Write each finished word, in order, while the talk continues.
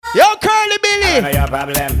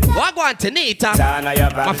problem. What go on Tanita? Son of your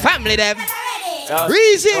problem. My family them.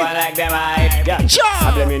 Reezy. One like them I. Yeah.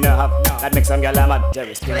 Problem you know have. That makes some girl mad.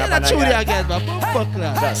 Jerry spin up on a girl. Again, man. Fuck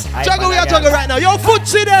that. Juggle we are talking right now. Yo, foot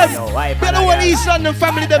see them. Better one East London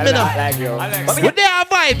family them in. With their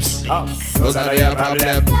vibes. Those are your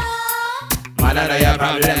problem. Man are your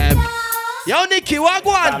problem. Yo, Nicky, what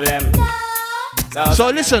go on? So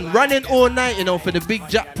listen, running all night, you know, for the big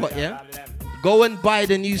jackpot, yeah? Go and buy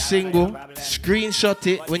the new single, screenshot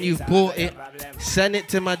it when you've bought it, send it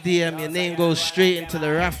to my DM, your name goes straight into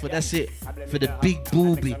the raffle, that's it, for the big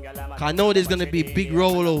booby. I know there's gonna be big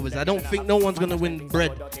rollovers. I don't think no one's gonna win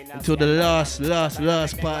bread until the last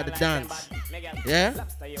part of the dance. Yeah?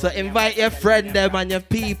 So invite your friend them and your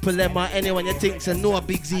people them or anyone you think so know a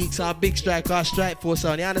big Zeeks or a big strike or strike force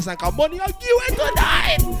on. You understand? Cause money I'll give it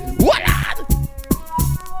tonight. What on?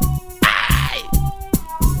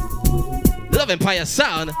 Love Empire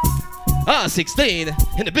Sound.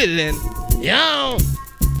 R16 in the building. Yo.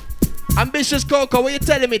 Ambitious Coco, what you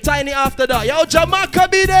telling me? Tiny after that. Yo, Jamaica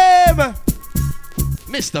be them.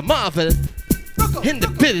 Mr. Marvel in the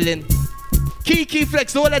building. Kiki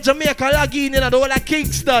Flex, the whole of Jamaica login in and the whole of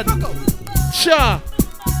Kingston. Sure.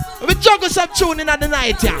 We juggle some tune in at the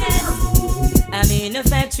night, yeah. I'm in a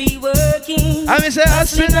factory working. I'm in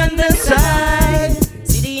hustling on the side.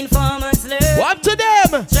 See the informers learn. What to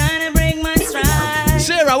them? Trying to break my stride.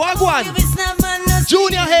 Sarah, Wagwan.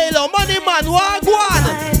 Junior Halo, Money Man, Wagwan.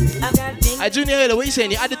 Hey, Junior Halo, what you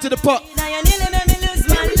saying? You add it to the pot.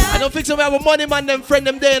 I don't think so. We have a Money Man, them friend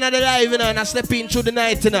them day in the live, you know, and I step in through the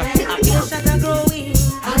night, you know.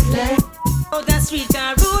 Oh, that street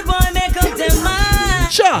car rude boy, make up them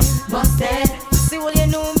mind. Sure.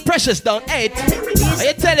 Precious down 8. Are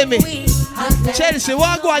you telling me? Chelsea,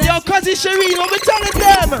 Wagwan, your cousin Shireen, what we telling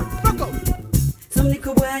them? Some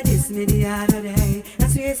little boy this me the other day.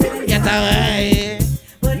 That's where you say get away.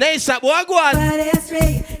 Nice up, Wagwan.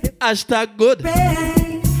 Hashtag good.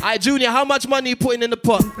 Alright, Junior, how much money you putting in the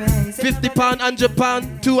pot? £50,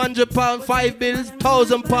 £100, £200, 5 bills,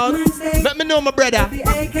 £1,000. Let me know, my brother.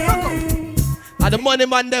 And the Money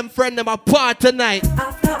Man, them friend, them a part tonight.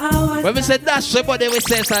 When we say that's somebody, we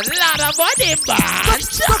say it's a lot of money, man.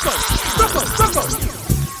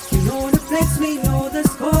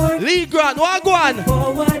 Lee Grant, what go on?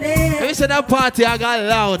 When we say that party, I got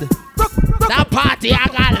loud. That party, I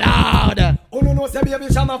got loud.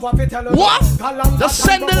 What? Just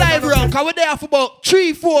send the live round, cause we're there for about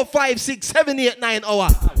 3, 4, 5, 6, 7, 8, 9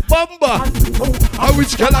 hours. Bumba.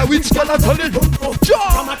 Which color, tell it?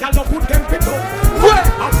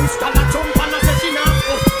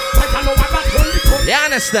 You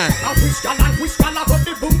understand?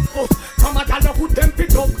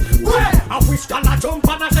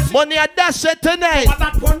 Money at that set tonight.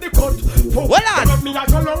 What on?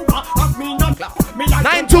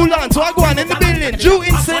 9 too long, so I go on in the building. Drew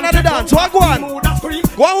insane at the dance, so I go on. Go on,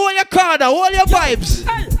 hold your card, hold your vibes.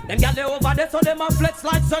 Them gyal they over there, so them a flex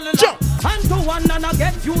like cellular. And to one and I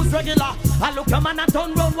get used regular. I look your man and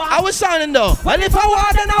turn round war. I was sounding though. Well, if I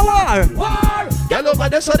war, then I war. Gyal over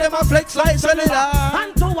there, so them a flex like cellular.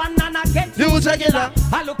 And to one and I get used regular.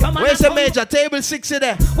 I look your man. Where's the major? Table 6 in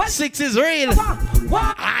there. 6 is real.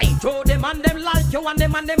 I show them and them like you and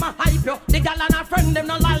them a hype you. The gyal and a friend them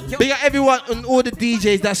not like you. Big up everyone and all the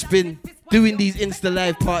DJs that's been doing these Insta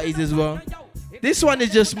live parties as well. This one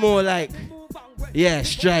is just more like, yeah,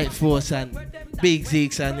 Strike Force and Big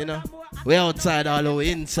Zeeks and, you know, we're outside all over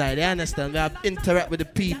inside, you understand? We have interact with the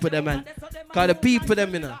people them, man. Cause the people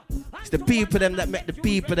them, you know, it's the people them that make the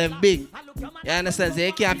people them big. You understand? So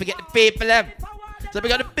you can't forget the people them. So we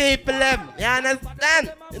got the people them, you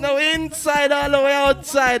understand? You know, inside all the way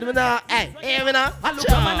outside, you know, hey, you know?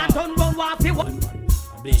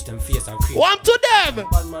 Bleach them face and cream. One to them.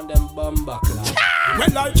 One man them bum back.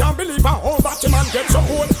 Well, I can't believe how that man gets so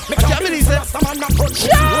old. I can't believe it. I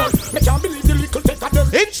can't believe the little take of them.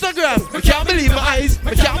 Instagram. I can't believe my eyes.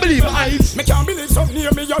 I can't believe my eyes. I can't believe some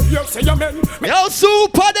near me. You say amen. Yo,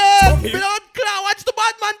 super them. Blood cloud. Watch the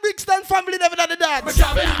Badman Brixton family never done the dance. I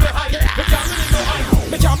can't believe the hype.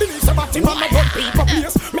 I can't believe somebody man got people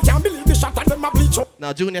place. I can't believe the shot and them a bleach up.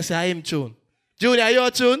 Now Junior say I am tune. Junior,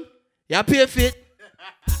 your tune. You pay fit.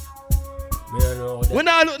 We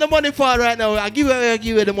not look the money for right now. I give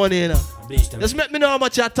you the money, you know. Just make me know how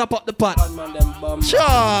much you top up the pot. Sure.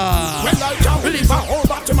 Well, I can't believe how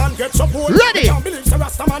that man gets so cold. Ready? I can't believe the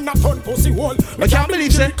rasta man not turn pussy wall. I can't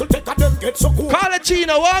believe the little take of them get so cold. Call it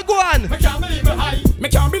Chino, what go on? I can't believe the hype. I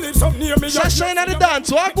can't believe some near me. Shine at the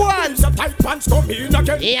dance, what go on? Some tight pants come in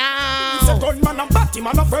again. Yeah. It's a gunman and batty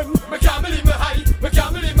man a friend. I can't believe the hype. I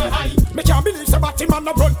can't believe the hype. I can't believe the batty man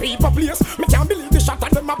a run people place. I can't believe the shot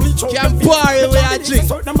and them a bleach out. Can't party with a drink.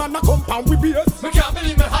 Certain man a compound with beers. Me can't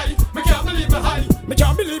believe me high. Me can't believe me high. Me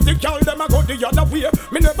can't believe the girl them a go the other way.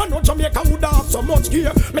 Me never know Jamaica would have so much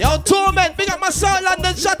gear. Yo, Torment, big up my soul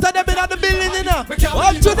London shot at them in the building, you know.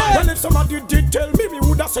 What today? Well, if somebody did tell me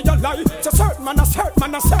would have say a lie. It's a certain man, a certain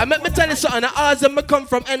man, a certain. I let me tell you something. I asked them to come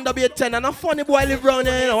from NW10 and a funny boy live round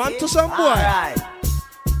here, you know. I'm to some boy. Alright.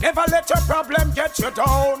 Never let your problem get you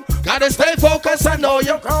down. Gotta stay focused and know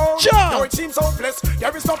you go. Sure. Now it seems hopeless,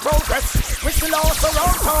 there is no progress. We still lost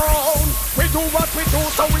around town. We do what we do,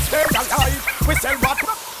 so we stay alive. We sell what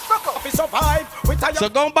we survive. So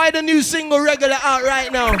go and buy the new single Regular out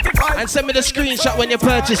right now and send me the screenshot when you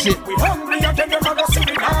purchase it.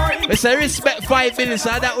 We say respect 5 bills, so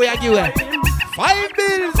that way I give it. 5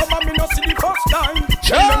 bills. Come on, me no see the first time.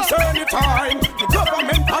 Sure. The time. The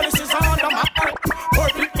government policies are the mind. Poor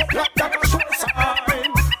people black that a show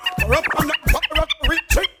sign. Rock on the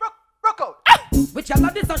retreat. Rock out. Which y'all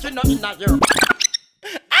not this not in that year.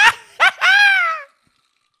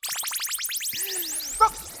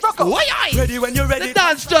 Why I? Ready when you're ready. The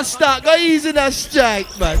dance just start. Go easy in a strike,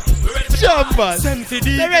 man. Jump, man.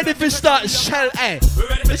 They're ready for start. Shell, eh?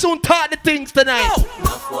 We soon talk the things tonight.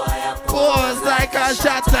 Pause like a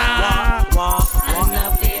shutter.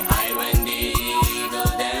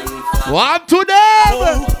 One to them.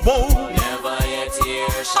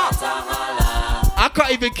 I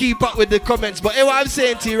can't even keep up with the comments, but hey, what I'm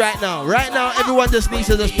saying to you right now, everyone just needs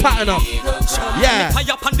to just pattern up. Yeah.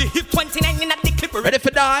 Ready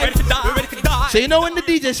for die? So you know when the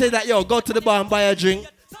DJ says that, yo, go to the bar and buy a drink.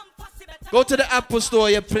 Go to the Apple store,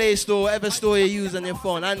 your Play Store, whatever store you use on your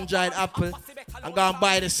phone, Android, Apple, and go and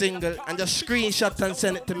buy the single and just screenshot and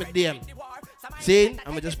send it to me DM. See?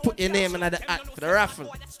 And we just put your name in the hat for the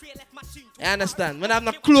raffle. You understand? When I have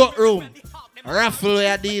no cloakroom, raffle we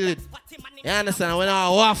are dealing. You understand? When I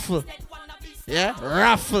waffle. Yeah?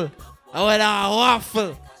 Raffle. And when I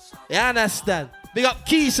waffle. You understand? Big up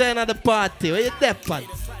Keisha in the party. Where you deaf, man?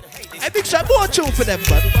 I big shot more tune for them,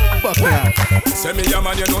 man. Fuck yeah. Say me a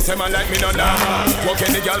man, you know, say man like me no nah. Walk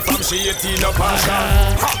any girl from she 18 up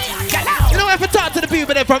and You know, if I talk to the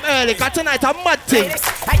people there from early, cause tonight I'm mad thing.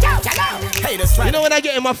 You know when I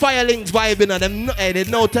get in my fire links vibing on them, there's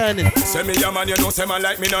no turning. Say me a man, you know, say man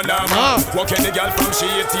like me no nah. Walk any girl from she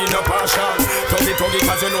 18 up and Tuggy,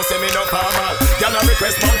 cause you know, say me no farmer. Girl a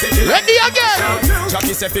request mountain. Ready again.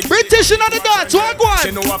 British in the dance, what go on?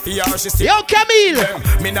 She know what PR she see. Yo, Camille.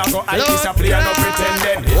 Me nah go ice a play and no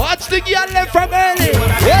pretending. Watch the girl left from early.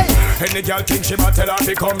 Any girl think she might tell her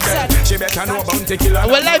to come there. She better know about the killer.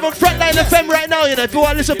 We're live on Frontline FM right now, you know. If you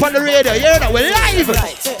want to listen on the radio, you hear that? We're live.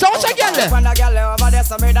 So what's a girl there? When a girl over there,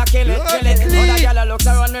 some murder kill it. When a girl looks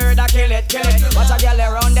around, murder kill it. Watch a girl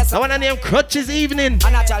around there. I want to name Crutches Evening.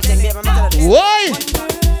 And a child thing, baby, why?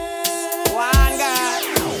 One girl,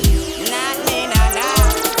 not me, nah.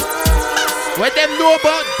 What them know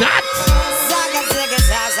about that?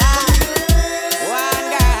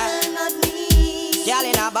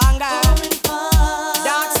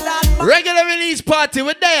 Regular release party,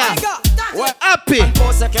 we're there. We're happy.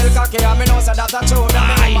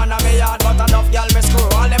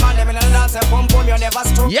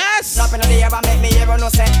 Yes.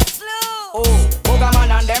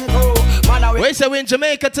 We say we're in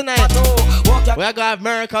Jamaica tonight. We are going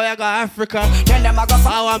America, we are going Africa.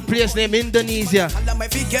 Our one place named Indonesia.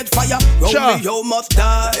 Sure.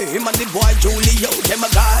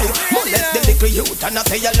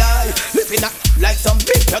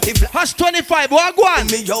 Hush 25, what go on?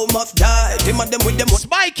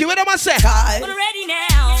 Spikey, what am I say? Ready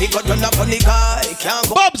now.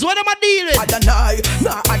 Bobs, what am I dealing?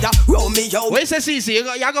 Where's the CC? You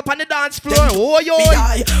go up on the dance floor. Oh, yo.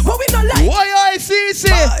 Oh, yo, CC.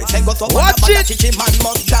 Watch it.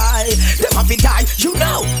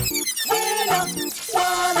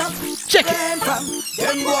 Check it.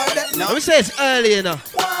 Let me say it's early enough.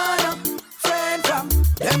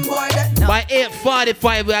 By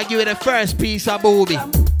 8:45, we'll give you the first piece of booby.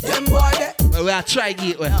 We'll try to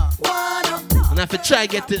get it. And if you try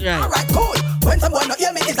to get it right. Alright, cool. When someone not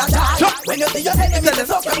hear me, it's a die. When you see your enemy, it's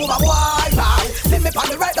a move a Wi-Fi. Let me on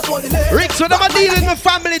the right, that's what it is. Ricks, when I'm dealing with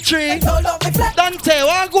family tree. Dante,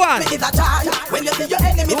 what go on? When you see your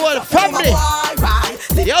enemy, it's a family.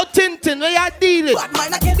 Yo, Tintin, where you dealing?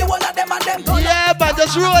 Yeah, but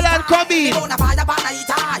just roll and come in.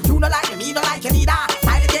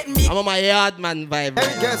 I'm on my yard man vibe.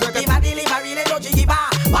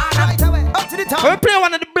 We play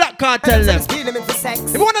one of the black cartel them.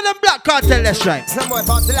 If one of them black Black Cartel, let's try. Some boy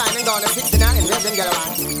pass the line and go on a 69. Let them get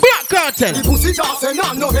around. Black Cartel. The pussy just say no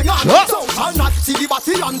hang on. So shall not see the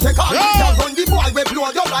body and take on. Tell run the boy we blow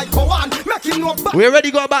your light go on. Make him no back. We already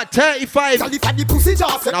got about 35. Tell the pussy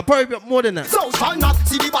just say. Now probably more than that. So shall not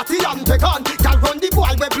see the body and take on. Tell run the boy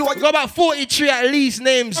we blow. We got about 43 at least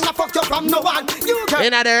names. And I fuck you from no one. You can.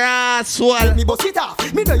 In the asshole. Me bust it off.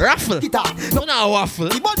 Me no Raffle. it off. No, no waffle.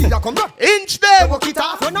 The body that come back. Inch them. Walk it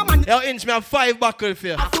off. When a man. Yo, inch me have 5 buckle for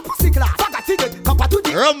you. After pussy class. Fuck a ticket. Copper to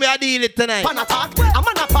the. Run me a deal it tonight. Pan attack. A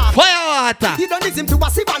man attack. Fire water. He don't listen to a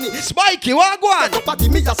sivani. Spiky, what go on?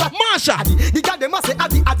 Marsha. The guy them a say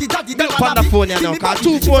adi daddy. Look on the phone now, cause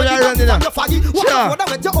 2 phones are running now. Sure.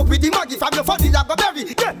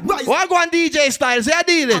 What go on DJ Styles? They are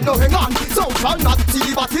dealing. No hang on. So shall not see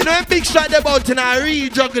the body. You know him big strike about in a real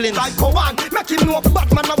juggling. Like go on. Make him know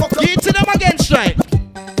Batman a walk. Give it to them again, strike.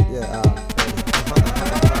 Yeah.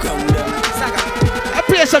 I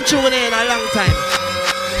play some tune in a long time.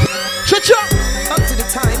 Cha-cha. Up to the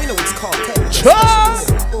time, you know it's called. Cha.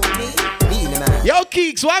 Yo,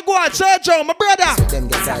 Keeks, what go on? Sergio, my brother. Them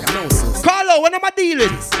get diagnosis. Carlo, when am I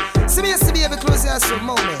dealing? See me, baby, close your eyes for a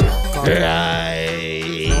moment.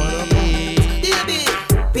 Right. Baby,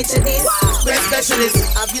 picture this. Breast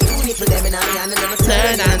specialist. Have you 2 nipple them in a hand and then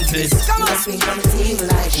Turn and twist. Come on, swing from the team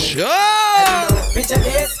like Sure. Picture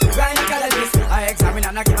this, gynecologist. I examine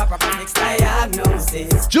and I give a proper mixed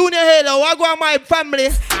diagnosis. Junior Halo, what go on my family?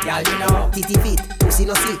 Girl, you know, titty feet, pussy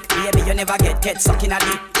no sick. baby, you never get sucking a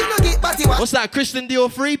dick. You know get body what? What's that Christian Dior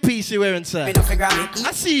 3-piece you wearing, sir? Me no figure me.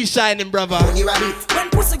 I see you shining, brother. You rabbit. When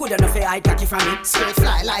pussy good enough, I cocky from it. Straight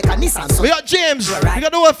fly like a Nissan. So We got James. We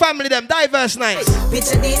got the whole family, them diverse nights.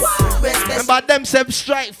 picture this. Breast specialist. Remember them say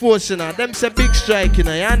strike force, you know. Them say big strike, you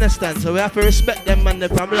know. You understand? So we have to respect them man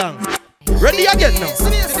from long. Ready again now. See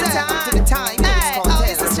me to the time.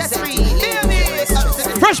 This is stress free.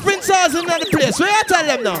 Fresh Prince House in the place. Where you tell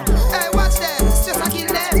them now? Hey, watch them. It's just like kill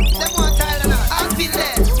them. Them one Thailand. I'll feel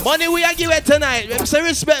them. Money we are giving tonight. Them say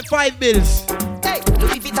respect 5 bills. Hey,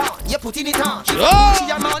 Louis Vuitton, you put in it on. Oh. She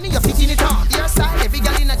your money, you fit in it on. Your style, every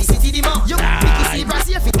girl in the city demand. You Mickey see brass,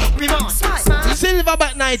 you fit remark. Smile. Silver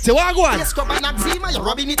back 90. What go on? You scrub and eczema, you're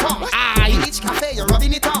rubbing it on. Aye. In each cafe, you're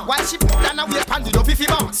rubbing it on. While she put down a weight pan, you don't feel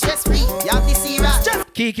more. Stress free, you have the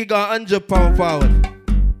C-Rat. Kiki got 100 pound forward.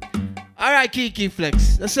 Alright, Kiki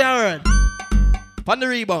flex. Let's say alright. On the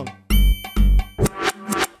rebound.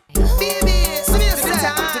 Baby, see me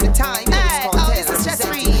to the time. Hey, this is stress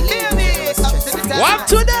free. Baby, up to the time. What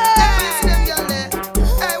to them?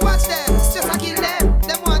 Hey, watch them. It's just like kill them.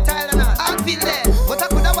 Them one Thailand, I'll feel them. But I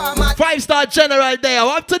could have one man. 5-star general there.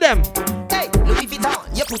 What to them? Hey, Louis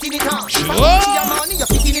Vuitton, you put in it on. She Sure. your money, you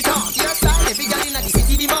fit in it on. Your style, every girl in the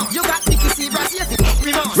city demand. You got Mickey C brass, you fit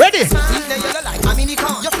remark. Ready? Smile, the yellow like I'm in it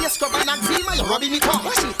on. Your face scrub and eczema, you're rubbing it on.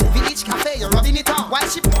 She village cafe, you're rubbing it on. While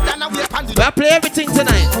she put down a weight pan, We play everything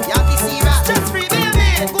tonight. you have the C-Rat. Stress free,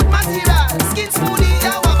 baby. Good material. Skin smoothie, you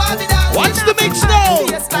have a Barbie doll. Watch the mix now.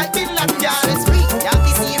 Yes, like Bin Laden, girl. Stress free, you have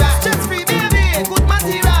the C-Rat. Stress free, baby. Good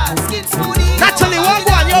material. Skin smoothie. Naturally, what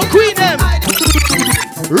go on? Yo, queen them.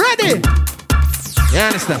 Ready? You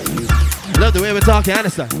understand? Love the way we talk, you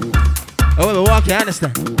understand? The way we walk, you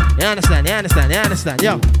understand? You understand? You understand? You understand?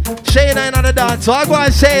 Yo, Shayna in the dance. What go on,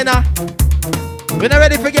 Shayna? We're not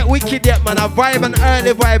ready to get wicked yet, man. A vibe and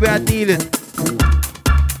early vibe we are dealing.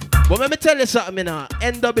 But let me tell you something, you know.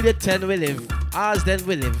 NW10 we live. Ours then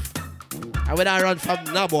we live. And we don't run from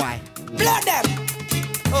no boy. Blood them.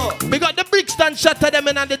 Oh. We got the Brixton shot of them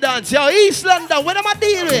in on the dance. Yo, East London, what am I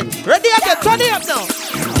dealing? Ready again? Turn it up now.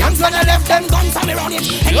 Young's gonna left them guns and me run it.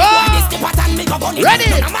 And you want this the pattern me go bunny. Ready?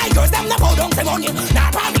 None of my girls them no bow down to money.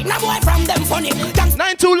 Nah probably no boy from them funny. Young's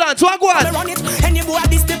 9-2 Lance, what go me on? run it. Any boy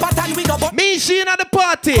this the pattern we go bunny. Me, she in at the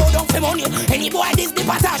party. Bow down to money. Any boy this the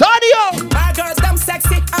pattern. Turn it up. My girls them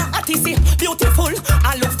sexy and artisty, beautiful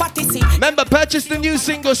and look fatty. Remember, purchase the new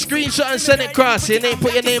single, screenshot and send it across. You ain't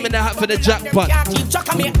put your name in the hat for the jackpot. Keep track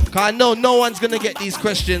of me. Cause I know no one's gonna get these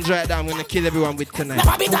questions right now. I'm gonna kill everyone with tonight.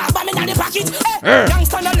 Never be talk about me in the pocket. Young's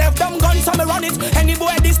gonna left them guns so me run it. Any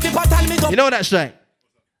boy this the pattern me go. You know that's right.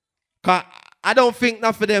 Cause I don't think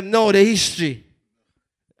enough of them know the history.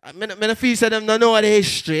 I feel say them don't know the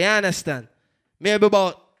history. You understand? Maybe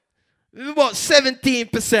about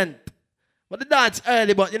 17%. But the dance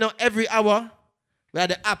early, but you know, every hour, we had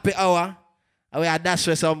the happy hour, and we had dash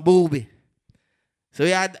with some booby. So we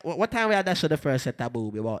had, what time we had dash with the first set of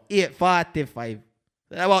booby? About 8:45.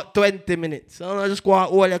 About 20 minutes. So I just go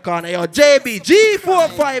out all your corner. Yo, JB,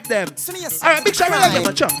 G45 them. Alright, big shot right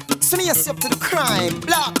here, chop. So me up to the crime,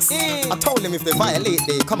 blocks. I told them if they violate,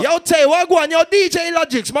 they come Yo, Tay, what go on? Yo, DJ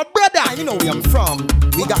Logics, my brother. You know where I'm from.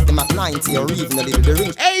 We got them at 90 or even a little the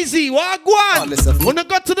ring. AZ, what go on? When I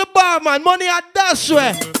got to the bar, man, money at dash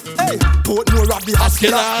way. Hey, don't know Robbie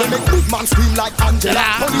Haskella. They make big man scream like Angela.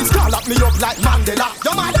 Police call up me up like Mandela.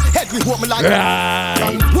 Your man, head we home like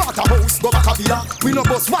Waterhouse, go back a villa. We no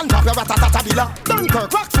boss one pop, ratatatabilla.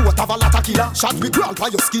 Dunkirk, Rockfort, have a lot of killer. Shot we crawl by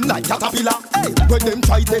your skin like caterpillar. Hey, when them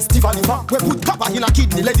try test liver, we put copper in a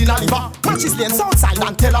kidney, lead in a liver. Matches lane Southside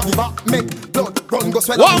and Tel Aviv. Make blood run go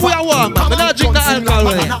swell. What we are warm, man? We not drink the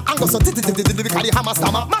alcohol. And go so because the hammer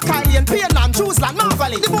stammer. Macaulay and Pearland, Jerusalem,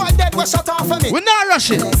 Marvally. The boy dead was shut off for me. We're not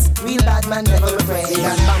rushing. Real bad man never pray.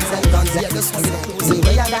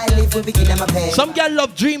 Some girl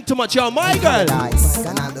love dream too much, yo, my girl.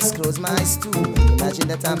 Can I disclose my eyes too? Imagine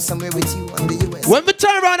that I'm somewhere with you on the US. When we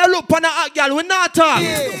turn around and look on the hot girl, we not talk.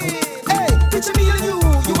 Hey, picture me and you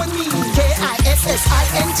and me.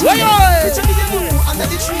 K-I-S-S-I-N-G. Picture me and you under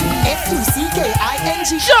the tree.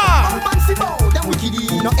 F-U-C-K-I-N-G.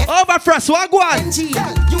 Over first, what go on?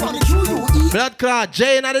 You want me Q-U-E. Blood clot,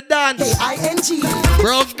 Jane at the dance. K-I-N-G.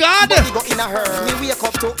 Bro, God. Go in a her. Me wake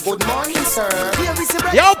up to good morning, sir.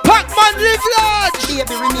 Yo, Pac-Man, live large.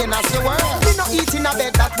 Baby, remain as you were. Me not eat in a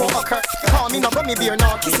bed that won't occur. Call me not me beer,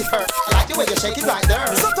 nor kiss it her. I like the way you shake it right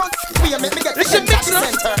there. So don't we make me get the center.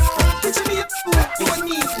 Picture me you and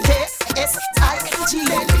me. K-S-I-N-G.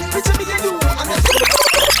 Picture me and you.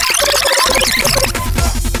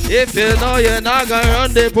 If you know you're not gonna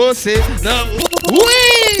run the pussy, no.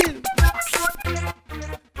 Wee!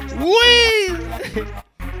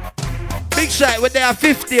 Big shot with their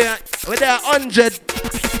 50, with their 100.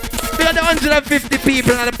 We got the 150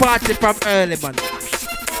 people at the party from early, man.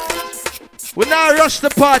 We now rush the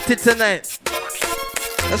party tonight.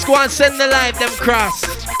 Let's go and send the live them cross.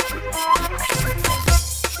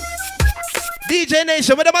 DJ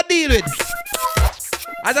Nation, what am I deal with?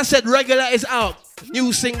 As I said, Regular is out.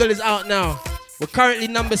 New single is out now. We're currently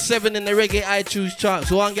number 7 in the reggae iTunes chart,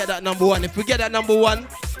 so we want to get that number 1. If we get that number 1,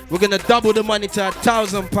 we're gonna double the money to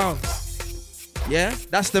 £1,000. Yeah,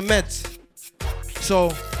 that's the meds.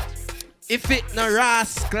 So if it no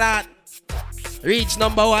rascal reach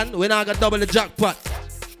number 1, we're not gonna double the jackpot.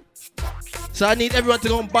 So I need everyone to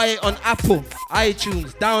go and buy it on Apple,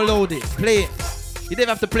 iTunes, download it, play it. You don't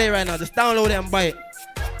have to play right now, just download it and buy it.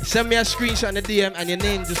 Send me a screenshot in the DM and your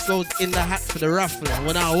name just goes in the hat for the raffle. And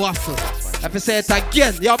when I waffle, I have to say it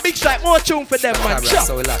again. Yo, big strike, more tune for them, man. I'm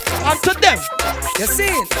to them. You see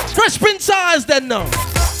it? Fresh Prince Ours then now.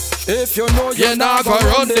 If you know you're not gonna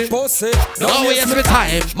run the pussy, no waste me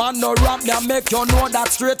time. Man, no rap me and make you know that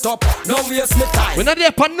straight up. No waste me time. We're not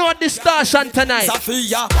there for no distortion tonight.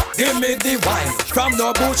 Sophia, give me the wine from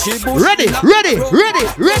the bushy bush. Ready.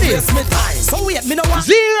 Waste me time. So wait, me no want.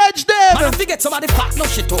 Z-Reg them. Man, I forget somebody fat no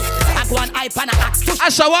shit up. I go and hype and I ask to.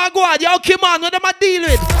 Asha, what go on? Yo, come on, what am I deal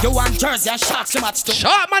with? You want Jersey and Sharks to match to.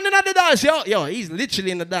 Shark man in the dance, yo, he's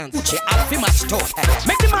literally in the dance. Gucci and match to.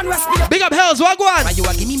 Make the man rest me. Big up Hells, what go on? And you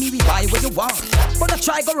are give me buy what you want. But I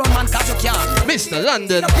try go run man cause you can. Mr.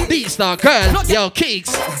 London, D-Star Curl, yo,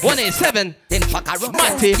 Keeks, 187, Then fuck a run.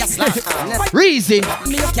 Matty, Reezy,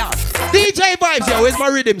 DJ Vibes, yo, where's my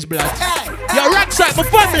rhythms, blood? Yo, Rucksack, my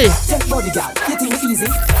family. Take bodyguard, you think it easy?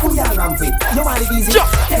 Who you around with? You want it easy?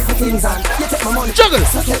 Take the things on, you take my money. Juggle.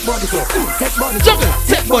 So take bodyguard, take bodyguard. Juggle,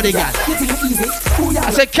 take bodyguard. You think it easy? Who you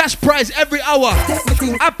I said cash prize every hour.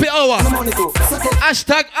 Happy hour.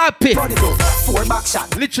 Hashtag happy. 4 back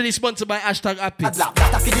shot. Literally sponsored by hashtag happy. Padlock,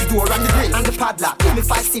 that for the door and the grill and the padlock. Give me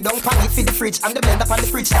 5 sit down pan it for the fridge and the blender on the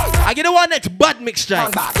fridge. Hey. I get the one next bad mix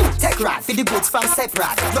strike. Take rat for the goods from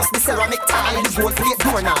separate. Plus the ceramic tile and the gold plate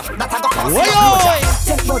doorknob. That I got cost.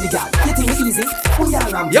 Take bodyguard, you think it easy? Who you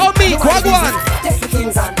around? Yo, me, what one? Take the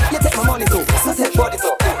things on, you take my money too. So take body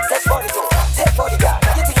too, take body too. Take bodyguard,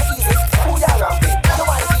 you think it easy? Who you around? You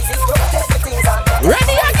want it easy? Take the things on.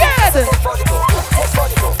 Ready again. Take body too, take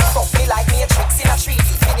body too. Fuck me like me a tricks in a treaty.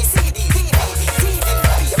 Finish CD, TV.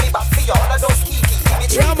 Pay me back for all of those kiki.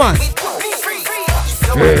 Yeah, man. If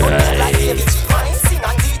you want like Baby G, man, sing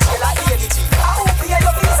and DJ like Baby G. I hope you hear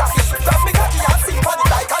your visa fee. Grab me cocky and sing for it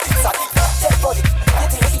like a Lisa T. Take body, you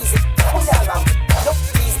think it easy? Who you around? Look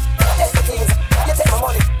easy, take the things. You take my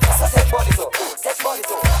money, so take body too. Take body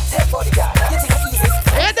too, take body, girl. You think it easy?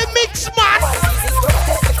 Yeah, the mix, man.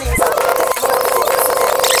 Take the things.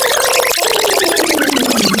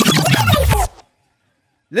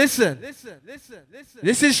 Listen.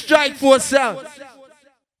 This is Strike Force Sound.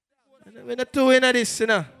 We're not doing this, you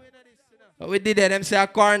know. But we did that, them say a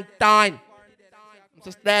quarantine.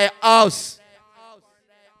 Just stay house.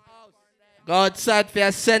 Go outside for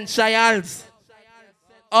essentials.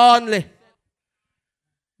 Only.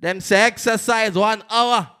 Them say exercise 1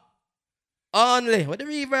 hour. Only. What the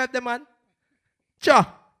reverb them, man? Sure.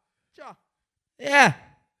 Yeah.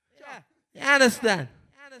 You understand?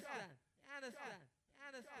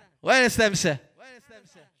 What else them say? I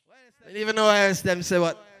don't even know what else them say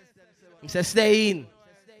what. Them say stay in.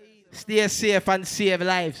 Stay safe and save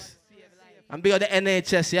lives. And big of the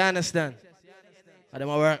NHS, you understand? And them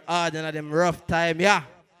work hard in them rough time, yeah.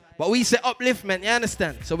 But we say upliftment, you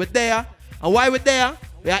understand? So we're there. And why we're there?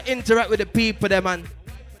 We are interact with the people, them, man.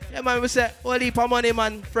 Yeah, man, we say, all heap of money,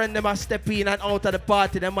 man. Friend them are step in and out of the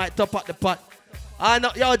party. They might top up the pot. I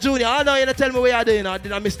know, yo, Junior, I know you don't tell me what you're doing. I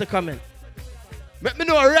didn't miss the comment. Let me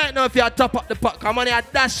know right now if you top up the pot. Come on, you're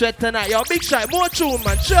dash sweat tonight. Yo, big shot, more tune,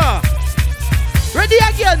 man. Sure. Ready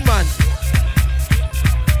again, man.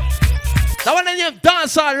 That one name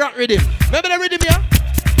dance all rock rhythm. Remember the rhythm, yeah?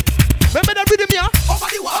 Remember the rhythm, yeah?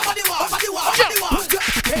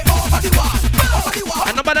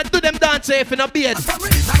 And nobody do them dance if you're not beard.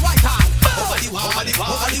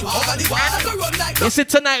 You see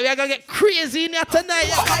tonight, we are going to get crazy in here tonight.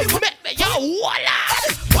 Yo, voila!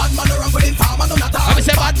 One man around with him, farmer, no not all. I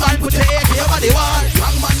say, bad man, put your head to your body wall.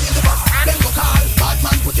 Young man in the back, then go call. Bad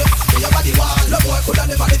man, put your head to your body wall. No boy could have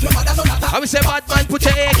never let your mother, no not all. I say, bad man, put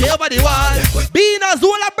your head to your body wall. Being a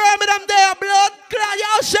Zola Birmingham there, blood, clot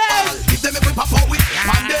your shell. Give them a whip up with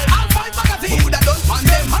man them. I'll find magazine. Who that don't fan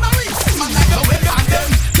them? Man, I reach. Man, like the way man them.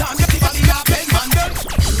 Can't get the body up, big man them.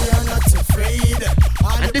 We are not afraid.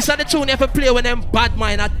 And this is the tune you have to play when them bad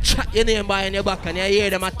mind are chat your name behind your back and you hear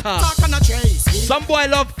them attack. Some boy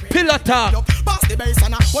love pillow talk. Some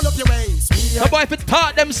boy if it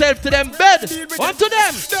talk themselves to them bed. On to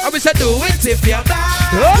them. And we say do it if you all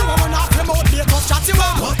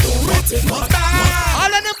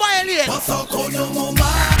of them violate.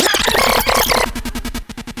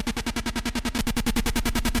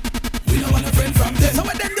 We don't want a friend from them. I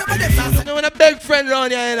don't want a big friend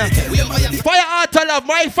around here, you know. Fire heart to love,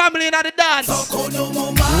 my family in the dance.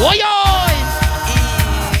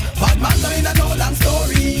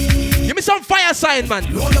 Give me some fire sign, man.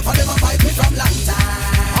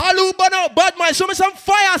 All who burn out bad man, show me some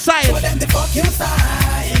fire sign.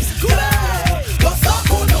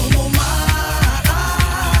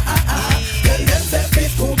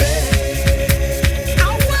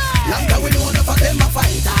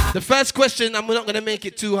 The first question, I'm not going to make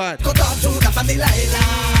it too hard.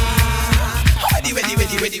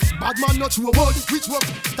 Ready. Bad man not true word, which word?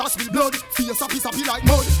 That's me blood, fierce happy like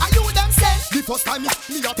mud. Are you them say? The first time me a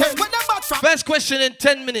 10. When them back from. First question in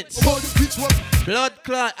 10 minutes. Word, which word? Blood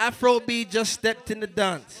clot, Afrobeat just stepped in the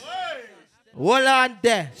dance. Hold on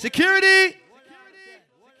there. Security!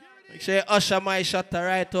 Make sure you usher my shutter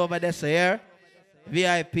right over there, so here.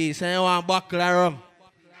 VIP, so you want buckle of rum.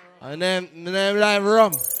 And then like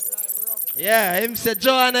rum. Yeah, him say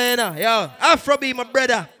Joanna, you know. Yo, Afrobeat, my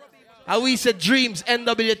brother. And we said Dreams,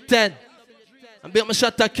 NW10. And be my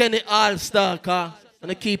shutter Kenny All-Star, car. I'm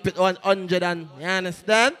going to keep it 100 and, you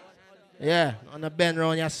understand? Yeah, on the bend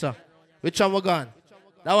round, yes, sir. Which one we gone?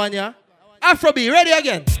 That one, yeah? Afrobeat, ready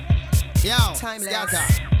again? Yo, time let's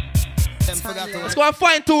go and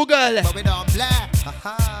find two girls. But we don't play.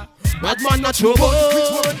 Bad man not true.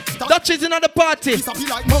 Dutch is in the party.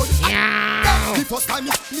 Yeah.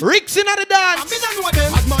 Rick's in the dance.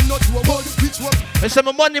 We say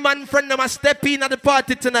my money man friend them a step in at the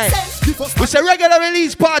party tonight. We say regular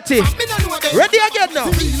release party. Ready again now.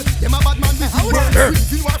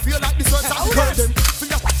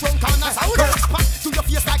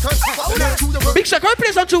 Big Shaq, I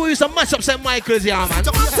play some tune we used to mash up St. Michael's, yeah, man.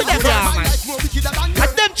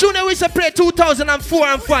 And them tune we used to play 2004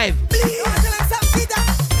 and 5.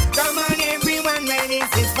 Come on, everyone, ready,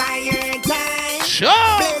 it's fire time.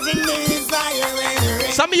 Sure.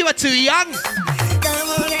 Some of you are too young.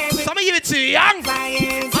 Some of you are too young.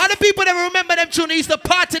 All the people that remember them tune used to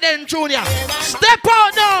party then, Junior. Step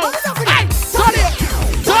out now. Hey,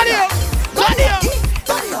 turn it up.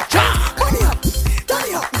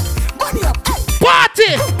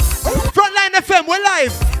 Party! Frontline FM, we're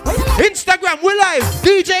live. Instagram, we're live.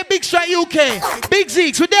 DJ Big Strike UK. Big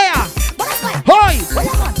Zeeks, we're there. Hoi!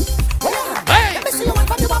 Hey!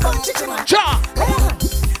 Cha!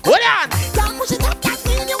 Hold on!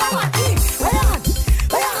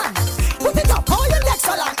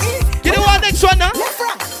 Get the one next one now.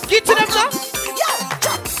 Get to them now.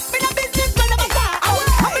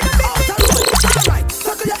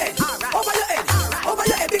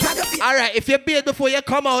 Alright, if your beard before you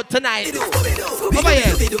come out tonight. Over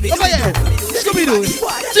here. Scooby-Doo.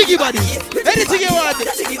 Jiggy body. Anything you want.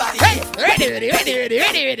 Hey, ready.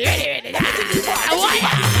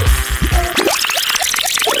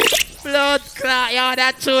 Blood clot, yo,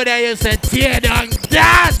 that tune there you said, tear down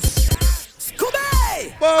dance.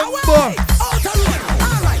 Scooby! Boom.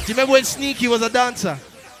 Do you remember when Sneaky was a dancer?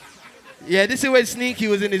 Yeah, this is when Sneaky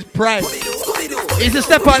was in his prime. He's a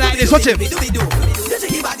step out like this, watch him.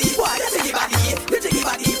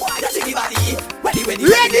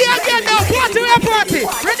 Ready again now, party.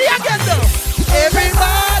 Ready again now.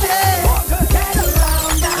 Everybody.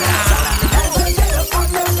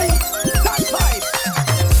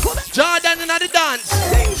 Jordan in the dance.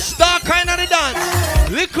 Star kind of the dance.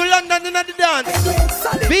 Little London in the dance.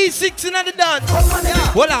 B6 in the dance.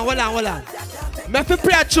 Hold on. Me have to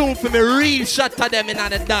play a tune for me real shot to them in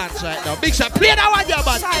the dance right now. Big shot, play that one, yeah,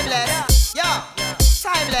 man. Time later.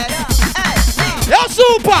 Hey. Yo,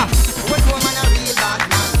 super. West woman a real bad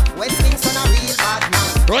man. West Kingston a real bad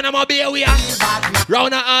man. Run them up here, we are.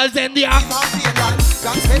 Round the halls in there.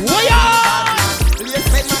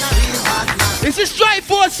 This is Strike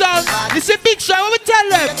Force song. This is Big Strike. What we tell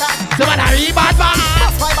them? Someone a real bad man.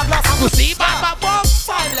 Pussy bad man.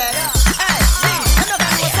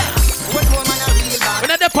 We're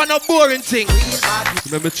not up on no boring thing.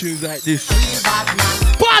 Remember tunes like this.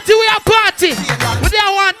 Party, we are party. We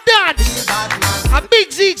don't want dance. A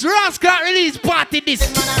Big Zeke's Rascal release party this.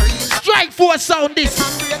 Strike Force sound this.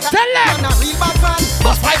 Tell them.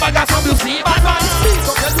 Bust 5 and got some you see bad man.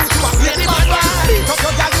 Lady bad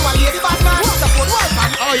man.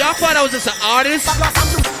 Oh, your father was just an artist?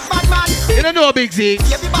 You don't know Big Zeke.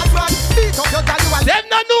 Them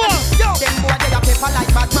don't know. Them boy they a paper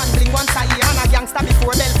like Batman. Bling once a year. And a gangster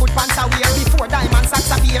before bell foot pants a wear. Before diamond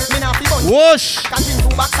sacks appear. Me now fi gun. Whoosh. Can drink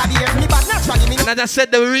 2 bags a beer. Me bad naturally me. And as I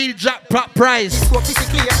said, the real drop price.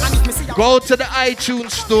 Go to the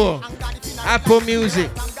iTunes store, Apple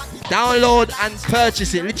Music, download and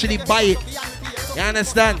purchase it. Literally buy it. You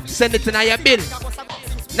understand? Send it to your bill.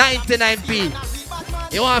 99p.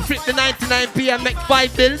 You want to flip the 99p and make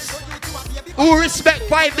 5 bills? Who respect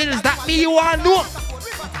 5 bills? That me you want to know.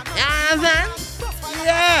 You understand?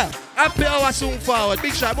 Yeah. Happy hour soon forward.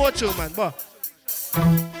 Big shot, more tune, man. Boy.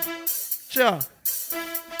 Sure.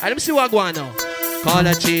 Let me see what going on now. Call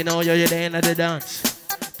a Chino, you're there in the dance.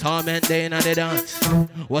 Torment day in the dance.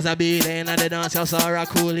 Was a bee day in the dance. You saw a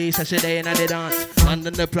coolie, so she day in the dance.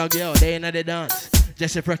 Under the plug, yo, day in the dance.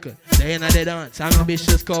 Jesse Freckle, day in the dance.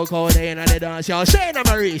 Ambitious Coco, day in the dance. Yo, Shayna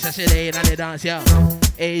Marie, so she day in the dance. Yo,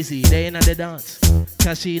 AZ, day in the dance.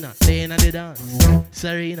 Kashina, day in the dance.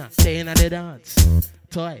 Serena, day in the dance.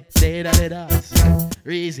 Toy, day in the dance.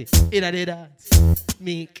 Reezy, in the dance.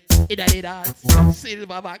 Meek, in the dance.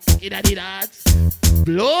 Silverback, in the dance.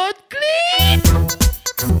 Blood clean.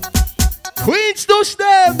 Queens touch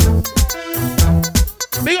them.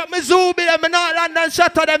 Big up me Zoo, big up me North London,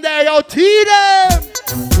 shut to them there, yo, tea them.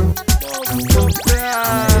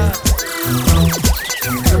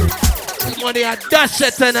 Money at that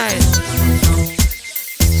shit tonight.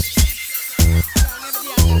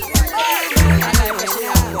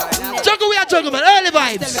 Juggle, man, early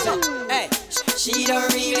vibes. Hey, she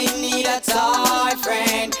don't really need a toy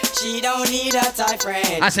friend. She don't need a toy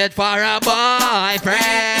friend. I said for a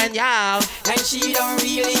boyfriend, yeah. And she don't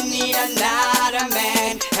really need another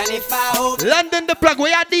man. And if I hope London the plug,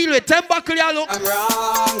 where you deal with? 10 buckle, you look. I'm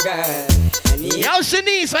wrong, girl. Yo,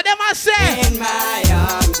 Shanice, what them I say? In my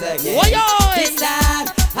arms again. What yo? This time,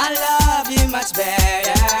 I love you much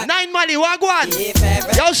better. 9 Molly, what one? If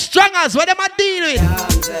ever Yo, strongers, what them I deal with?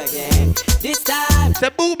 comes again. This time,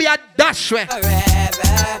 the booby a dash way.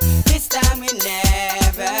 forever. This time we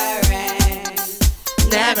never end.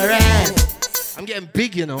 Never end. I'm getting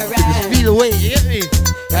big, you know. Just feel the way, you get me?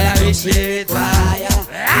 I wish it fire.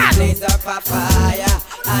 Blaze up a fire.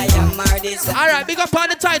 I am artist. Alright, big up on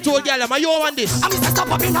the title, girl. Am I you want this? I'm Mr.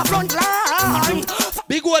 Stop up in the front line.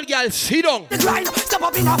 Big old girl, sit down. Line, step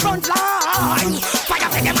up in the front line. Fire,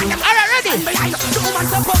 fire, fire. Alright, ready? The woman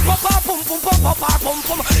say pump, pump, pump, pump, pump, pump, pump, pump,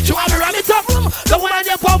 pump. She want me run it up. The woman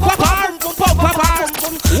they pump, pump, pump, pump, pump,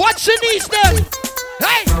 pump. What's she needs then?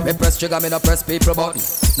 Hey! Me press trigger, me no press people button.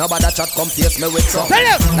 Nobody chat come face me with some. Tell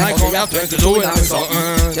him! Like you have 22 and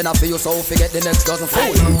something. Then after you so forget the next dozen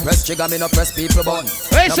fool. Press trigger, me no press people button.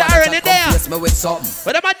 Where's Aaron in there? Face me with something.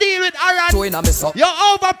 What am I dealing with, Aaron? Two in a me suck. You're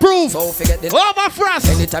overproof. So forget the Overfrost.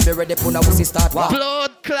 anytime you ready, put a wussy start walk.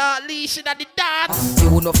 Blood clot leash in the dance. See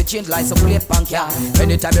who know fi change like some plate bank, yeah.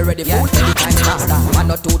 Anytime you ready, fool, anytime faster. Man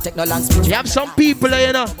not too techno land speech. You have some people,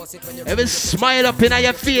 you know, every smile up in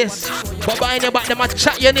your face, but behind your back, them a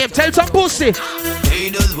chat your name. Tell some pussy.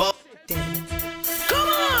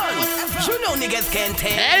 niggas can't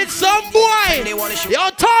take. Hey, it's some boy. Yo,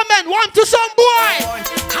 torment, one to some boy.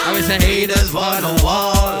 I was a haters wanna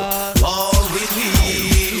war with me.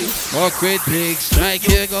 Walk with big strike,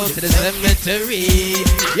 you go to the cemetery.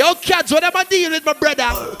 Yo, cats, what am I dealing with, my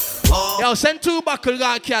brother? Yo, send 2 buckle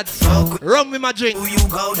guard cats. Rum with my drink.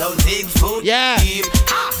 Yeah.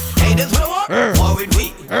 Haters wanna war with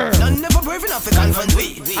me. None never brave enough to confront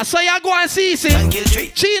me. I saw y'all go and see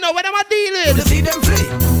it. Chino, what am I dealing with? See them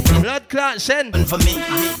play. Blood clot, send. For me.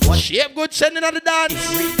 Shape good, sending on the dance.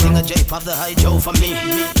 Sing a J pop the high Joe for me.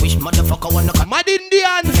 Wish motherfucker wanna come. Mad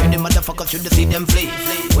Indian. The motherfucker should see them play.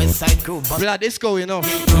 West side crew, bust. Blood disco, you know.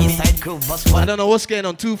 East side crew, bust. I don't know what's going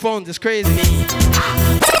on 2 phones, it's crazy.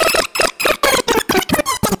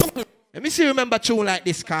 Let me see remember tune like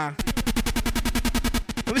this, car.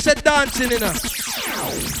 Let me say dancing, you know.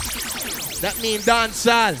 That means dance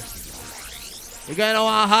all. You're going to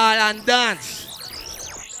a hall and dance.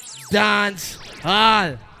 Dance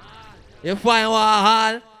hall. You find one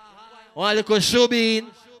hall, one little showbean,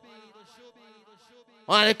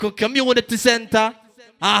 one little community center,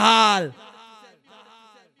 a hall.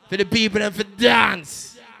 For the people and for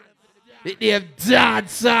dance. They have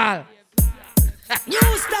dance hall. New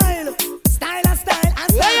style, style, and style.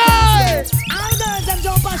 All girls them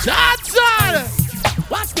jump and dance hall.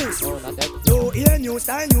 Watch this. New ear, new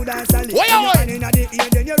style, new dance and lift. And in the ear,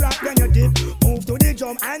 then you rock, then you dip. Move to the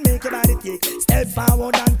drum and make your body kick. Step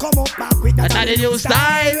forward and come up back with that. That's the new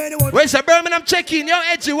style. Where's the Birmingham check-in? Yo,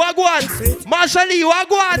 Edgy, wagwan. Marshall Lee,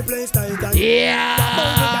 wagwan.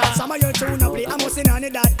 Yeah. Some of your tune play. I'm missing on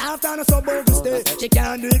it that after no so bold to stay. She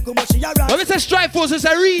can't do it, good, but she a rock. When it's a strike force, it's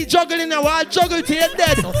a re-juggling now. I'll juggle till you're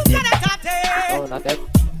dead. Oh, not dead.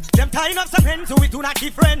 Them tying up some friends who we do not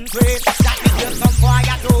keep friends with. That is just some boy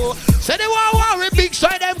I do. Say they want with big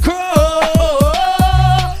strike them crow.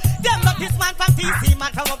 Them not this man from TC,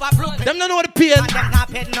 man from over Brooklyn. Them don't know the pain. Them not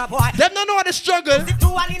paid no boy. Them don't know the struggle.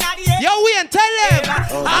 Yo, we ain't tell them.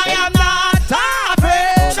 I am not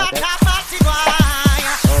afraid. Shut up, party boy.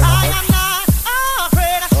 I am not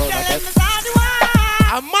afraid. Tell them the sad one.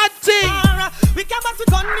 A mad thing. We can back to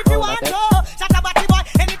gun if you want to. Shut up, party boy.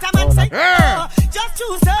 Anytime I say no. Just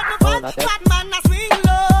choose certain fun. Bad man, I swing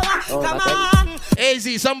low. Come on.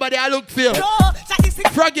 Easy, somebody I look for.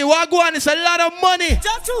 Froggy, wagwan, it's a lot of money.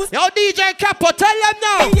 Yo, DJ Capo, tell them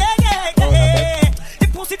now. Yeah. The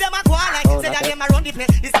pussy them a go on like say that them a run the place.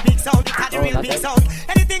 It's big sound, it's the real big sound.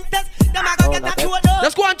 Anything test, them a go get that to a door.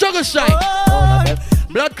 Let's go on juggle strike.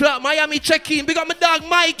 Blood clot, Miami check-in. Big up my dog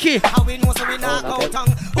Mikey. How we know so we not go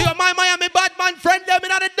tongue. Big up my Miami bad man friend them in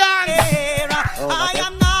the dance. I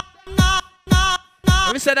am not.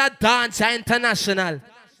 Let me say that dance international.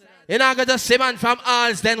 You know, I got just say man from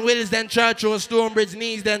Alls, then Wills, then Church Road, Stonebridge,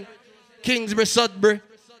 Nees, then Kingsbury, Sudbury.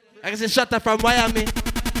 I can say Shatter from Miami,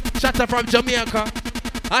 Shatter from Jamaica,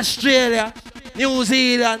 Australia, New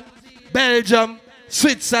Zealand, Belgium,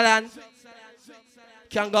 Switzerland.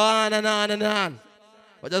 Can go on and on and on.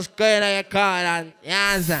 But just go in your car and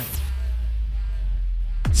answer.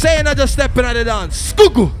 Say not just stepping on the dance.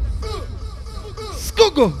 Skuggu.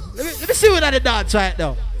 Let me see what at the dance right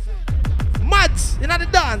now. Mads in the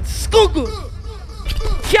dance. Skuggu.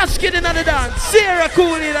 Casket in the dance. Sarah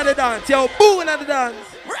Cooley in the dance. Yo, Boo in the dance.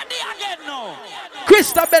 Ready again now.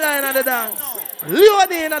 Christabella in the dance.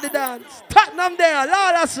 Leonie in the dance. Tottenham there.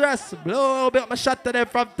 Lawless Rest. Blow up my shot to them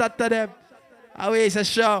from top to them. Always a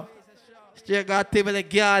show. Straight got table the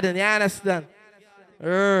garden. You understand?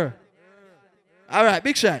 Alright,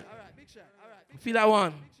 big shot. Feel that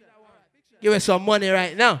one. Give us some money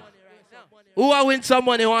right now. Who will win some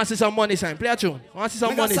money? Want to see some money sign? Play a tune. Want to see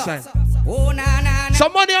some money sign?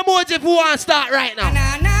 Some money emoji if you want to start right now.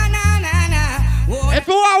 If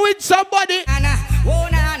you want to win somebody, turn it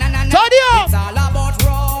up. It's all about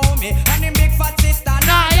Romy and the big fat sister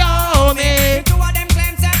Naomi. Two of them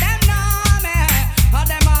claims that them know me. All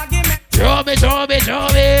them arguments. Romy.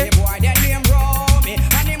 The boy that name Romy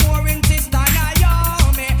and the mooring sister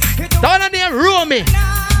Naomi. Don't name Romy.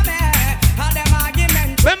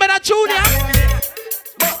 Remember that tune, yeah?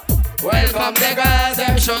 Welcome the girls,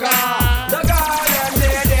 them sugar. The girls, them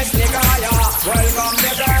need this nigga, yeah. Welcome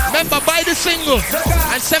the girls. Remember, buy the single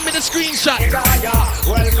and send me the screenshot.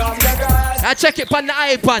 Welcome the girls. I check it on the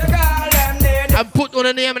iPad. And put on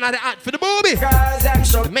the name and the ad for the booby.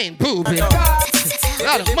 The main booby. A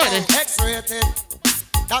lot of money. X-rated.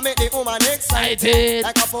 That make the woman excited.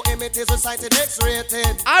 Like a poem, it is recited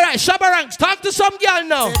X-rated. Alright, Shabba Ranks, talk to some girl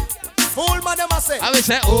now. Fool man, them a say. I will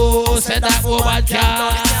say, oh, say that woman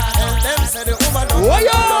can. Them say the woman don't. Oh,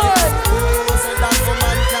 yo! Oh, say that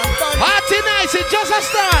woman can. Party nice, it just a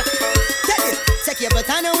start. Check your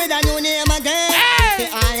button with a new name again. Hey! Hey!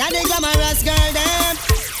 Say all of the glamorous girl them.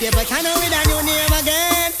 People can know with a new name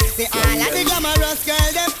again. Say all of the glamorous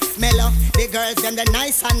girl them. Mellow, the girls them the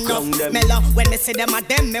nice and no. Mellow, when me see them at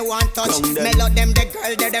them, me want touch. Mellow them the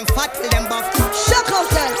girl they them fat till them buff. Shock out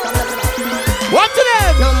girl, come on. What to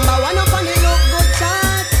them? Number one up on the look good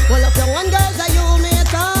chart. Well up your one girls that you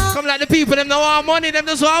make up. Come like the people them don't want money, them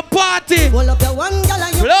just want party. Well up your one girl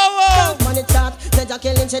and you blow up on the chart. Said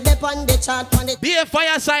killing she dip on the chart. Be a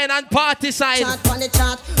fire sign and party sign. Chart on the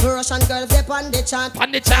chart. Russian girls dip on the chart.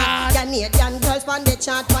 On the chart. Canadian girls on the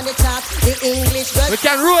chart. On the chart. The English girls. We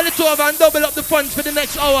can roll it over and double up the funds for the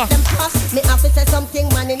next hour. Them pass. Me have to say something,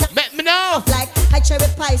 man. Let me know. Like I cherry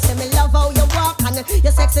pie. Say me love how you walk and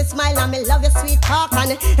your sexy smile and me love your sweet talk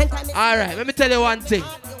and all right, let me tell you one thing.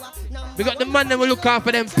 We got the man that will look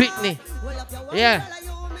after them picnic. Yeah.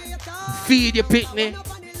 Feed your picnic.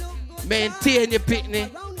 Maintain your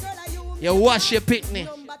picnic. You wash your picnic.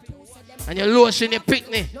 And you lotion your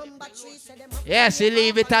picnic. Yes, you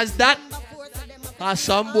leave it as that. Cause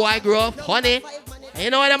some boy grow up honey. And you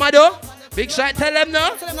know what them a do? Big shot, tell them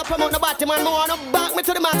now. Tell them not promote the body man. I wanna back me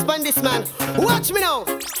to the max on this man. Watch me now.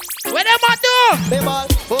 What them a do? Me ball,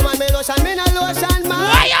 woman me lotion, me no lotion man.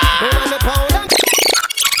 Why? Woman me powder.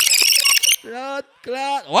 Blood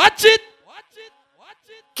clot. Watch it.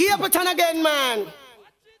 Keep it on again, man.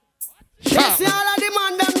 You see all of the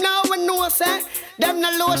man them now when no say them no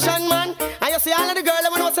lotion man. And you see all of the girl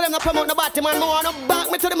them when no say them not promote the body man. I wanna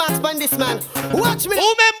back me to the max on this man. Watch me.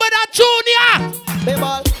 Remember that junior? Me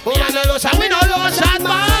ball, woman me lotion, me no lotion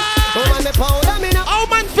man. Woman me powder, me no. Oh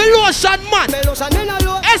man, for lotion man. Me lotion, me no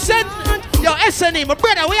lotion. SN. Yo, SN, my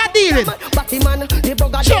brother, we are dealing. Batman, the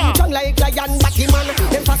bugger them tongue like lion. Batman,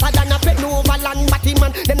 them faster than a pet over land.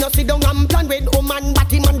 Batman, them no sit down and plan with woman.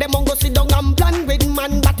 Batman, them go sit down and plan with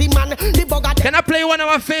man. Batman, the bugger. Can I play one of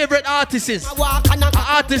my favorite artists? An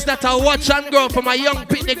artist that I watch and grow from a young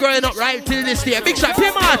pitney growing up right till this day. Big shot, play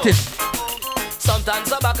my artist. Sometimes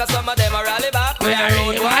some of them are rally back. We are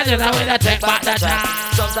really watching and we don't take back the time.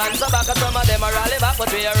 Sometimes some of them are rally back,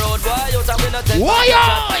 but we are road boy, you talk we not take back the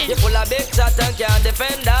time. You full of big shot and can't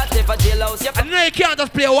defend that. If a jailhouse you I know you can't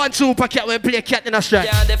just play one super cat when you play cat in a strike.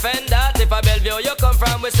 Can't defend that. If a Bellevue you come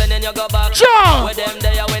from, we sending you go back. Sure. With them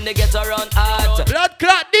there when they get around hot. Blood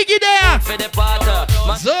clot diggy there. For the parter.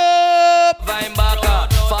 Zup. Vine backer.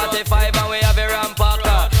 45 and we have a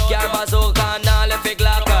rampacker. Car bazooka and all the big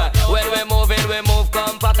locker. When we move it, we move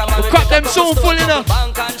compact. We cut them soon full enough.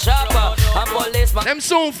 Bank and shopper. And policeman. Them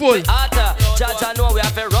soon full. Jaja know we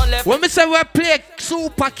have to run left. When we say we play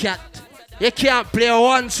super cat, you can't play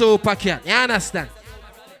one super cat. You understand?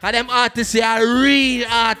 And them artists are real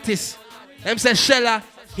artists. Them say Shella,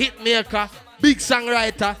 hitmaker, big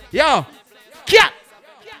songwriter. Yo, cat.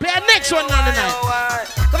 Play the next one on the night.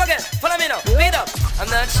 Come again, follow me now. Beat up. I'm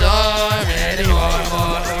not sure anymore.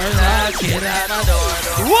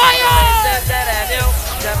 Why?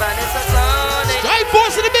 Strike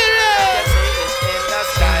force in the building.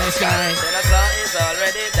 Sky.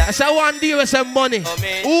 I said one deal with some money.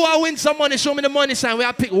 Who I win some money? Show me the money sign. We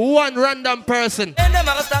have pick one random person.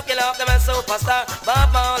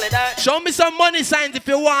 Show me some money signs if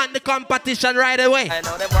you want the competition right away. I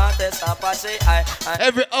know they want this Apache.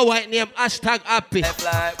 Every hour I name hashtag happy.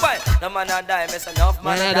 No man a die, miss enough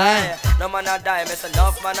man a die. No man a die, miss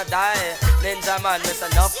enough man a die. Ninja man, miss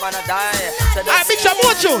enough man a die. I big some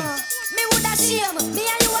more tune. Me woulda shame, me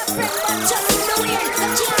and you a friend, but just the way the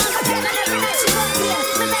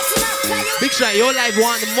Big shot, your life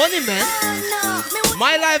want the money, man.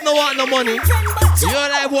 My life no want no money. Your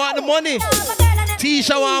life want the money.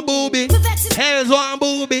 Tisha want booby. Hells want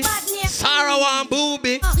booby. Sarah want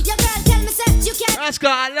booby. Oscar,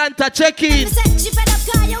 Atlanta, check in.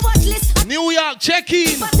 New York, check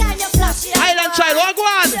in. Island child, what go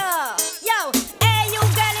on? Yo, hey you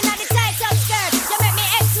girl in the tight top skirt. You make me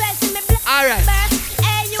express in me black. Alright.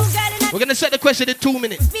 Hey you girl in We're gonna set the question in 2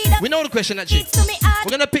 minutes. We know the question actually.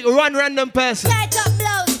 We're gonna pick one random person. Tight up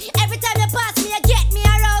blouse. Every time you pass me, you get me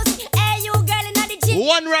aroused. Hey you girl in the gym.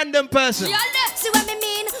 One random person. See what me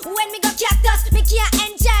mean? When me go cactus, me can't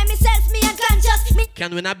enjoy myself, me unconscious. Me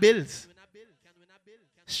can win our bills.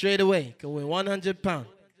 Straight away. Can win £100.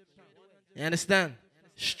 You understand?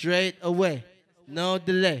 Straight away. No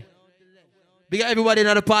delay. We got everybody in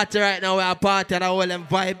the party right now. We're a party and all them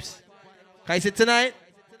vibes. Can you see tonight?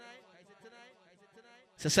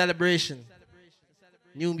 It's a celebration.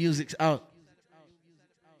 New music's out.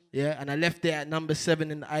 Yeah, and I left it at number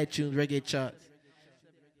 7 in the iTunes reggae charts.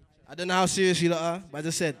 I don't know how serious you are, but as I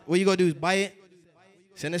said, what you gotta do is buy it,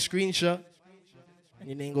 send a screenshot, and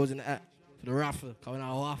your name goes in the app for the raffle. Coming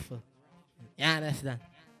out raffle. Yeah, that's that.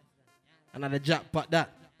 Another jackpot that.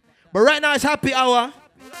 But right now it's happy hour.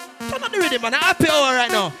 Turn on the rhythm, man. Happy hour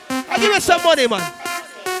right now. I'll give you some money, man.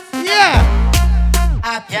 Yeah.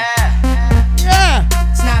 Yeah.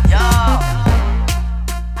 Snap, yo.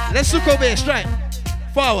 Let's look over here, straight.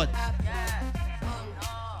 Forward.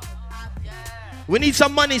 We need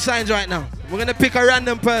some money signs right now. We're going to pick a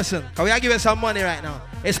random person. Because we are giving some money right now.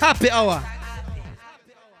 It's happy hour.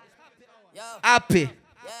 Happy.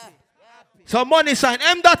 Some money sign.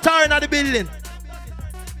 M.R in the building.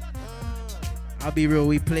 I'll be real.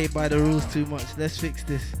 We play by the rules too much. Let's fix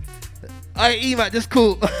this. Alright, Emac, just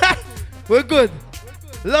cool. We're good.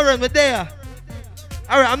 Lauren, we're there.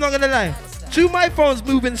 Alright, I'm not going to lie. My phone's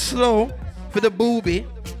moving slow for the booby.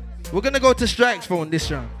 We're going to go to Strike's phone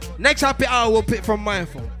this round. Next happy hour, we'll pick from my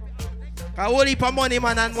phone. I will heap of money,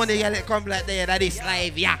 man, and money get it come like there. That is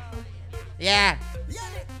live, yeah. Yeah.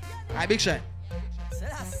 Alright, big shot.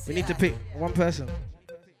 We need to pick one person.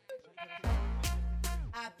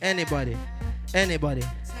 Anybody.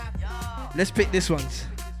 Let's pick this one.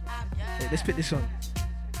 Wait, let's pick this one.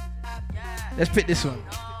 Let's pick this one.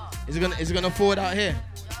 Is it gonna forward out here?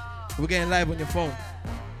 We're getting live on your phone.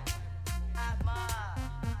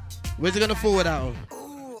 Where's it gonna forward out of?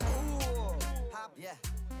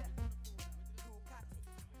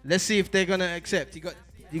 Let's see if they're gonna accept. You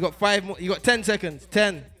got 5 more. You got 10 seconds.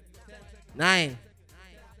 10, 9,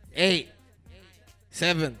 8,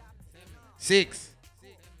 7, 6,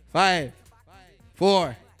 5,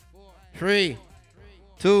 4, 3,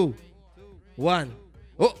 2, 1.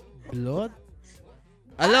 Oh, Lord.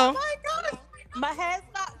 Hello? Oh my God. My hair's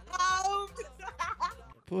not combed.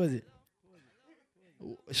 What is it?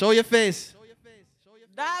 Show your face.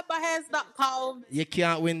 Nah, my hair's not combed. You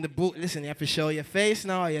can't win the boot. Listen, you have to show your face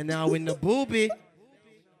now. You now win the booby.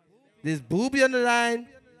 There's booby on the line.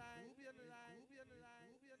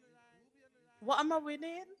 What am I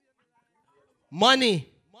winning? Money.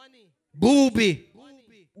 Booby.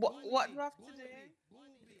 What do I have to do?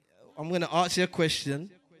 I'm going to ask you a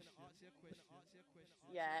question.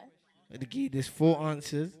 Yeah. There's 4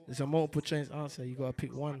 answers. There's a multiple choice answer. You got to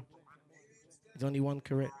pick one. There's only one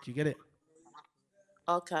correct. You get it?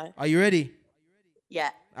 Okay. Are you ready? Yeah.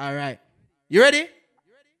 All right. You ready?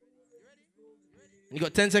 You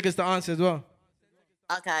got 10 seconds to answer as well.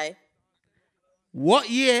 Okay. What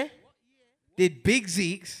year did Big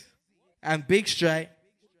Zeeks and Big Strike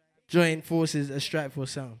join forces as Strike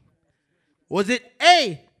Force Sound? Was it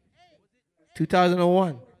A,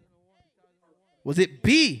 2001? Was it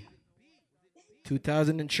B,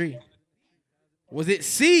 2003? Was it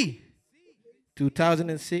C,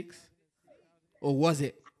 2006? Or was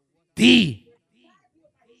it D,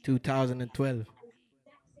 2012?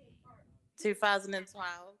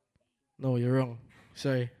 2012. No, you're wrong.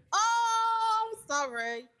 Sorry. Oh,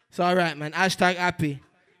 sorry. It's all right, man. Hashtag happy.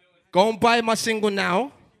 Go and buy my single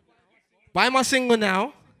now. Buy my single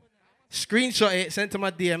now. Screenshot it. Send to my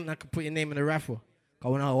DM. And I can put your name in the raffle.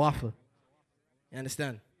 Going out a waffle. You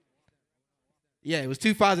understand? Yeah, it was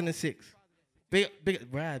 2006. Big,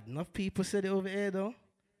 Brad, enough people said it over here, though.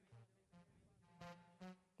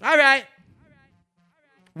 All right.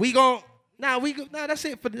 Now that's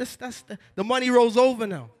it for this. That's the money rolls over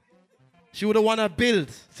now. She would have won her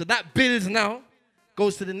bills. So that bills now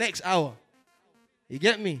goes to the next hour. You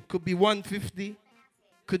get me? Could be 150.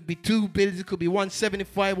 Could be 2 bills. It could be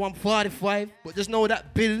 175, 145. But just know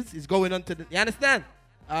that bills is going on to the... You understand?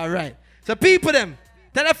 All right. So people them.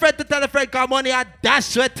 Tell a friend to tell a friend. Cause money I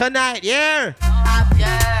dash with tonight. Yeah.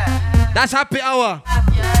 That's happy hour.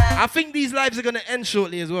 I think these lives are going to end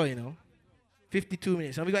shortly as well, you know. 52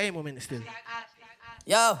 minutes. And we got 8 more minutes still.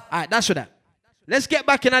 Yo. All right, that's for that. Let's get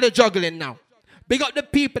back into the juggling now. Big up the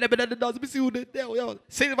people that been at the dance. Miss you, yo.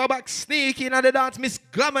 Silverback sneaky in the dance. Miss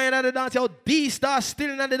Glamour in the dance. Yo, D-Star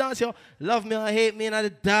still in the dance. Yo, Love Me or Hate Me in the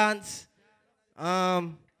dance.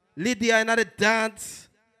 Lydia in the dance.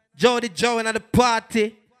 Jody Joe in the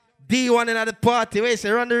party. D1 in the party. Wait,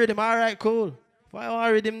 say run the rhythm. All right, cool. Why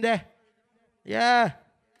want rhythm there? Yeah.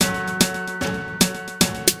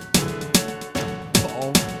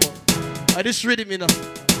 I just rhythm, you know.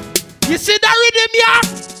 You see that rhythm, yeah?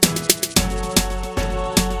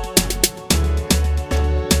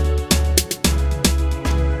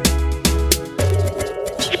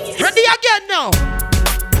 Ready again now.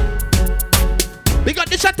 We got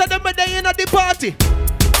the shot of them day in at the party.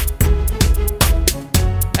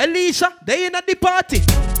 Alicia, they in at the party.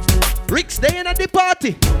 Rick's, they in at the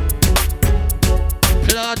party.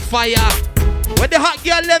 Blood fire. Where the hot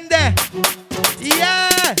girl them there?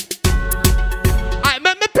 Yeah. Alright,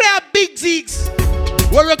 let me play a Big Zeeks.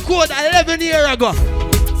 We recorded 11 years ago.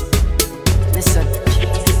 Listen.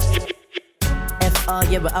 FR,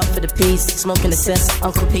 yeah, we're out for the peas. Smoking the cess,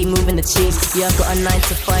 Uncle P moving the cheese. Yeah, I got a 9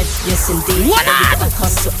 to 5, yes indeed. What but we got a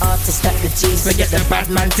hustle art to stack the G's. Forget the bad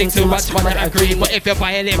man think too much, wanna agree. But if you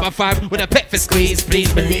violate my fam with a pet for squeeze,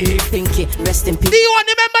 please believe. Pinky, rest in peace. Do you want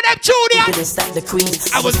to remember them Junior? Couldn't stack the queens.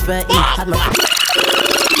 I was 30, had my...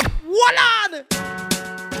 What on?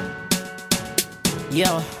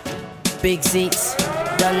 Yo, Big Zeeks,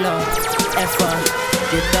 done now. FR,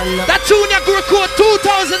 you done now. That Junior record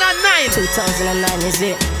 2009. 2009 is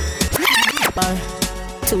it?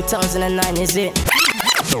 2009 is it?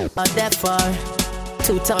 That far.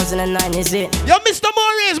 2009 is it? Yo, Mr.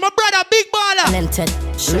 Maurice, my brother, big baller. And then Ted,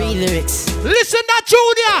 three lyrics. Listen that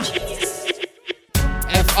Junior.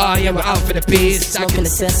 FR, yeah, we're out for the peas. Smoking the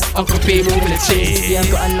cess, Uncle P moving the cheese. Yeah,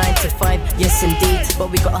 I got a 9 to 5, yes indeed.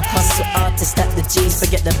 But we got a hustle art to stack the G's.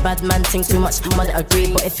 Forget the bad man think too much, mother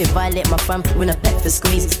agree. But if you violate my fam, win a pet for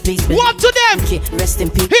squeeze. Please believe. Warm to them. Okay, rest in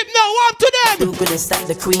peace. Hypno, warm to them. Too good and stack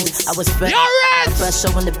the queens. I was first. You're First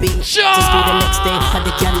show on the beat. Sure. To school the next day, had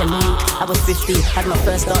the gal in me. I was 15, had my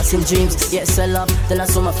first dancing dreams. Yeah, sell up, then I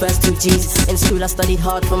saw my first 2 G's. In school I studied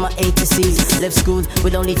hard for my A to C's. Left school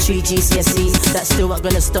with only 3 GCSEs. That's still not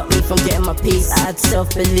gonna stop me from getting my peace. I had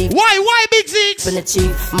self-belief. Why Big Zeeks? Been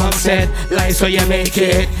achieved. Mom said, life so you make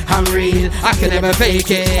it. I'm real, I can never fake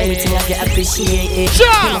it. Anything I get appreciated.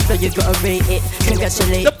 Sure. You gotta rate it.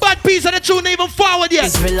 Congratulate. The bad piece of the tune ain't even forward yet.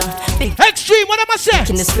 Extreme, what am I saying?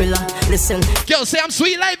 In the thriller, listen. Girl say I'm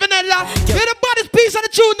sweet like vanilla. You're the baddest piece of the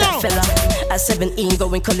tune now. Fella, at 17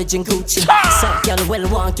 going college in Gucci. Suck y'all well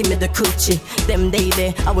want give me the coochie. Them day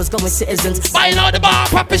there, I was going citizens. Buying out the bar,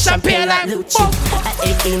 popping champagne like Lucci.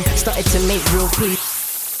 At 18, started to make real peace.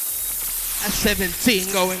 At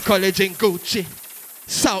 17 going college in Gucci.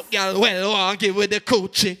 South y'all well want give with the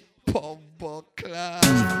coochie. Pombo class.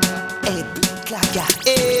 Hey,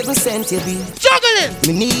 Clacker, every cent you be. Juggling.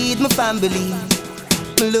 Me need my family.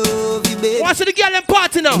 Love you, baby. What's the girl and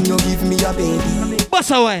party now? You give me a baby.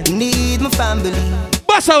 Bossa wine. Need my family.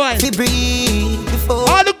 Bossa wine. To breathe before.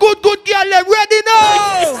 All the good girl them ready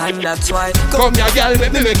now. And that's why. Come here, girl,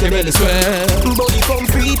 let me make you really swear. Body come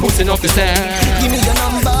free. Pussing up the stairs. Give me your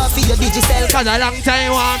number for your digital. Cause a long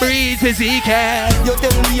time one breathe physical. You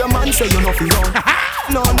tell me your man say you're nothing wrong.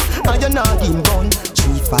 None, and you're not in gun.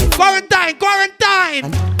 3-5.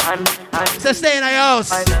 Quarantine. So stay in the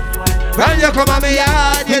house. When you come on me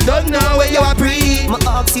yard, you don't know where you are breathe. My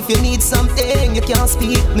ask if you need something, you can't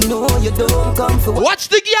speak. Me know you don't come for. Watch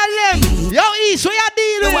the girl them. Yo East, where you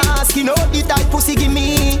dealing? You asking out the type pussy give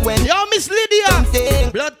me when. Yo Miss Lydia. Something.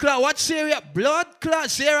 Blood clot, watch Sarah. Blood clot,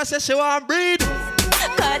 Sarah says she want breathe.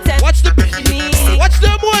 Watch the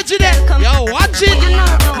emoji there. Yo, watch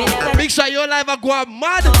it. Big shot your life, I go out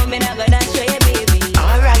mad.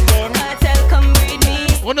 Alright then.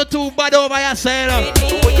 One or two bad over your side.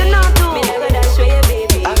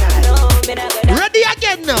 Ready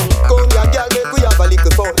again now. Come here, girl, make we have a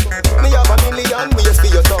little fun. Me have a million ways for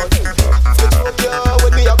your son. Switch up ya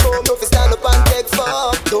when me a come, no fi stand up and take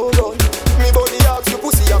fuck. Don't run. Me body ask you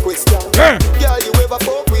pussy a question. Girl, you ever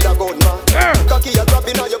fuck with a gunman? Cocky a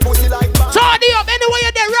dropping on your pussy like man. Turn it up anywhere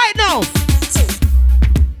you're there right now.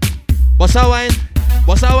 Bossa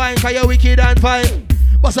wine, cause you're wicked and fine.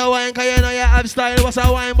 Bossa wine, cause you know you have style. Bossa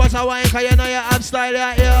wine, cause you know you have style,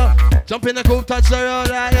 yeah, yo. Jump in the coupe, touch the road,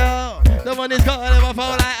 like, yo. The money's gone, never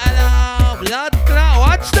fall like hello. Blood clot,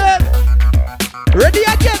 watch them. Ready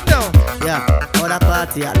again now. Yeah, other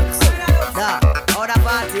party I look so. Yeah, other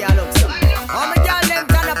party I look so. How me girl them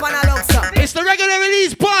turn up and I look so. It's the regular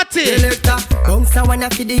release party. Bounce a wanna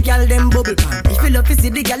fi the girl them bubble pan. If you love to see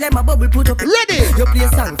the girl them a bubble put up. Ready. You play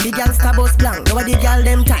song, the girl star bus blank. Now the girl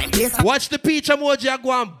them time. Watch the peach emoji I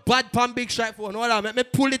go on bad pan big strike phone. Hold on, let me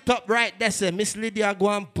pull it up right there. Say Miss Lydia go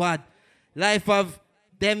on bad. Life of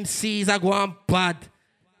them C's I go on bad.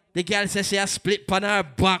 The girl says she a split pan her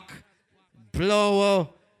back. Blow.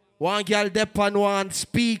 One girl dep on one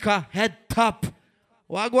speaker, head top.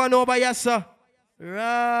 What go on over here, sir?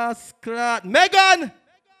 Rascal. Megan!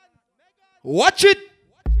 Watch it!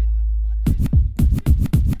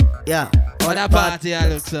 Yeah. Other party I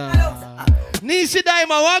look so. Nisi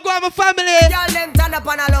Diamond, what go on my family? Girl them turn up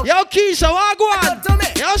and I look. Yo Keisha, what go on?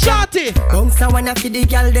 Yo Shorty. Bounce a wanna fi the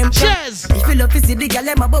girl them. Cheers. If you love to see the girl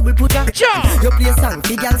them a bubble put up. You play song,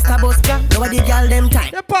 the girl star bus blank. Now the girl them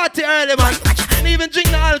time. The party early man. Didn't even drink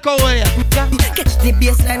the alcohol here. Catch the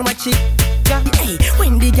baseline, watch it. Hey,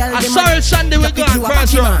 when the girl I saw it Sunday we go on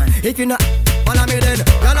first round. If you not follow me then,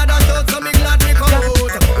 y'all a done out, so me glad me come out.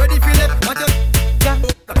 Ready for it, what you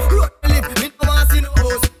road lip, me no want see no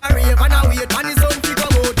host. I rave and I wait, and it's on to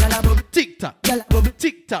come out. Y'all a bub, tick tock, y'all a bub,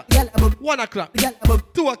 tick tock. y'all a bub, 1 o'clock, y'all a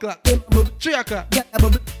bub, 2 o'clock, y'all a bub, 3 o'clock, y'all a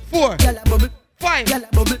bub, 4, y'all a bub, 5, 9,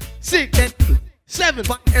 6, 7,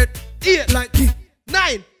 8,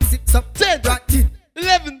 9, 10,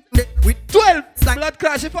 11, 12. Blood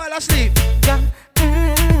crash, you fall asleep.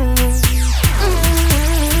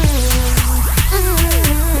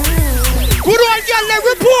 Good one, girl, let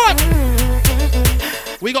report.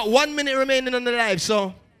 We got 1 minute remaining on the live,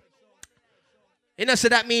 so you know, so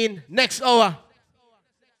that mean next hour.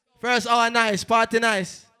 First hour nice, party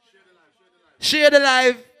nice. Share the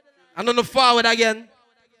live. And on the forward again.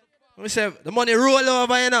 Let me say, the money roll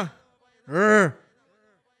over, you know.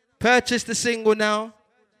 Purchase the single now.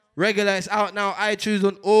 Regular is out now. iTunes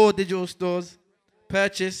on all digital stores.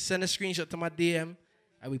 Purchase, send a screenshot to my DM.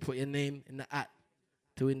 And we put your name in the hat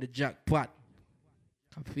to win the jackpot.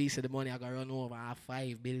 A piece of the money I got run over. I have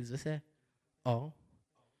 5 bills. You say? Oh.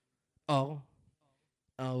 All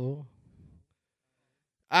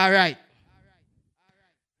right.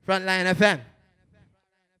 Frontline FM.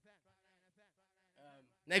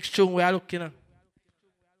 Next tune we are looking at.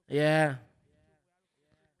 Yeah.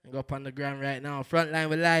 I go up on the ground right now. Frontline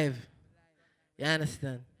we live. You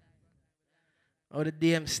understand? Oh, the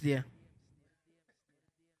DM still.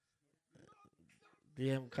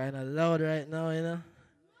 DM kind of loud right now, you know.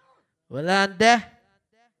 Well on there.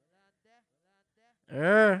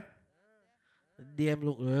 The DM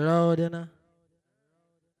look loud, you know.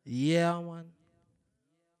 Yeah, man.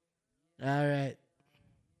 All right.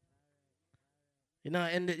 You know,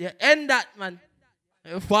 end that, man.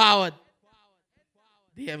 Forward.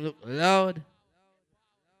 DM look loud.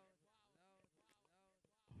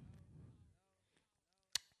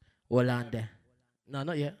 Hold on there. No,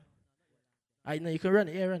 not yet. I know you can run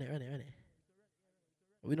it. Yeah, run it.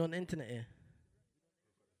 We don't on the internet here.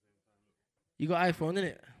 You got iPhone,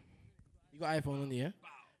 innit? You got iPhone on here.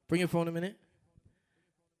 Bring your phone a minute.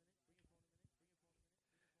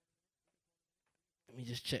 Let me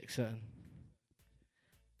just check something.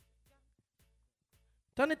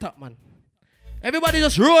 Turn it up, man. Everybody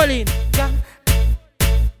just rolling.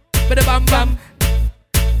 Bada bam bam.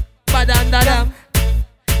 Badandadam.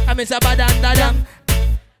 I miss a badandadam.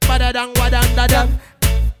 Badadang wadandadam.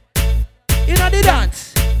 You know the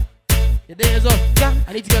dance. Your day is up.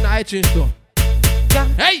 I need to go on the iTunes store.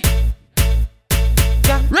 Hey!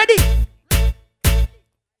 Ready?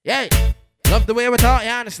 Yeah. Love the way we talk, you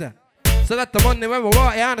understand? So that the money when we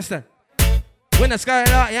walk, you understand? When the sky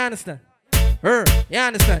out, you understand? You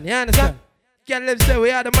understand? Can't live say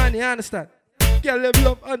we are the man, you understand? Can't live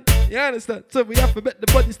love on, you understand? So we have to bet the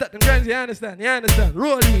body start them grinds, you understand?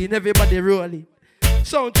 Rolling, everybody rolling.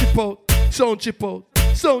 Sound chip out.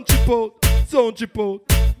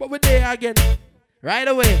 But we're there again. Right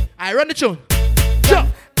away. I run the tune. Jump.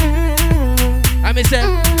 I say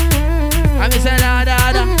da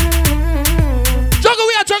da da. Juggle,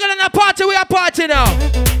 we are juggling a party, we are party now.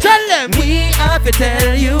 Tell them. We have to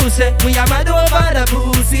tell you, say, we are mad over the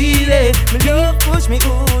pussy, day. Me love push me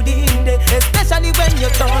good in day, especially when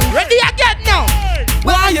you're done. Ready again now.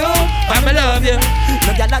 Why you? I love you.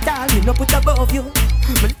 No girl at all, me no put above you.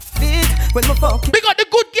 When we fuck. We got the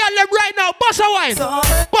good girl left right now. Bossa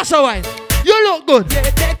wine. You look good.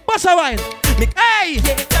 Bossa wine. Hey,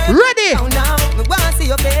 ready?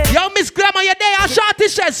 Yo, Miss Glamour, you're there. Shorty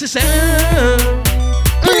says, she said.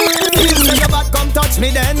 Your bad come touch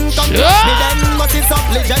me then, touch me then. But it's up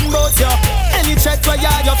legend both you. Any check where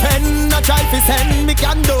you're your friend, a try to send me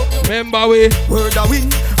can do. Remember we word a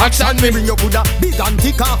win. Action me bring your Buddha, big and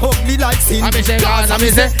thick and ugly like sin. I say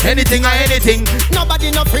anything or anything.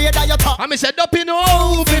 Nobody no afraid of your talk. I say don't be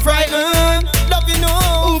no be frightened. Don't be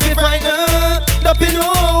no be frightened. Don't be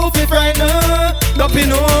no be frightened. Don't be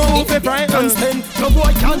no be frightened. No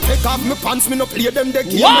boy can't take off my pants, me no play them the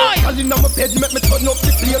game. Why? All in my bed, make me turn up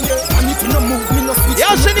the flame. And if you no move, me no switch.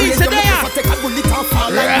 Yo, Shanice, there. Take a bullet and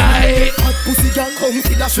fall like right. Hot pussy girl, come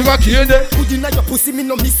see that sugar cane there. Put in your pussy, me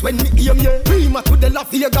no miss when me aim ya. Prima to the La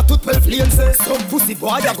Vega to 12 lanes. Some pussy boy,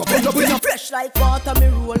 I go pull up in a fresh like water, me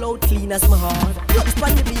roll out clean as my heart. Looks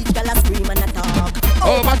on the beat, girl I scream and I talk.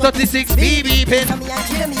 Oh, my 36 BB pin. Come here,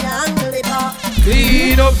 kill me and live up.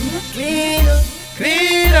 Clean up.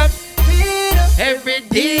 Every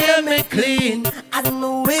day I make clean. I don't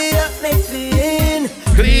know where I make clean.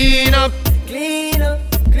 Clean up.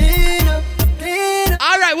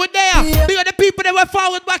 Alright, we're there. We got the people that were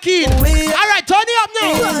forward back in. Alright, turn it up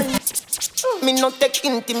now. Me no take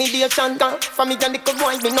intimidation. For me and the good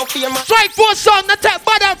boy, me no fear man. Strike force song, not take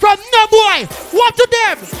bother from no boy. What to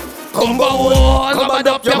them? Come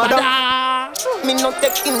up your mother. Me no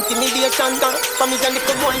take intimidation. For me and the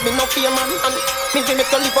good boy, me no fear man. And me give me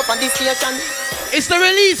to live up on this station. It's the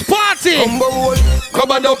release party.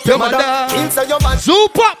 Come up your mother. Inside your band.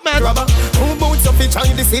 Zoop up, man. Who boots up fi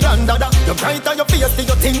try this irandada. You bright on your face, do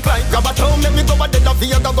you think like grab a town? Let me go a dead of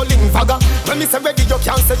you, go link faga. When me say ready, you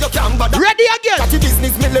can't say you can't bother. Ready again. Got your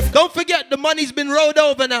business, me left. Don't forget the money's been rolled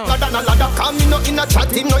over now.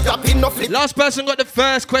 Last person got the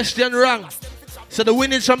first question wrong. So the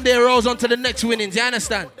winnings from there rolls on to the next winnings, you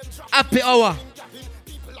understand? Happy hour.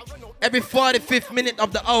 Every 45th minute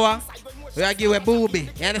of the hour, we are give a booby,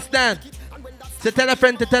 you understand? So tell a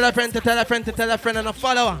friend to tell a friend to tell a friend to tell a friend and a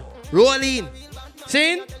follower. Roll in.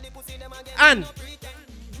 See? And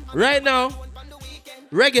right now,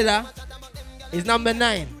 regular is number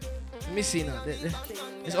 9. Let me see now.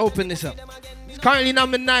 Let's open this up. It's currently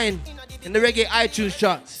number 9 in the reggae iTunes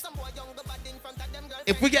charts.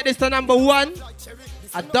 If we get this to number 1,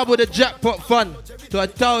 I double the jackpot fund to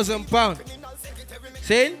 £1,000.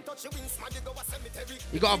 See?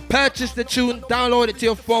 You gotta purchase the tune, download it to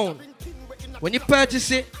your phone. When you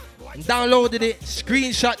purchase it, and downloaded it,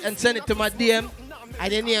 screenshot and send it to my DM,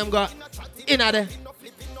 and then name got in at the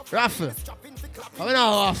raffle. I'm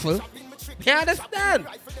not raffle. You understand?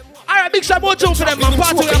 Alright, big shout out for them, man.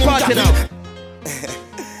 Part of your party now.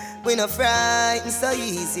 We no frightened so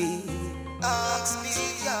easy.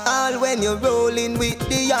 All when you're rolling with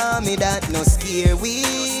the army that no scare we.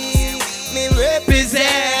 Me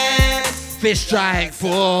represent Fish Strike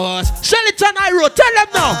Force. Shellington Iro, tell them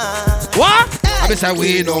now. What? I say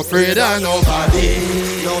we no afraid of nobody.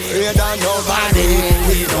 No afraid of nobody.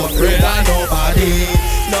 We no afraid of nobody.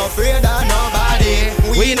 No afraid of nobody.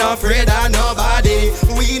 We no afraid of nobody.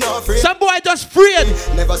 We no afraid. Some boy just afraid.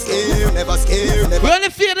 Never scared, never scared. We only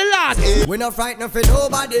fear the Lord. We not frightened for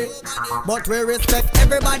nobody, but we respect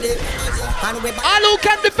everybody. And we all who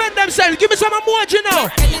can defend themselves, give me some emoji now.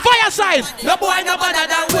 Fire sign. No boy no better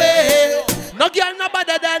than we. No girl no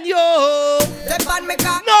better than you. No.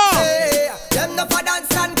 Them no for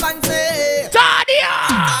dance and fancy. Tadia.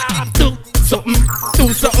 Do something.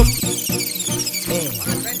 Do something.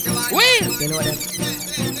 We. You know that.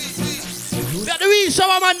 We got the real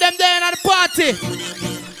shower man them there at the party.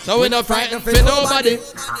 So we not frightened for nobody.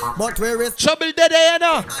 But we respect trouble there, you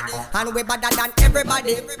know. And we better than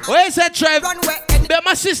everybody. Where is that, Trev? Be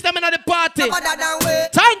my system in the party. Time.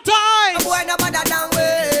 Boy no better than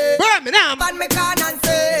we. Birmingham. Man me can and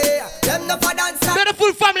say. Them no for dance.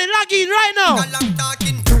 Beautiful family log in right now.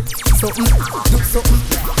 Something, do something, do something,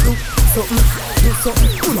 do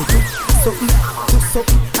something, do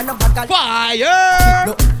something, and a bag of fire.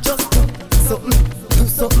 No, just do something, do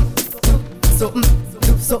something,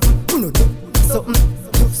 do something,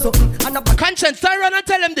 do something, and a bag. Conscience, turn around and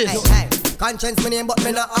tell them this. Hey. Conscience me name but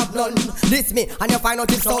me not have none. This me and you find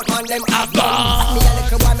out it's out man them have none. Me a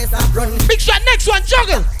little boy me stop run. Big shot, next one,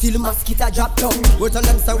 juggle. Till mosquito drop down. We tell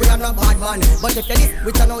them say we are not bad man. But if you this,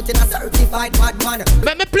 we turn out in a certified bad man.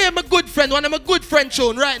 Let me play my good friend, one of my good friend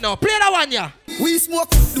tune right now. Play that one, yeah. We smoke,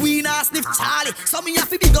 we not sniff Charlie. So me have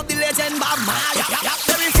to big up the legend Bob Marley.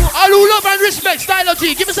 All who love and respect Stylo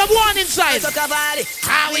G, give me some one inside.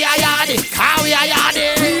 How we are yardy, how we are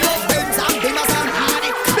yardy. We love Benz and Bimmers and Hardy.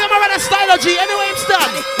 Remember when Stylo G, anyway I'm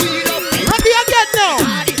done. Ready again now.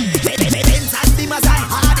 Benz and Bimmers and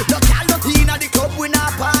Hardy. No cal, no teen at the club, we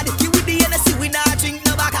not party. You with the NSC, we not drink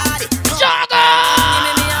no Bacardi. Juggle!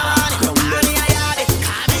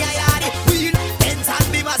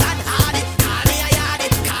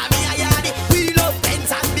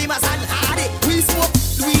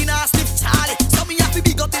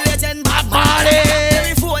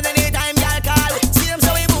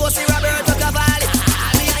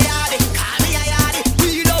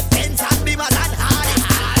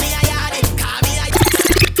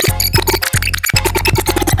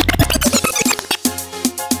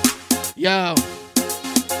 Yo,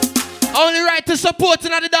 only right to support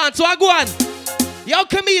in the dance. What go on? Yo,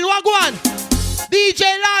 Camille, what go on? DJ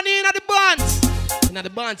Lani in the bands. In the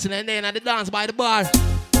bands and then in the dance by the bar.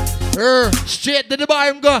 Straight to the bar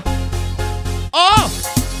and go. Oh!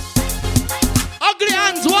 Ugly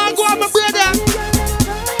hands, what go on, my brother?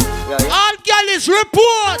 All girls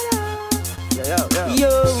report.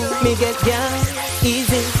 Yo, me get down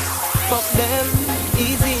easy. Fuck them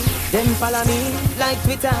easy. Them follow me like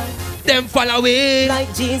Twitter. Them follow away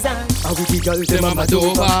like Jesus. I will be girl them a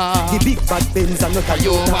Madova. The big bad Benz and not a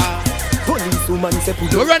Toyota. Police woman say pull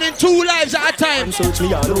we're running 2 lives at a time. Search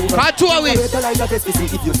me all over. Can't 2 away.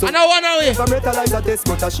 And I 1 away. From retalizer test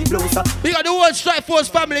but she blows up. We got the whole Strike Force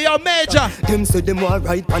family, yo Major. Them say them all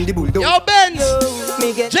right on the bulldog. Yo Benz.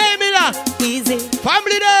 J Miller. Easy.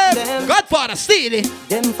 Family them. Godfather Steely.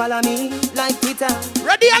 Them follow me like Twitter.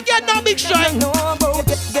 Ready again now, Big Strike.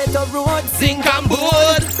 Get a road. Zinc and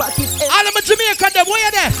board. All of my Jamaica them, where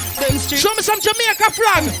you there? Show me some Jamaica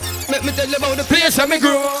flag. Let me tell you about the place where me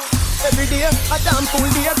grow. Every day, a damn full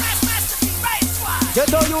day. Get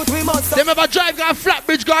the youth we must. Them ever drive got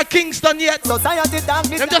Flatbridge, got Kingston yet? Society damn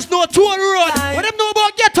this. Them just know tour road. What them know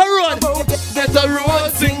about get a road? Get a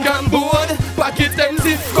road, sing and board. Pocket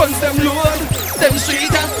empty, guns them load. Them street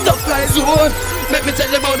and stuff like zone. Let me tell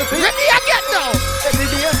them about the ready I get now. Every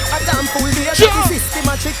day, a damn full day. The system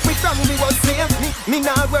a trick me from me was slave. Me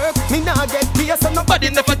nah work, me nah get pay. So nobody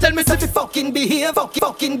never tell me to be fucking behave,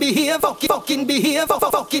 fucking behave, fucking behave,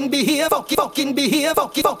 fucking behave, fucking behave, fucking behave.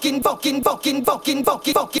 Police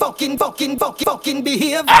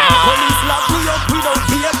lock me up without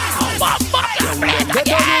fear. Get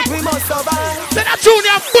the youth we must survive. Then a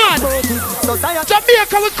junior man.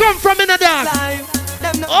 Jamaica we come from in a dance.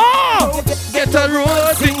 Oh! Get a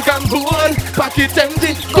road, think and board. Pocket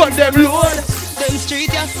empty, gun them load. Them street,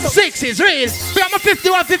 yeah. 6 is real. We have a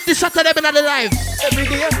 51-50 shot of them in the life. Every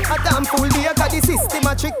day, a damn full day. Cause the system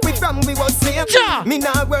a trick we from we was slave. Me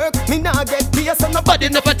nah work, me nah get pay. So nobody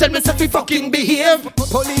never tell me to be fucking behave.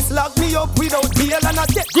 Police lock me up without bail and I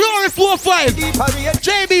get Glory 45.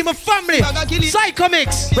 JB, my family.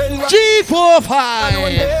 Psychomix.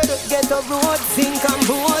 G45. Get a road, sink and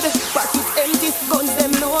board. Pocket empty, guns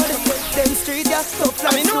them load. Them street, yeah, stuff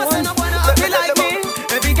like stone. I feel like me.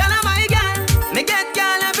 Every girl am my girl. Me get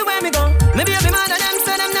girl everywhere me go. Me baby mother them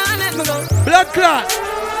say them nah let me go. Blood clot.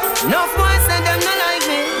 No boys say them not like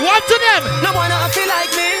me. What to them? No one feel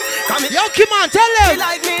like me. Yo, come on, tell them. Feel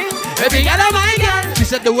like me. Every girl am my girl. She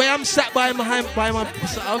said the way I'm sat by my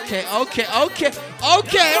okay.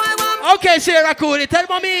 Okay, Sarah Cooley, tell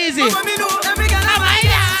mommy easy. Every girl am my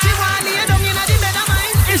girl. She want lay down inna the bed of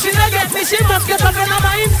mine. If she not get me, she must get up in her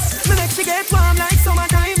mind. Me make she get warm like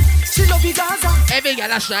summertime. She love the Gaza. Every girl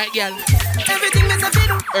that's right, girl. Everything me say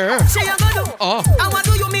do. She a go do. Oh. I want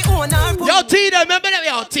do you me own her. Yo, Tita, remember that?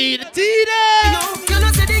 Yo, Tita. You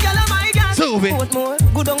know say the girl am my girl. Subi.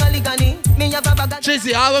 Good on a ligani. Me have a bag.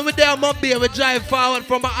 Tracy, when we there, my beer, we drive forward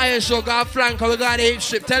from my iron show, got flank, and we got a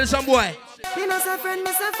strip. Tell some boy. You know say friend,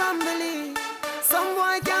 me say family. Some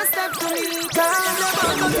boy can't step to me.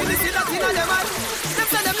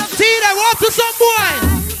 Tita, walk to some boy.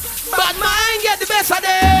 Bad mind get the best of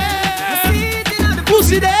them.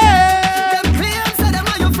 Pussy them. Them claims say them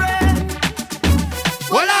are your friend.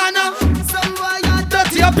 Well, I know. Some boy are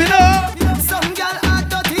dirty up, you know. Some girl are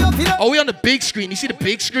dirty up, you know. Are we on the big screen? You see the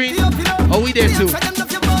big screen? Are we there too?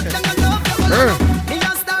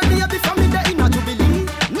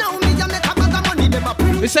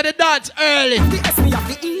 We said the dance early.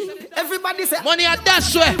 Everybody say money at that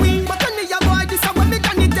way. But when you boy this when me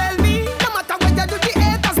can you tell me? No matter what you do, the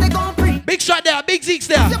haters they gon' pre. Big shot there, big Zeke's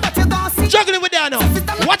there. Juggling with that now.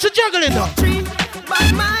 Watch the juggling now.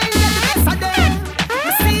 Bad mind get the best of them.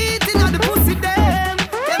 You see it in the pussy them.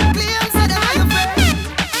 Them claims say them are your friend.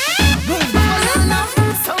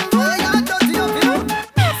 Some boy are dirty up, you know.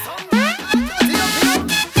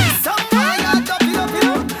 Some boy are dirty up, you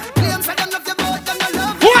know. Claims say them love you, but them not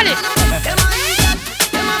love you. Hold it.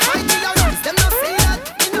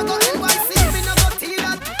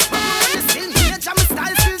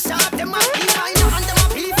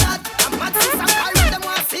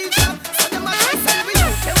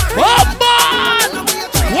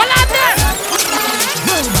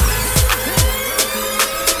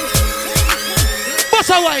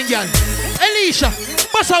 Bossa wine, girl. Alicia,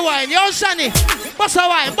 bossa wine. Yo, Sunny, bossa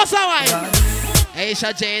wine, bossa wine.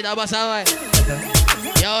 Aisha Jada, bossa wine.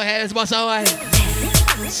 Yo, Hells, bossa wine.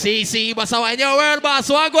 CC, bossa wine. Yo, world boss,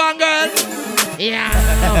 what go on, girl? Yeah.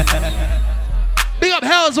 Big up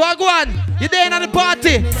Hells, what go on? You there at the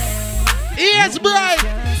party? Yes, bright.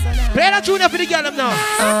 Play that tune for the girl now.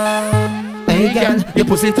 Hey girl, your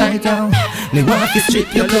pussy tight down. Me want to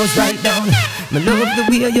strip your clothes right down. Me love the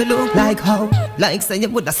way you look like how. Like say you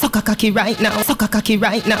woulda suck a cocky right now. Suck a cocky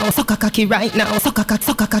right now. Suck a cocky right now. Suck a cock,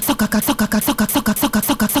 suck a cock, suck a cock, suck a cock, suck a suck a suck a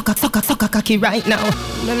suck a suck a suck a suck a cocky right now.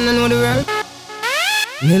 Them know the word.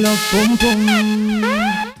 Me love pum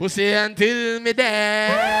pum. Pussy until me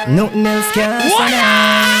dead. Nothing else can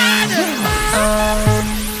stand.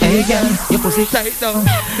 Hey girl, your pussy tight down.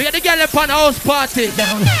 We got the girl up on house party.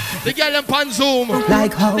 Down. The girl up on Zoom.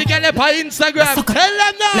 Like how? The girl up on Instagram. Tell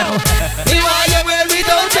them now. Me want you well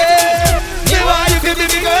without it. Me want you to be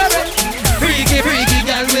big girl. Freaky, freaky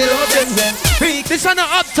girl without them. Freak. This is an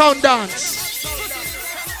uptown dance.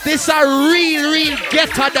 This is a real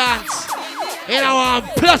ghetto dance. In our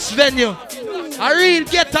plus venue. A real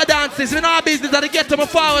ghetto dance. This is our business that I get to me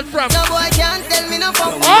forward from. No boy can't tell me no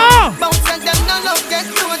fuck. Oh! Bounce and them no love get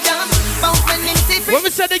no jam. Bounce when them see free. When we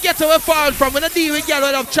say they get to me forward from, we don't deal with girls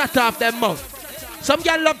who love chat off them mouth. Some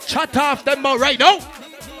girls love chat off them mouth right now.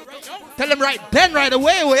 Tell them right then, right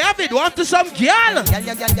away, we have it. Want to some girl. Get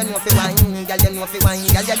a girl.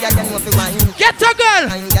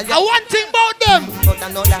 I want thing about them.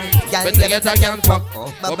 But they get a girl fuck.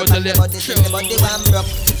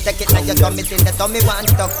 Take it like you got me till the tummy one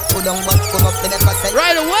stuck. Put on what, put up, they never say.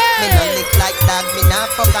 Right away. Me no lick like dog, me not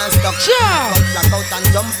fuck and stuck. Cut black out and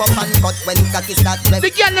jump up and cut when cocky start.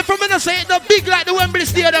 The girl from me no say it no big like the Wembley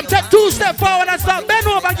Stadium. Take 2 steps forward and start bend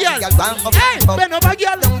over, girl. Hey, bend over,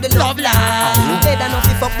 girl. Love life. Better not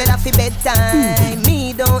fi fuck, better fi bedtime.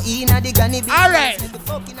 Me don't eat na the granny. Alright.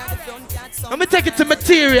 Let me take it to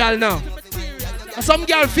material now. Some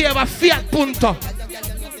girl favor Fiat Punto.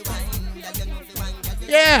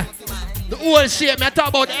 Yeah. The old shape, me I talk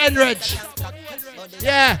about the Enrich.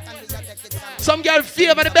 Yeah. Some girl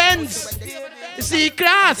favor the Benz. You see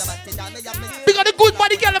class. Because the good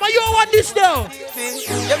body girl, but you don't want this though.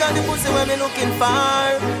 You got the pussy where me looking for.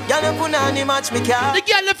 Girl, you put on the match me car. The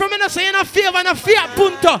girl from me not saying a favor and a Fiat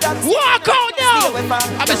Punto. Walk out now. I'm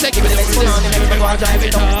going to say give me the pussy.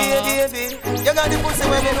 You got the pussy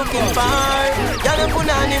where me looking for. Girl, you put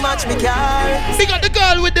on the match me car. Because the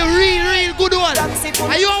girl with the real good one.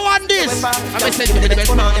 And you don't want this. I'm going to say give me the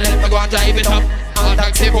best man. Let me go and drive it up.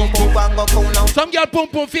 Some girl pum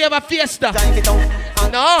pum favor Fiesta.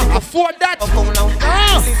 No, afford that. No.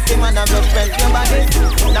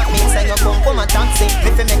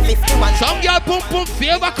 Some girl pum pum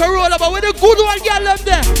favor Corolla, but with the good one girl up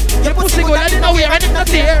there. Your pussy go, I didn't know where, I didn't know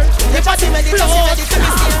there. Your body float.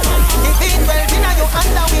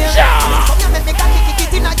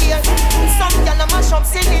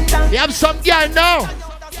 You have some girl now.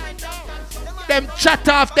 Them chat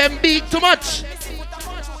off, them big too much.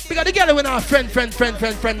 Because the girl with our friend.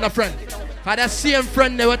 For that same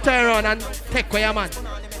friend they will turn around and take away your man.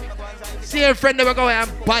 Same friend they will go away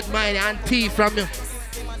and bad mind and thief from you.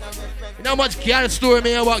 You know how much girl story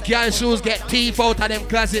me about girl shoes get thief out of them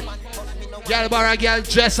closet. Girl borrow girl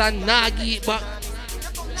dress and not eat but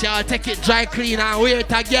she'll take it dry clean and wear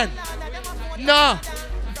it again. No.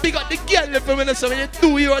 Big up the girl from me so when you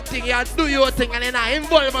do your thing and then I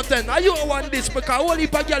involve my thing. You don't want this because all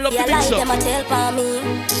heap of girl love to mix up.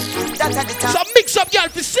 So mix up girl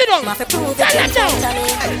to sit down. Tell them now.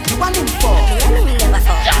 You want him for? Me and him never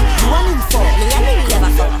fuck. You want him for? Me and him never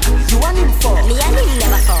fuck. You want him for? Me and him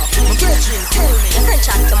never fuck. My girlfriend tell me. Your friend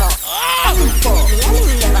chat come up. You want him for? Me and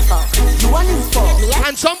him never fuck. You want him for?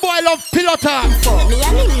 And some boy love pillow talk. Me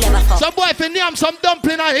and him never fuck. Some boy if you name some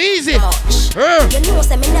dumpling are easy. You know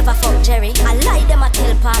say me never fuck Jerry. I lie them a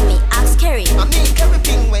tell pa me. Ask Kerry. I mean Kerry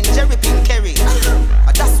Ping when Jerry Ping Kerry.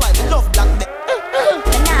 That's why we love black men.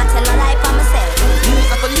 Me nah tell no lie for myself.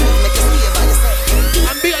 Use up a leave, make you stay by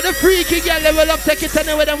yourself. And big at the freaky girl level up, take it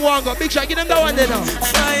anywhere them want go. Big shot, give them that one there now.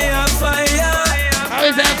 Fire, fire. How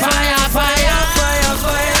is that fire, fire? Fire,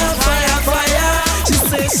 fire, fire, fire. She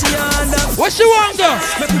say she under. What she want go?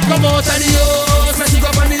 Come out of the house, let she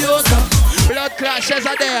go up on the house. Blood clashes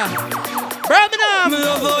are there. Birmingham. Me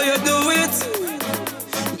love how you do it.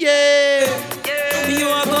 Yeah. You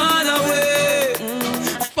are gone away.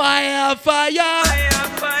 Fire, fire.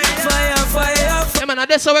 Fire, fire. Hey man,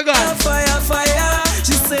 that's how we gone. Fire, fire.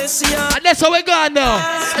 She say she on. And that's how we gone now.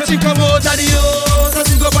 And she come out of the house, and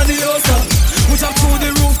she go up on the house. Push up through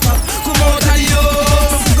the rooftop. Come out of the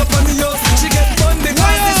house, and she go up on the house. She get fun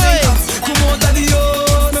because this come out of the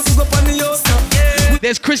house, and she go up on the house.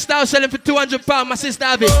 There's Crystal selling for £200, my sister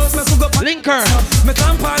Abby. Link her.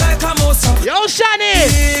 Yo, Shani.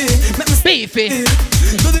 Beefy.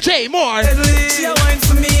 J Moore.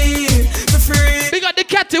 Big up the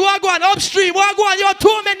catty. What go on upstream? What go on? Your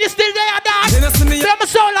 2 men, you still there, dog? Them a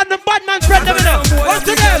soul and the bad man friend them, you know. What's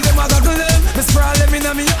to them?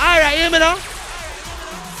 Alright, hear me now.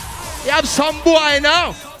 You have some boy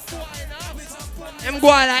now. Them go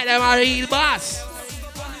on like them a real boss.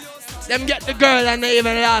 Them get the girl and they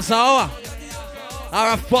even last an hour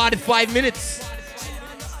or 45 minutes.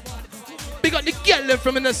 Big up the girl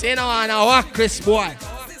from in the scene and a workless boy.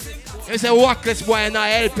 You say workless boy not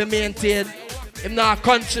help him maintain. Him not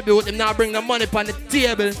contribute, him not bring the money on the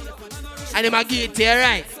table. And him a give it to you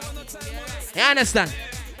right. You understand?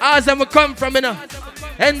 As them will come from you know.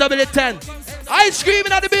 NW10. Ice cream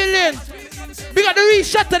in the building. We got the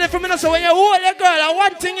re-shot to them from me, so when you hold a girl, and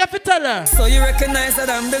one thing you have to tell her. So you recognize that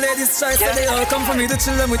I'm the lady's choice, so they all come for me to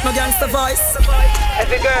chill them with my gangster voice.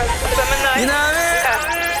 Every girl, you know what I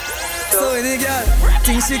mean? So any girl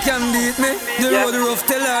think she can beat me, the road rough,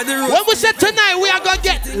 tell her the road. When we say tonight, we are gonna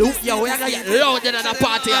get loud in the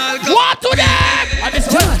party. What to them? And this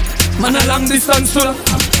one. Man a long distance fuller,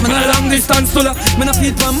 man a long distance fuller. Man a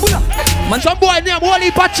feet bambula, Some boy name one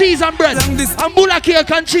heap of cheese and bread. And bulla cake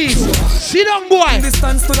and cheese. Sit down, boy. I mean,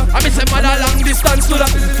 say, man, a long distance to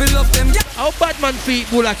that. How bad man feet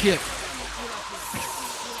bulla cake?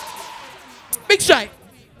 Big strike.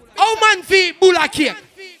 How man feet bulla cake?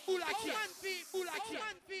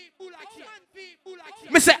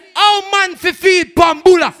 Me say, how man feet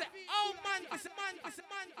bambula?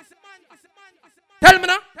 Tell me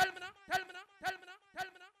now.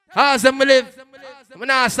 How's them live? I'm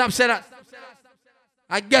not stop saying that.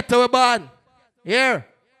 I get to a barn. Here.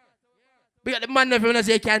 We got the man that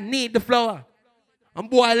say you can knead the flour and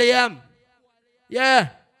boil the yam. Yeah.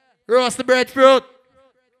 Roast the breadfruit.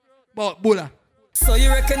 But bulla. So you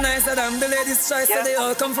recognize that I'm the lady's choice, so they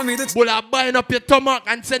all come for me to bulla buying up your stomach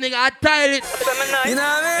and sending a toilet. You know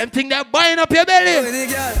what I mean? Them think they're buying up your belly.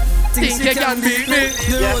 Think you can beat me.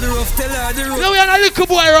 The road rough, tell her the road. No, we are not a little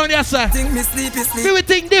boy around here, sir. Think me sleepy. We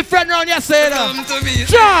think different around here, sir. Come to me.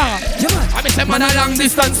 Sure. I mean, say, man, a long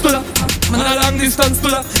distance to that. Man, a long distance to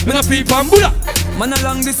that. Man, a feet bambula. Man, a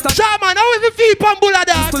long distance. Sure, man, how is the feet bambula,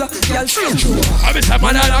 dog? I mean, say,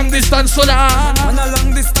 man, a long distance to that. Man, a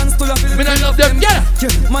long distance to that. Me not love them, yeah.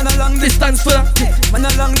 Man, a long distance to that. Man, a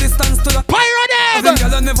long distance to that. Pyro them.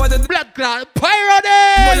 Blood clot. Pyro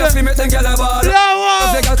them. No, you make them get a ball.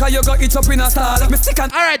 You got it up in a stall.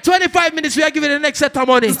 Alright, 25 minutes, we are giving the next set of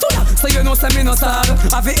money. So you know, say me no stall.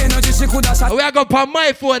 Have the energy, she could have shot. We are going to put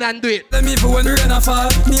my phone and do it. Let me for when rain a fall.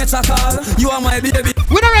 Me a call. You are my baby.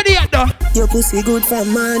 We're not ready yet, though. Your pussy good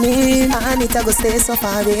from morning, and it a go stay so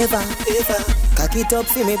forever. Cock it up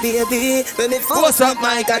for me, baby. When me force up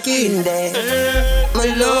my cocky in there. My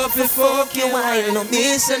love will fuck you while no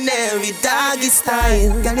missionary doggy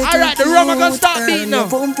style. Alright, the rum gonna start beating now.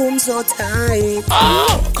 Pum pum so tight.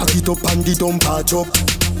 Cock it up and the dump a drop.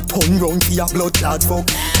 Pun round for your blood clot fuck.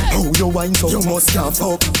 How you wine so you must can't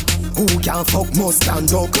fuck. Who can fuck must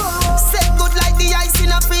stand up. Set good like the ice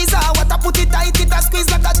in a freezer. What I put it tight, it a squeeze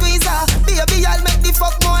like a tweezer. Baby, I'll make the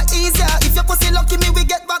fuck more easier. If your pussy lucky me, we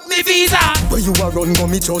get back me visa. When you a run, go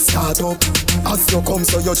me just start up. As you come,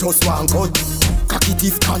 so you just want cut. Cocky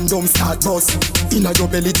teeth condom start bust. Inna your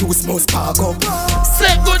belly juice must spark up.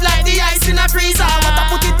 Set good like the ice in a freezer. What I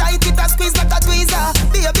put it tight, it a squeeze like a tweezer.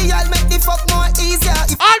 Baby, I'll make the fuck more easier.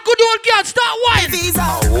 All good old girls start wine. Visa.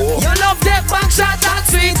 You love that back shot, that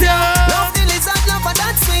sweet, yeah. Love the lizard, love for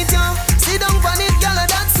that sweet, yo. Sit down on it, girl,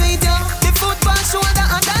 that sweet, yo. The football shoulder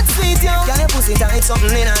and that sweet, yo. Girl, your pussy tight,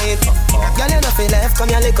 something in it. Girl, you not feel left,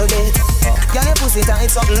 come here little bit. Girl, your pussy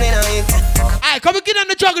tight, something in it. Alright, come and get on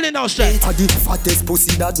the juggling now, straight. I the fattest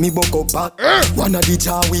pussy that me buck up at. One of the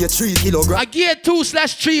jar weigh 3 kilograms. I get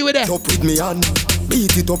 2/3 with it. Up with me and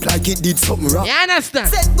beat it up like it did something wrong. You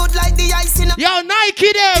understand? Set good like the ice in a. Yo,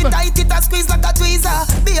 Nike them. Tight it a squeeze like a tweezer.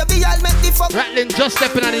 Baby, I'll make the fuck. Rattling just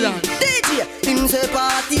stepping at the dance. DJ, him say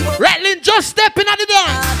party. Rattling just stepping at the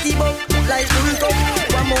dance. Party like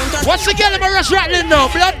What's the girl in my rush rattling now?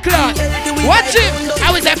 Blood clot. Watch it.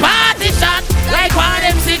 I was a party shot like one of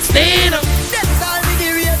them 16. That's all with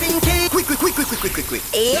the raving king. Quick.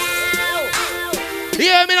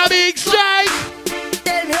 Hear me now, big strike.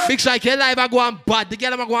 Big strike, your life I go on bad. The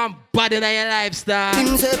girl I go on bad in your lifestyle.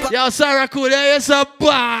 Yo, Sarah Cool, you're so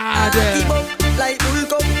bad.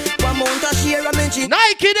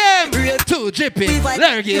 Nike them. 2 dripping.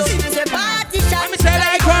 Lurgies. I'm say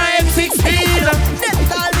like YM16.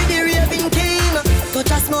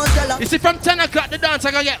 You see, from 10 o'clock the dance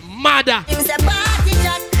I gonna get madder.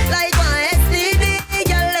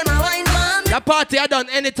 That party I done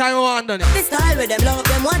anytime I want done it. This style with them love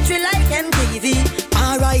them watch we like MTV.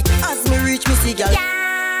 Alright, as me reach me see girl.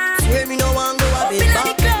 Swear me no one go a bit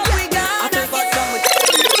back. I can fuck them with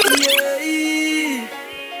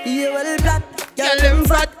yeah, well black. Girl them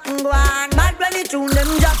fat. Go on, bad when it tune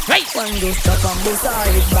them jack. Hey! One go stop and go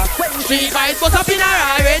side back. When 3 bites but up in a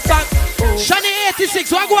right back. Shani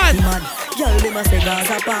 86, what one? Girl, them a say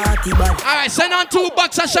Gaza party bad. Alright, send on 2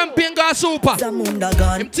 boxes of champagne gas super. Zamunda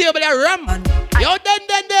gun. Him table a rum. Yo, them.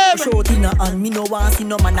 Short in a hand, me no want see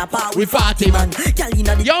no man a part with party man. Girl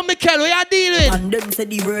inna the. Yo, Mikel, what you dealing? And them say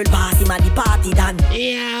the world party man, the party done.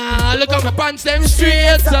 Yeah, look how my pants them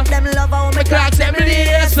straight up. Them love how my clocks them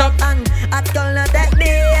lace up. And at girl not take me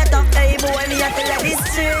at up. Hey boy, me a tell you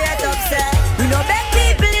this straight up. Say, we no beg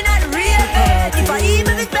people in a real bed. If I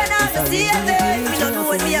even with Ben out to see it, we don't know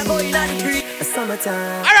when we are going on free.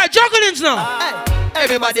 Summertime. Alright, jugglings now.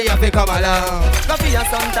 Everybody have to come along. Go for your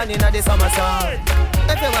suntan in the summer sun.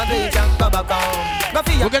 If you want to eat and come back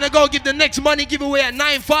home. We're gonna go give the next money giveaway at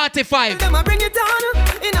 9:45. Bring it down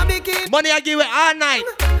in a bikini. Money I give it all night.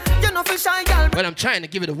 You know for shy girl. But I'm trying to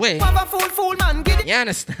give it away. Have a fool man, get it. You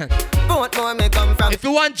understand? Both more may come from. If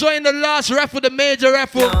you want to join the last raffle, the major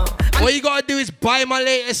raffle, What you gotta do is buy my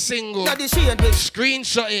latest single,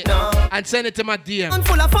 screenshot it, and send it to my DM.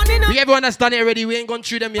 Everyone that's done it already, we ain't gone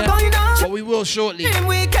through them yet, but we will shortly. And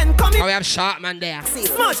we have Sharp Man there. You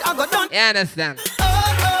understand?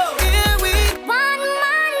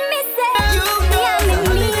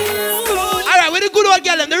 Alright, with the good old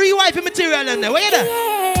girl and the re-wifey material in there. Where you there?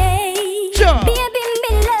 Sure. Baby, me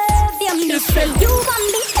love you. Me say you want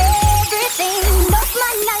me everything. Those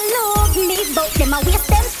man that love me, but them a waste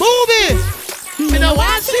them. Booby! Me no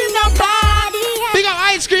want see nobody. Big up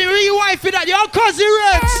ice cream, re-wifey that your cousin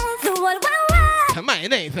Rex. Come on,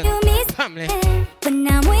 it ain't family. When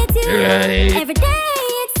I'm with you, every day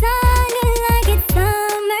it's sounding like it's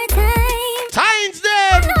summertime. Tines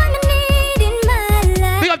them.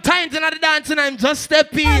 Big up Tines and the dancing, I'm just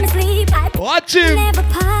stepping. Watch him. Never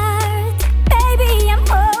part. Baby, I'm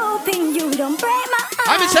hoping you don't break my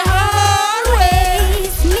heart. I'm say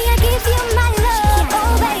always. Me, I give you my love,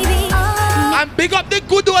 oh baby. Oh. And big up the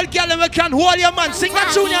good old girl and we can hold your man. Sing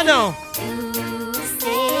that tune you now.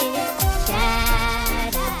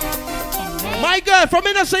 My girl, from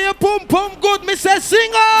in say you pum pum good, me say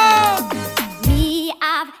sing up. Me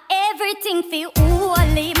have everything for all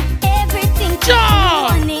him, everything for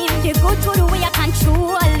him. You go to the way I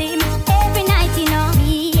control him. Every night, you know.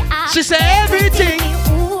 Me have she say everything.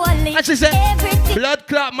 And she said everything. Blood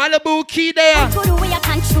clot, Malibu key there. Go the way I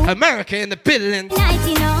control. America in the building. Night,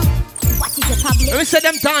 you know. What is the problem? Let me say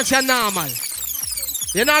them dance are normal.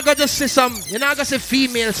 You're not gonna just see some. You're not gonna see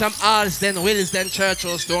females from Alsden, Willesden,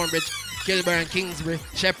 Churchill, Stonebridge, Kilburn, Kingsbury,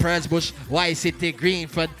 Shepherd's Bush, White City,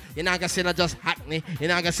 Greenford. You're not gonna see not just Hackney. You're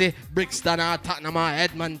not gonna see Brixton or Tottenham or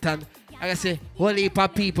Edmonton. I gotta say whole heap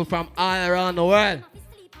of people from all around the world.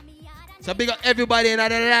 So big up everybody in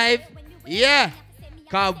other life. Yeah.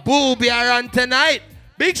 Cause Boo be around tonight.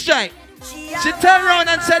 Big Strike. She turn around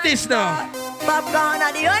and said this now. Popcorn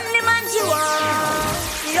are the only man she want.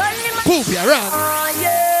 The only man Boo be around.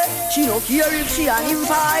 Yeah. She don't care if she and him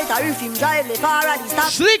fight or if him drive the car at the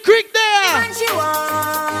stop. Slick Creek there. The man she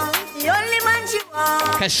want. The only man she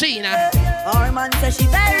want. Kashina. Our man says she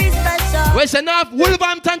very special. Where's enough?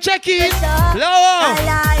 Wolverhampton check it. Low.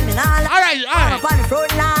 Alright.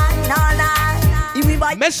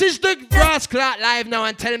 Message the grass clot live now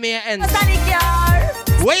and tell me it ends.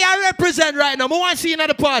 Where you represent right now? I want to see you at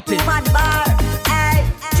the party.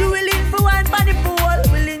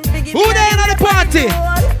 Who there at the party?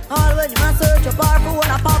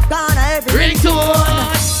 Ring to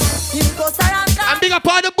I'm big up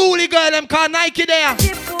all the bully girl, them called Nike there.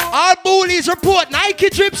 All bullies report Nike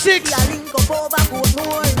Drip 6.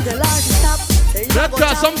 Blood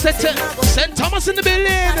clot, some said St. Thomas in the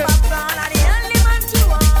building.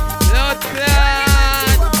 Blood clot.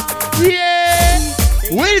 Yeah.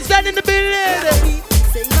 Wilson in the building.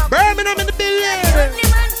 Birmingham in the building.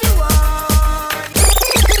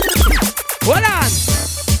 Hold on.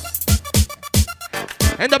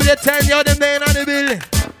 NW10, yo, them day in the building.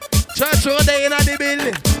 Church Road day in the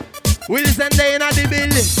building. Wilson day in the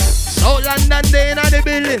building. South London day in the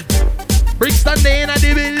building. Brixton day in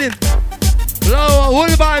the building. Lower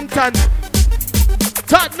Wolverhampton.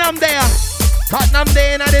 Tottenham there. Tottenham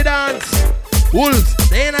day in the dance. Wolves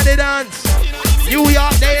day in the dance. New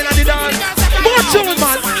York day in the dance. More tune,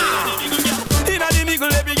 man. Inna the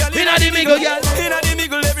middle, every girl. Inna the middle, girl. Inna the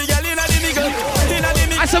middle, every girl. Inna the middle.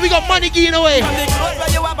 I said we got money going away.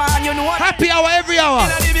 Happy hour every hour.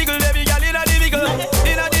 Inna the middle, every girl. Inna the middle.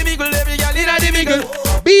 Inna the middle, every girl. Inna the middle.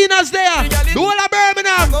 Beaners there. The whole of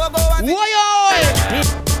Birmingham. Why?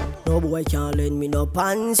 No boy can't lend me no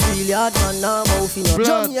pants. Really hard man, no mouth in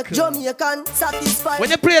no Jamaican satisfied. When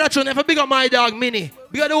you play that tune, never big up my dog Mini.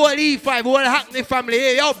 Big up the whole E5, whole Hackney family.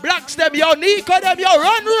 Hey, yo, Blacks them, yo, Nico them, yo,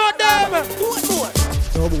 Run them.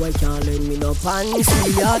 No boy can't lend me no pants.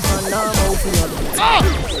 Really hard man, no mouth in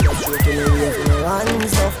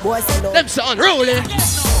no. Them sound unruly.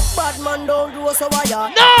 Bad man don't grow so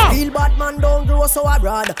wire. No! Real bad man don't grow so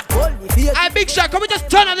abroad. Hey, Big Shot, come we just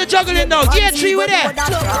turn on the juggling now. Gear 3 with it.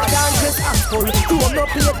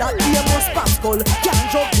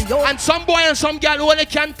 And some boy and some girl only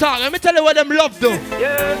can talk. Let me tell you what them love do.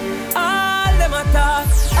 Yeah. All them attack.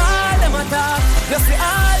 All them attack. Just see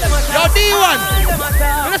all them attack. Yo, D1.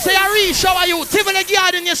 When I say I re-shower you, Tivoli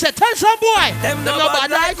Garden, you say, tell some boy. Them no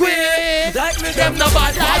bad like we. Them no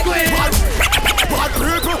bad like we. Bad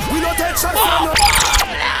people, we don't take shots from you.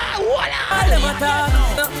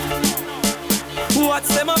 What's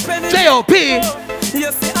them up in it? J.O.P.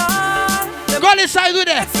 You see all go inside with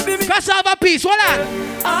it. Cassava piece, hold on.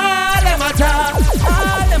 All them attack. All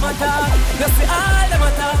them attack. You see all them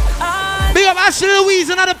attack. Big up Ashley Louise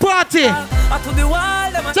and at the party. I to the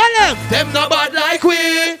wall, tell them no bad like we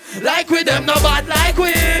them no bad like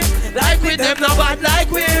we them no bad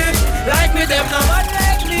like we them no bad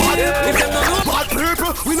like me. If them no bad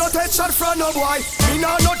people, we no take shot from no boy. We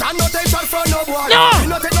no done no take shot from no boy. We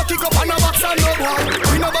no take no kick up on no box on no boy.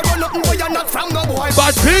 We no go run nothing boy and not from no boy.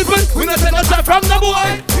 Bad people, we no take no shot from no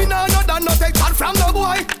boy. We no done no take shot from no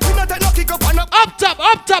boy. We no take no kick up on no. Up top.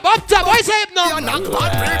 Why say it no? We not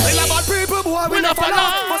bad people, boy. We no follow.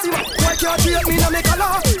 Why can't treat me no make a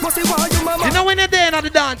law? Must see why you mama. You know when you're there at the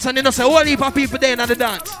dance and you know say whole heap of people there at the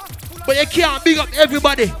dance, but you can't big up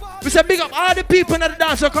everybody. We say big up all the people in the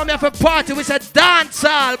dance who come here for party. We say dance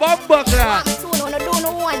all, bumbo class.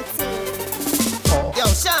 Yo,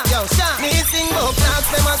 Sean. Me sing about class,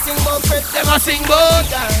 them a sing about press, them a sing about.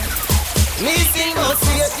 Me sing about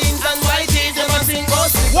straight jeans and white jeans, them a sing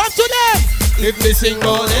about. What to them? If me sing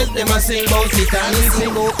about it, them a sing about it and me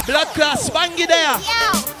sing about. Blood class, Spangy there.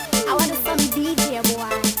 Yo, I want some DJ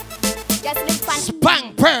boy. Just live fun.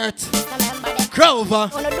 Spang Pert,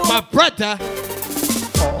 Grover, my brother.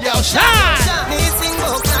 Yo, Sean!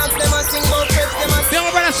 Young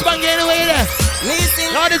brother Spangy anyway there.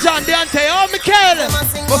 Lord is on Deontay, oh Michael,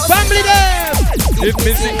 my family there. If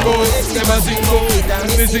me sing boat, them a sing boat.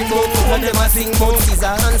 If me sing boat, them a sing boat.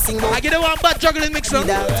 I get a one bad juggling mix now.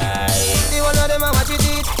 The one of them a watch it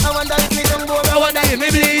eat. I wonder if me don't go. I wonder if me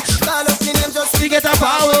bleach. Call up me name just to get a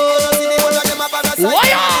power.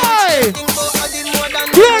 Why?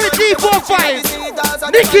 Glory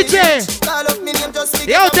G45, Nicky J.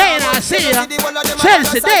 Yo, Dana, I see ya.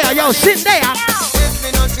 Chelsea there, yo, sit there.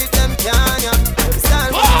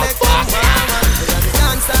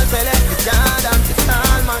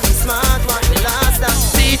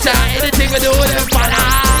 Teacher, anything we do with them follow.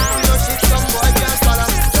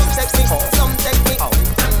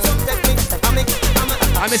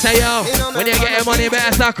 I say yo, when you get your money,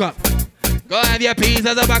 better stack up. Go have your peas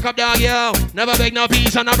as a backup dog, yo. Never beg no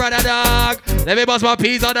peace on no brother dog. Let me bust my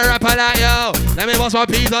peas on the rapper like yo. Let me bust my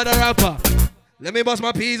peas on the rapper. Let me bust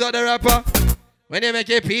my peas on the rapper. When you make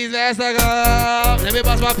your peas, let's go. Let me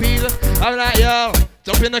bust my peas. I'm like yo.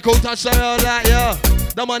 Jump in the cool touch the road like yo.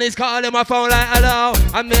 The money's calling my phone like hello.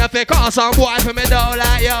 I'm there for call some boy for me though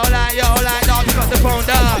like yo, like dog. Pick up the phone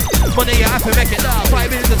dog. Money you have to make it dog. 5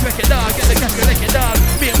 minutes to make it dog. Get the cash to make it dog.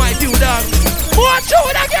 Me and my few dog. More to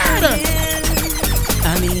it again.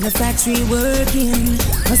 I'm in a factory working,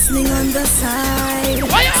 hustling on the side.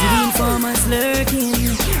 City informers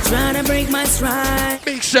lurking, trying to break my stride.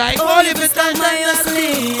 Big strike, all if it's on my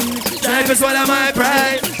hustling. Drive is one of my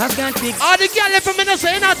pride. I've got big. All the girl left from me no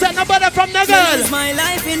say not take nobody from the girl. This is my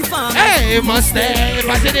life in farm. Hey, must stay,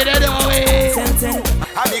 pass it in the doorway.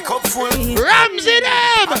 I be cup full. Ramsey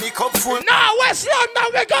them. I be cup full. No, West London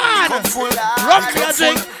we gone. Cup full. Rum me a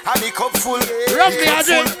drink. I be cup full. Rum me a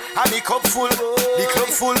drink. I be cup full. The club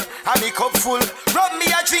full. I be cup full. Rub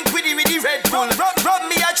me a drink with the Red Bull. Rub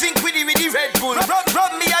me a drink with the Red Bull.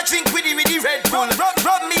 Rub me a drink with the Red Bull.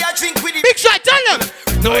 Rub me a drink with the. Big shot, tell them.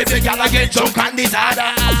 No, if you gotta get drunk and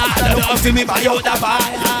disorder, I don't feel me buy out the bar.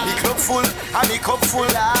 The club full, I be cup full.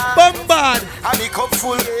 Bombard. I be cup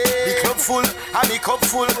full. The club full, I be cup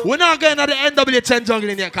full. We're not going to the NW10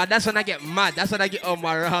 juggling here, cause that's when I get mad. That's when I get on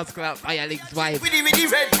my house club fire links vibe. With the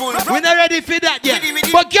Red Bull. We're not ready for that yet.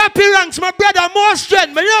 But Gappy ranks, my brother, more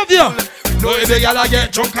strength. I love you. No, if you gotta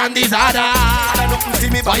get drunk and disorder, I don't see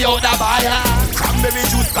me buy out the bar. Cranberry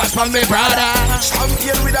juice, pass from me brother.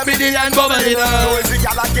 Champion with a million bubbling. No, if you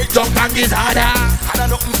gotta get drunk and disorder, I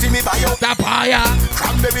don't see me buy out the bar.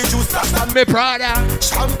 Cranberry juice, pass from me brother.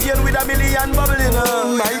 Champion with a million bubbling.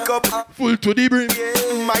 My cup full to the brim.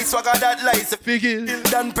 My swagger that lies. Figure.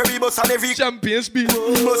 Dan Perry bus on every champion speed.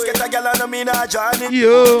 Must get a gal and I'm in a journey.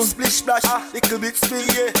 Yo. Splish splash, little bit spin,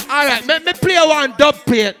 yeah. Alright, let me play one dub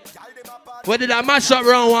plate. Where did I mash up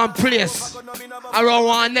around one place? Around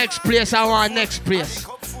one next place, I want next place.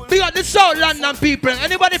 We got the South London people.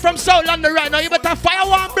 Anybody from South London right now, you better fire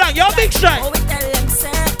one blank. Yo, Big Strike.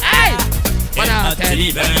 Hey! Get hot till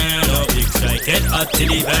the burn up, Big Strike. Get hot till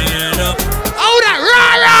the burn up. Oh, that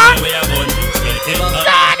rara! We are born Big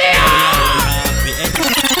Strike. Get hot.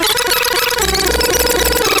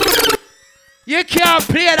 You can't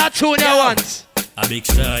play that tune at once. A Big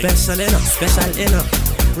Strike. Special enough.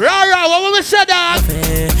 Rara, what will we say, dog?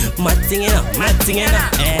 Mad thing enough.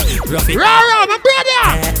 Rara, my brother.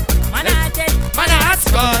 Man a hot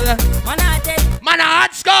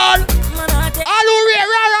skull. All who read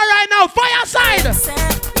Rara right now, fire side.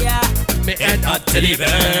 Me head hot till the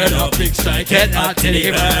burn up, Big Strike. Head hot till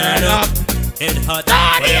the burn up. Head hot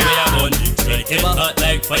like fire, we are born Big Strike. Head hot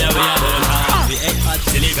like fire, we are born. We head hot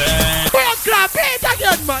till the burn. Put up clap, play it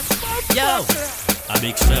again, man. Yo. A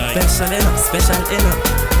big strike. Special enough.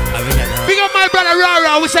 Big up my brother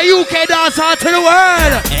Rara, we say UK dance all to the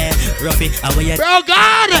world. Ruffy, how are you? Bro,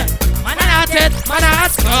 God! Man at it, man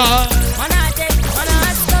at skull. Man at it, man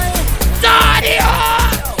at skull. Daddy,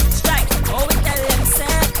 strike, oh we tell them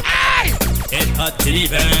say. Head hot till he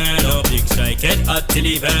burn up. Big strike, head hot till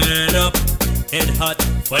he burn up. Head hot,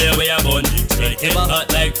 fire we a burn. Big strike, head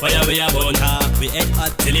hot like fire we a burn. We head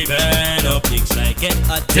hot till he burn up. Big strike, head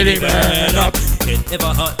hot till he burn up. Head ever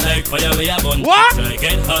hot like fire we a burn. What? Big strike,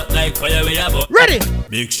 head hot like fire we a burn. Ready?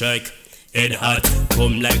 Big strike, head hot,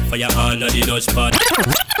 come like fire under the Dutch pot.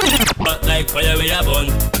 Hot like fire we a burn.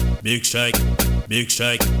 Big strike, big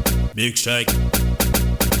strike, big strike,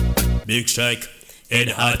 big strike. Head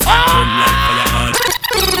hot, come like fire hot.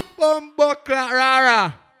 Bumbuckler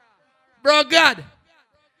Rara. Bro, God.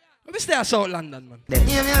 Let me stay at South London, man.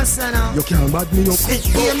 Hear me a say now. You can't bad me up.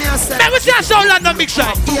 Hear me a say. Let me stay at South London, big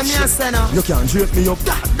shot. Hear me a say now. You can't drape me up.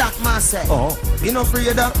 That man say. Oh. You no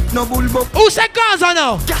afraid of no bullbuck. Who said Gaza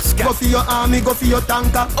now? Go for your army, go for your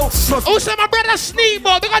tanker. Who said my brother Sneak,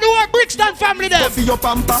 boy? Because the whole Brixton family there. Go for your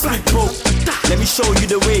pamper. Let me show you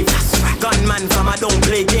the way. Gunman from I don't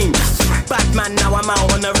play games. Batman now I'm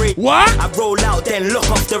out on the raid. What? I roll out then look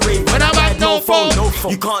off the raid. When I got no phone.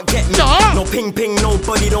 You can't get me. No ping ping,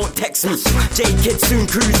 nobody don't text me. J-Kid soon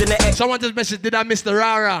cruising the X. Someone just messaged, did I miss the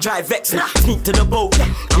Rara? Try vex me, sneak to the boat.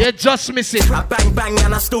 You just miss it. I bang bang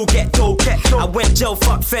and I still get told. I went jail,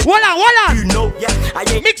 fuck fed. Hold on. You know, yeah, I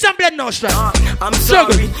ain't. Mix and blend now, strike. I'm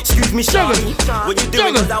sorry, excuse me, sorry. What you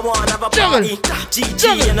doing? Cause I wanna have a party.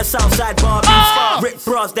 GG in the Southside Barbies. Rip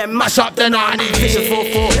bras, then mash up the nanny. Vision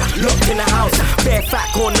 4-4, locked in the house. Bare fat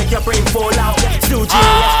corn, make your brain fall out. Still GAS,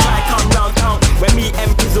 try come round town. When me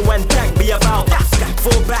and Pizzle and Tank be about.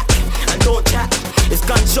 Fall back and don't chat. It's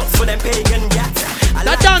gunshots for them pagan yats.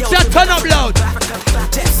 That dance that turn up loud.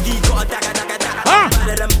 Jet ski got a dagger.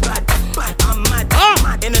 Better than bad. I'm mad.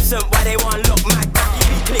 Innocent, why they want look mad.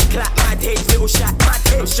 Click clap, mad hate, little shot.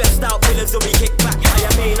 I'm stressed out, villains will be kicked back.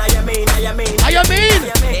 I mean.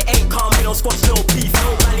 It ain't calm, we don't squash no beef.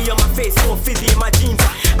 No rally on my face, no fizzy in my jeans.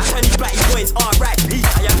 I turn these batty boys, alright, peace.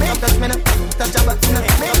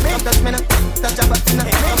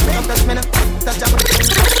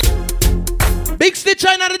 Big Stitch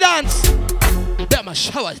in the dance. Them a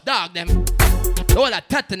showers, dog them. All that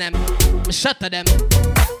tatting them. Me shatter them.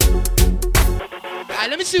 Alright,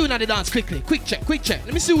 let me see who in the dance quickly. Quick check.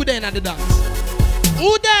 Let me see who there in the dance.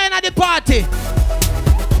 Who there in the party?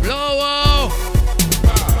 Blow.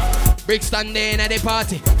 Brixton there in the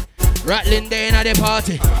party. Rattling there in the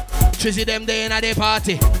party. Trizzy them there in the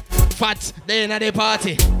party. Fats there in the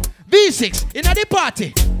party. V6 in the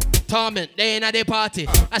party. Torment there in the party.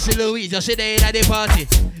 I see Louise, she there in the party.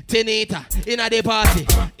 Tinita in the party.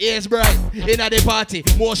 Ears bright in the party.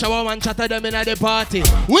 More shower man chatter them in the party.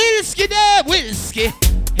 Whiskey there, whiskey.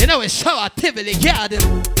 You know it's show at Tivoli Garden.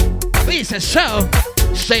 We say show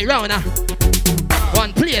straight round now.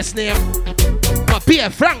 One place name. My Pierre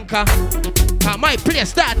Franca. And my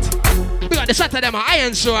place that. We got the shot of them at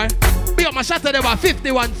Iron Shore. We got my shot of them at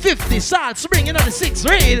 5150 Salt Spring, you know the 6th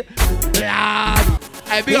raid. Lord.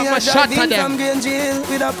 I big up my shot of them.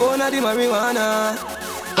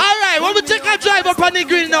 Alright, when we take a drive up on the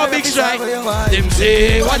green now, Big Strike. Them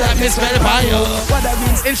say, what I miss smell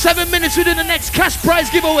fire. In 7 minutes, we do the next cash prize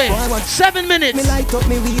giveaway. 7 minutes. Me light up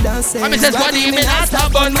me weed and say. And me says, what do you mean I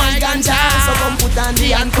stop on my ganja? So come put on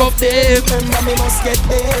the handcuff them. Remember me must get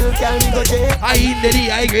bail, carry me go jail. I eat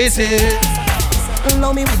the I grace it.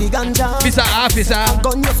 Allow me with the ganja. Mr. Officer.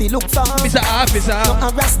 Gun you fi look for. Mr. Officer. No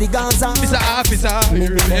harass the Gaza. Mr. Officer. Me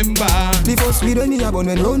remember. The first video me a bun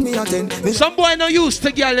when round me a 10. Some boy no used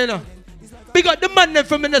to girl, you know. Big up the man them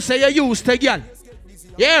from me no say you used to girl.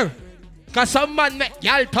 Yeah. Cause some man make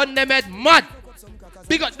girl turn them head mad.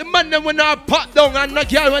 Big up the man them when I pop down and the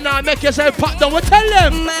girl when I make yourself pop down. What tell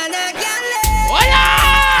them? Man a girl.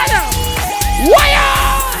 Why?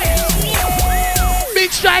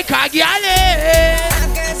 Big striker girl.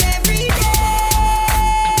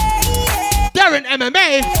 Darren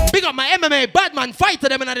MMA. Big up my MMA bad man fighter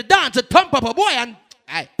them in the dance to thump up a boy and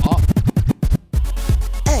hey.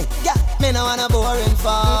 Hey, yeah, me no wanna boring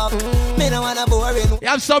fuck. Me no wanna boring. You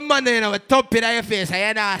have some man you know with thump in your face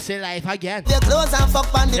and you see life again. Your clothes and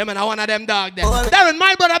fuck on the. Yeah, man, I one of them dog there. Darren,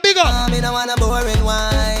 my brother, big up. Me no wanna boring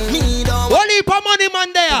wine. Me don't. Only for money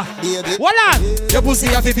man there. What on? Your pussy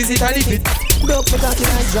have to physically fit. Broke me cocky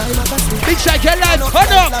like dry magazine. Big shake your life,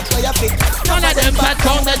 hold up. None of them fat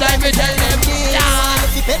come the time we tell them. Yeah.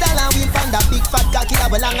 If you pedal and wheel from that big fat cocky that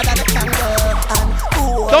will longer than a kangaroo.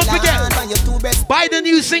 Don't forget, buy the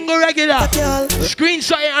new single regular.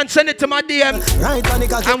 Screenshot it and send it to my DM. Right on the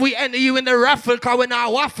cocky. And we enter you in the raffle, cause we're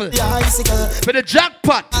not waffle. For the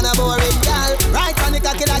jackpot. And a boring girl. Right on the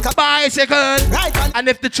cocky like a bicycle. Right on. And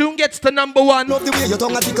if the tune gets to number one, love the way your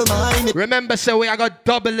tongue a tickle mine. Remember, so I got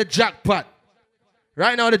double the jackpot.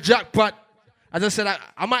 Right now, the jackpot, as I said,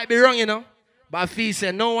 I might be wrong, you know, but Afi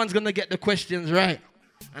said no one's going to get the questions right.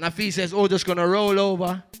 And Afi says, oh, just going to roll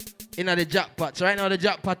over into the jackpot. So right now, the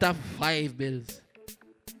jackpot have 5 bills.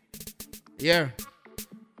 Yeah.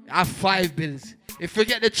 I have 5 bills. If we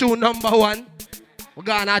get the tune number one, we're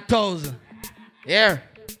going at 1,000. Yeah.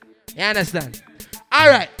 You understand? All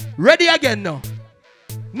right. Ready again now.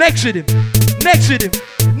 Next with him. Next with him.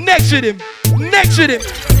 Next with him. Next with him.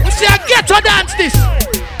 We see I get to dance this.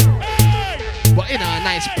 But in a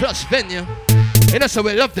nice plush venue. You know, so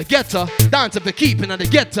we love the ghetto. Dance up the keeping of the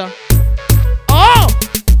ghetto. Oh!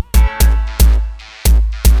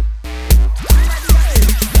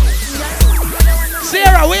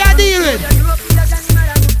 Sarah, we are dealing.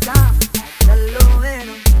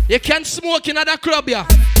 You can smoke in the club, yeah.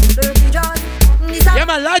 Yeah,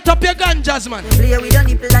 man, light up your ganjas, man. Play with your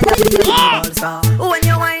nipple like a when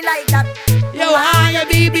you wine like that, you want your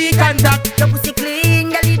BB contact. Your pussy clean,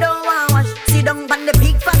 girl, you don't want wash. Sit down on the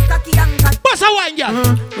big fat cocky and cat. What's a wine, girl?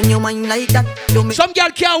 When you wine like that, some girl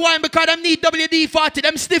can't wine because them need WD-40,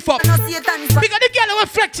 them stiff up. Because the girl are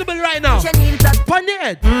flexible right now. Pon the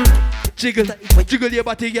head. Jiggle, jiggle your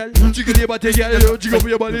body, girl. Jiggle your body, girl. Jiggle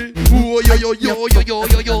your body. Oh, yo, yo, yo, yo, yo,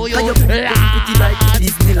 yo, yo, yo. Pretty like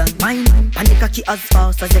Disneyland. Mine, and the cocky as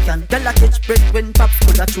fast as you can. Girl, I catch breath when pops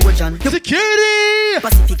put a Trojan. Security!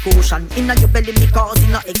 Pacific Ocean. Inna your belly, me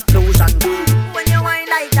causing a explosion. When you wine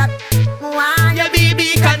like that, your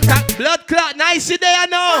BB contact. Blood clot, nice there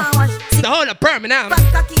now. The whole of permanent.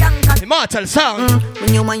 Immortal song.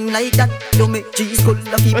 When you wine like that, you make cheese cold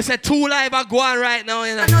lucky. We said 2 live are going right now,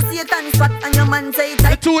 you know. I know Satan spot and your man say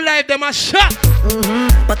the 2 live, them are shot.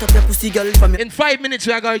 But up your pussy girl from in 5 minutes,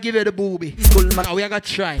 we are going to give you the booby. Now we are going to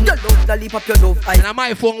try. You love lollipop, you love ice. And on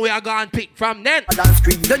my phone, we are going to pick from then. Dance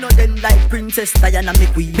screen, you know them like Princess Diana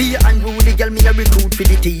McQueen. Be and Rudy, girl, me a recruit for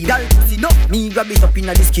the team. Girl, pussy no, me grab it up in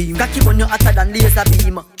the scheme. Cocky on your hotter than laser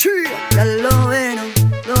beam. Girl, low eno,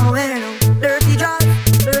 dirty jaws,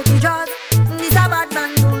 dirty jaws. This a bad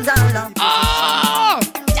man rules all up.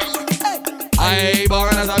 I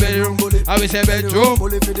born as a bedroom bully. I will say bedroom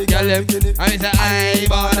bully for the girl. I will say I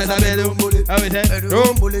born as a bedroom bully. I will say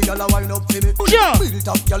bedroom bully. Girl a wine up for me. Sure. Built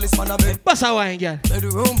up girl is man a bed. Boss a wine girl.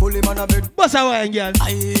 Bedroom bully man a bed. Boss a wine girl.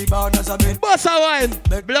 I born as a bed. Boss a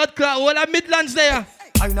wine. Blood clot all the Midlands there.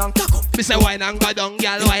 Wine and cock up. Me say wine and go down,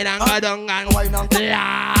 girl. Wine and go down and wine and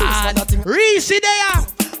cock. Reese there.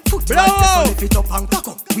 Blow! Lift it up and cock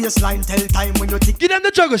up. Waistline tell time when you tick. Give them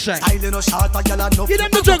the juggle shine. Style in a short a girl and no. Give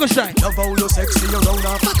them the juggle shine. Love how you sexy you round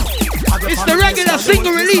and cock up. It's the regular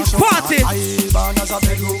single release party. I born as a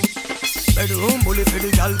bedroom. Bedroom bully for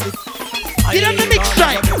the girl. Give them the mix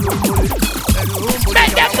shine.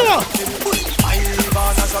 Make them know. I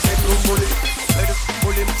born as a bedroom bully. Bedroom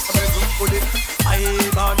bully, bedroom bully. I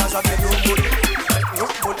born as a bedroom bully.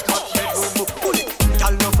 Bedroom bully, bedroom bully.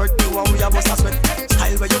 Girl no hurt you and we a bust a sweat.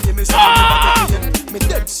 Where you give me something, me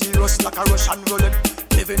dead serious like a Russian roulette.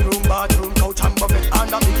 Living room, bathroom, couch and buffet.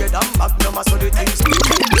 And a bigger than magnum, so the things.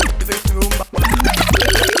 Living room,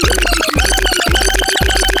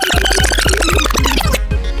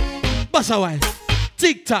 Boss a while,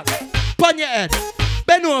 tick-tock, pon your head.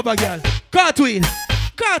 Bend over, girl, cartwheel,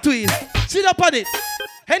 cartwheel. Sit up on it,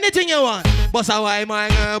 anything you want. Boss a wine, my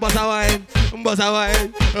girl, boss a wine. Boss a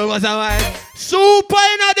wine, boss a wine. Super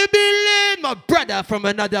in the building, my brother from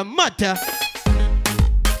another mother.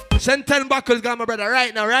 Send 10 buckles, got my brother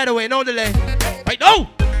right now, right away, no delay. Right now,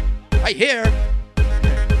 right here,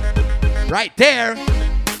 right there.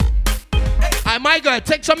 My girl,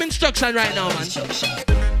 take some instruction right now, man.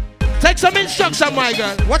 Take some instruction, my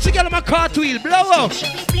girl. What's the girl on my cartwheel? Blow up.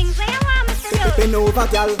 Bend over,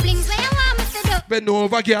 girl. Bend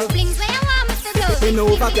over, girl. Bend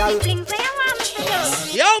over, girl.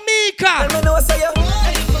 Yo, Mika. Let me know, say you.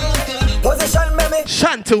 Position, baby.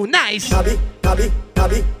 Shantu, nice. Tabby, tabby,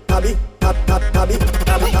 tabby, tabby, tabby,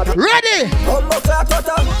 tabby, tabby. Ready. Come back,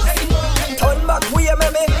 turn back, we are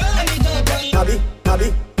baby. Tabby,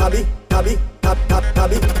 tabby, tabby, tabby,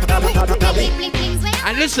 tabby, tabby, tabby.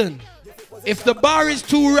 And listen, if the bar is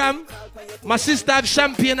too ram, my sister have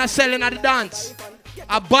champagne are selling at the dance.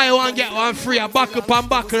 I buy one, get one free. I back up and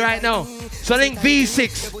back right now.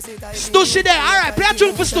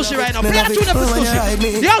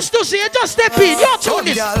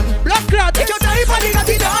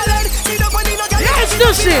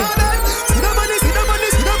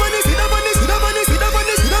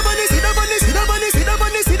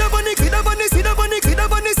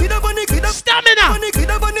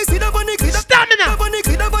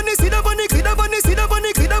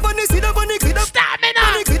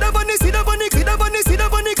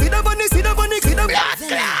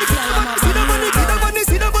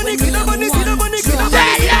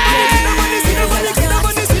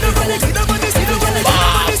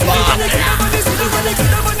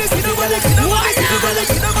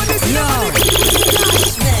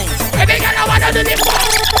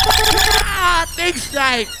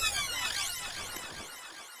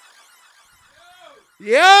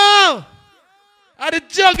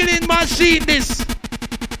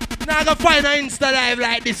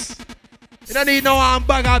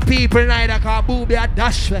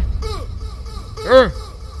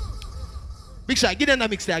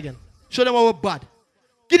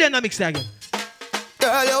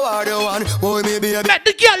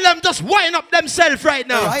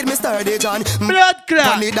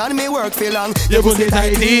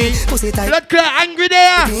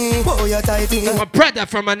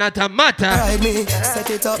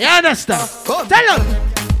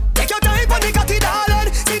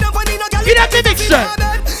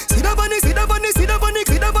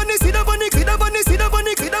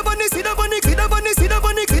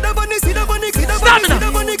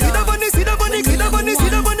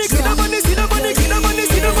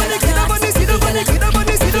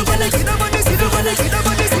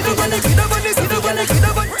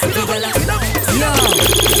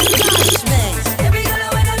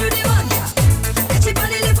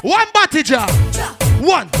 One body jar.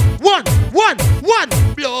 One.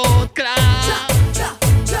 Blood clot.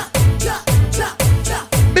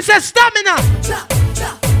 Me say stamina.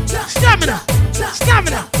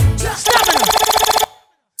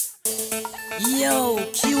 Yo,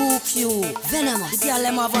 QQ, venomous. The girl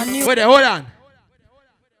them have a new. Wait there, hold on.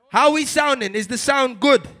 How we sounding? Is the sound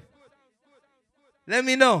good? Let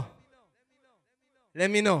me know.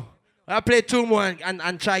 I'll play two more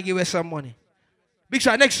and try to give us some money. Big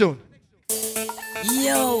shot, next tune.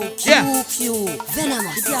 Yo, QQ,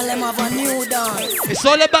 venomous. The girl them have a new dance. It's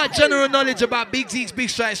all about general knowledge about Big Z's, Big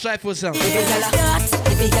Strike, Strikeforce sound.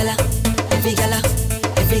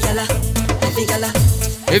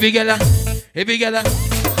 Every gala.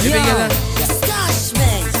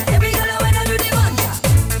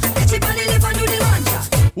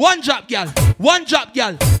 One drop, girl.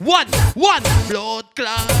 One. Blood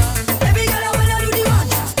clot.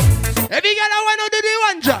 Every girl I wanna do the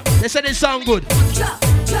one drop. They said it sound good.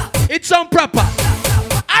 It sound proper.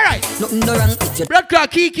 Alright. Blood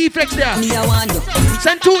clot, key flex there.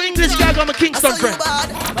 Send 2 English guys on my Kingston friend.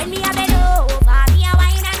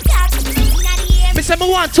 Me say me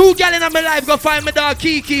want 2 gal in my life. Go find me dog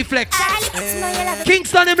key flex.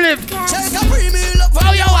 Kingston him live.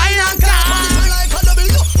 Oh yo, wine and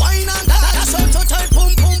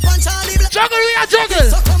juggle, we are juggle.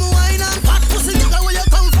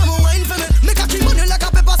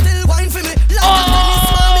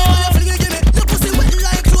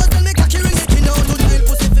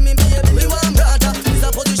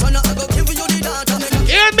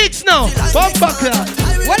 Here mix now. Bumper club.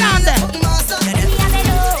 What on there?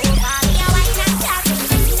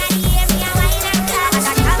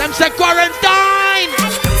 Them say quarantine.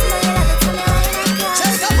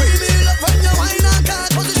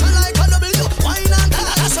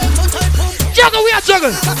 Juggle, we are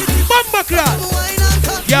juggle. Bumper club.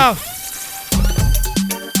 Yo.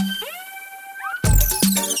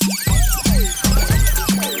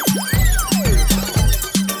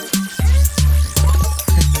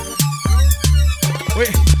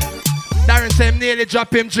 Wait. Darren said nearly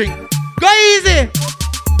drop him drink. Go easy.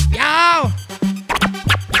 Yo.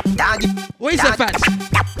 Where's the fats?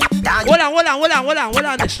 Hold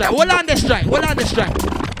on the strike.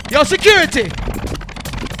 Yo, security.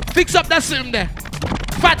 Fix up that system there.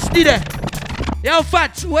 Fats did it. Yo,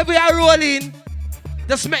 Fats, whoever you are rolling,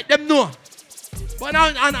 just make them know. But now,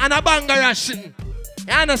 and a banger rush. You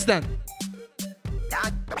understand?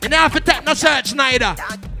 You don't have to take no search neither.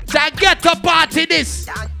 So I get to party this.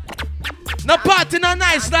 No party no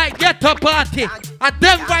nice like get to party. And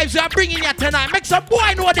them vibes you are bringing here tonight. Make some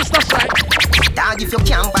boy know this stuff right. Dog, if you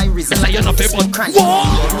can't buy reason, like you're not people.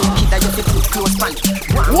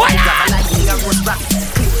 What?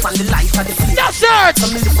 No search.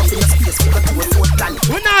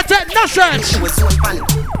 We not take no search.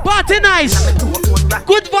 Party nice.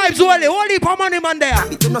 Good vibes only. Only for money man there.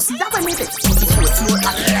 You know see that when me vex.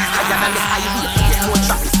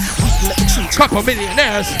 Couple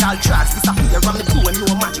millionaires. All tracks disappear from the poem,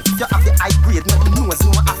 no magic. If you have the high grade, nothing knows,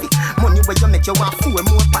 no happy. Money where you make you want four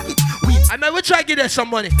more pocket. I mean, we try to give them some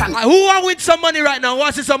money. Who want with some money right now?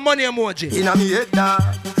 What's some money emoji? In a me head down.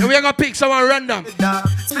 And we're gonna pick someone random.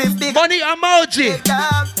 Money emoji.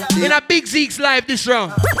 In a Big Zeke's live this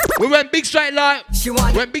round. We went Big Strike live.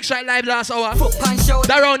 Went Big Strike live last hour.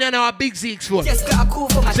 That round here now a Big Zeke's phone.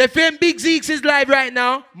 So if you're in Big Zeke's is live right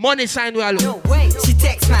now, money sign where I look. No way, she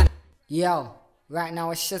text man. Yo, right now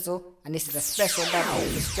it's Shizzle, and this is a special dub.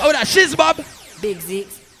 Oh, that Shiz Bob. Big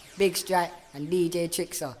Zeeks, Big Strike, and DJ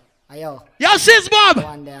Trickster. Ayo. Yo, Shiz Bob.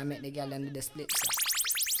 One day I met the girl and do the split.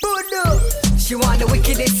 She want the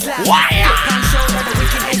wickedest slam. Wire! Can't show her the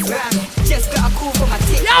wickedest gram. Just got a cool for my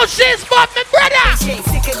tip. Yo, Shiz Bob, my brother. She ain't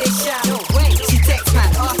sick of this shit. No way. She text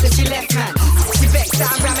man after she left man. She vexed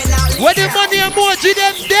I'm ramming out. Where the money emoji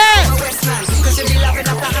them there? Cause she be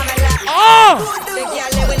loving up the hammer like. Oh! The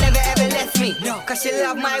girl will never ever left me. No. Cause she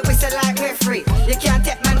love my whistle like referee. You can't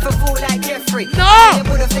take man for fool like Jeffrey. No! You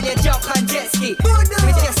put up in your jump on jet ski.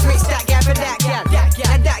 We just switch that girl for that girl.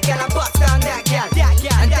 And that girl I box down that girl.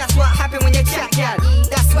 And that's what happen when you chat girl.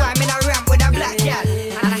 That's why I'm in a ramp with a black girl.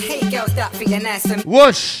 And I hate girls that think they're nice and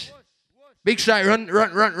Whoosh! Big Strike, run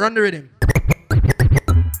the rhythm.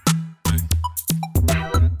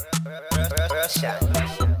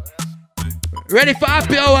 Ready for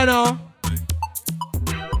happy hour now?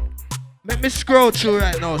 Let me scroll through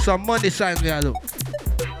right now. Some money signs me I look.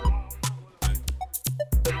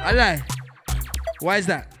 I lie. Why is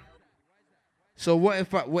that? So what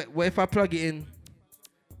if I plug it in?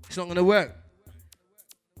 It's not gonna work.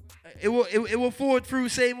 It will forward through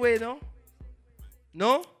same way, no?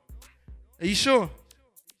 No? Are you sure?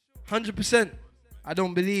 100%. I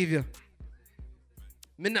don't believe you.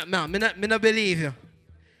 Me not believe you.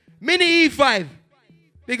 Mini E5.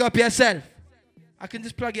 Big up yourself. I can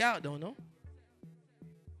just plug it out though, no?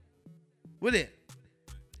 Will it?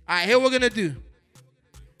 Alright, here we're gonna do.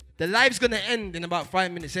 The live's gonna end in about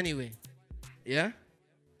 5 minutes anyway. Yeah?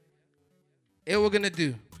 Here we're gonna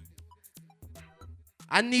do.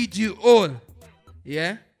 I need you all,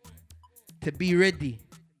 yeah, to be ready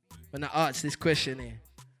when I ask this question here.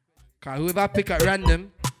 Cause whoever I pick at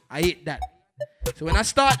random, I hit that. So when I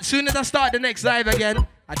start, soon as I start the next live again,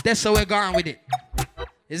 that's how we're going with it.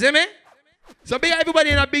 You see me? So big everybody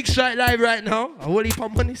in a Big Strike live right now. A whole heap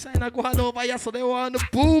of money sign I go on over here, so they want the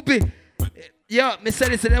booby. Yeah, me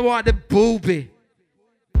said it, so they want the booby.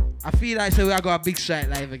 I feel like so we are going a Big Strike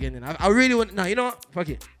live again. And I really want, no, you know what? Fuck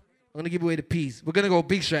it. I'm going to give away the peas. We're going to go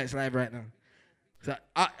Big Strikes live right now. So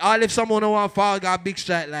I'll if someone don't want to forward, got a Big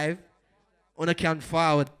Strike live, on can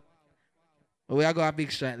forward. But we are going a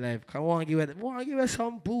Big Strike live. I want to give her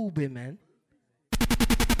some booby, man.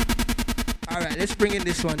 All right, let's bring in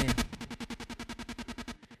this one here.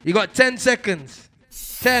 You got 10 seconds.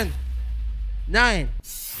 10, 9,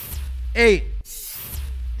 8,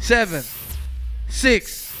 7,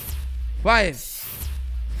 6, 5,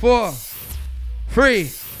 4,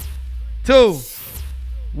 3, 2,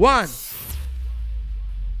 1.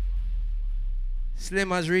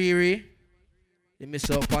 Slim as Riri. You miss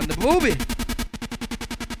out on the booby.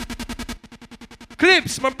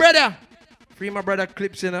 Clips, my brother. Free my brother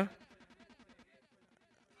Clips, you know.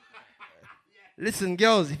 Listen,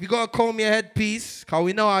 girls, if you gotta comb your headpiece, cause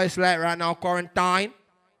we know how it's like right now, quarantine.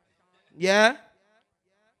 Yeah?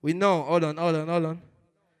 We know. Hold on.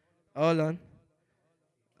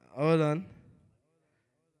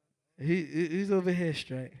 Who's over here,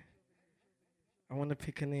 Strike? I want to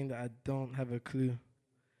pick a name that I don't have a clue.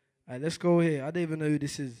 All right, let's go here. I don't even know who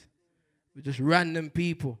this is. We're just random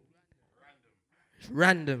people. It's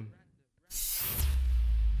random.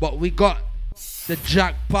 But we got the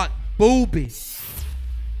jackpot booby.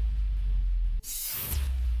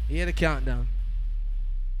 Hear the countdown.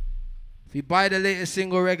 If you buy the latest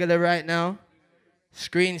single regular right now,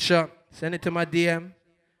 screenshot, send it to my DM.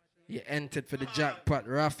 You entered for the jackpot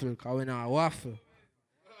raffle. Cause we know a waffle.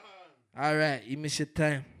 All right, you miss your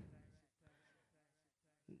time.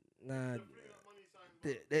 Nah,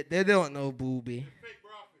 they don't know booby.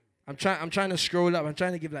 I'm trying to scroll up. I'm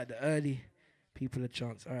trying to give like the early people a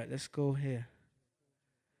chance. All right, let's go here.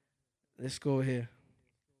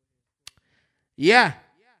 Yeah.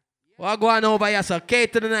 What go on over here, so K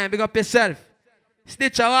to the 9, big up yourself.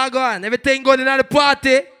 Stitcher, what go on? Everything going in at the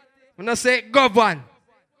party. I'm not say govern.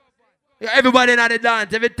 Everybody in the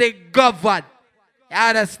dance, everything govern. You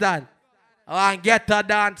understand? I want to get to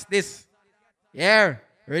dance this. Yeah.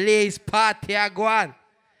 Release party, I go on.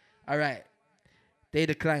 All right. They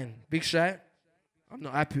decline. Big Strike. I'm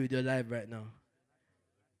not happy with your life right now.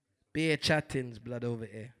 Beer chattings, blood, over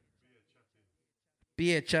here.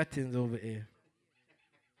 Beer chattings over here.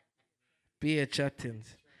 Beer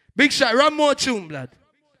chattings. Big shot, run more tune, blood.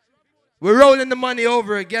 We're rolling the money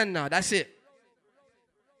over again now. That's it.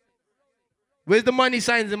 Where's the money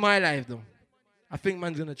signs in my life, though? I think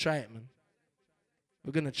man's gonna try it, man.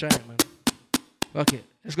 We're gonna try it, man. Okay,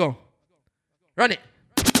 let's go. Run it.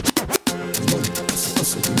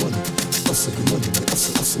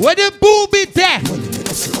 Where the booby there?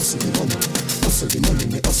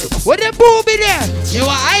 Where the booby there? You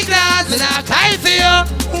are eyeglass and I time for you.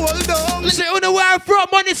 Hold on. Listen, you know where I'm from,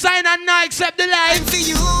 money sign and not accept the life. For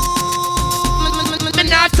you. Me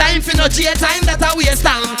not time for no jail time, that I waste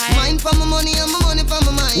time. Mine for my money and my money for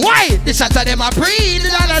my mind. Why? The shot of them a pre the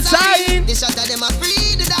dollar sign. The shot of them a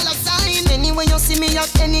pre the dollar sign. Anyway you see me at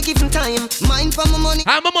any given time. Mine for my money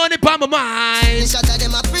and my money for my mind. The shot of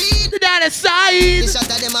them a pre the dollar sign. The shot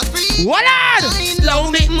of them a pre. What on? Low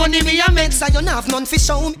make money me a make, so you have none for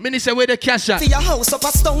show. Mini say where the cash at? For your house up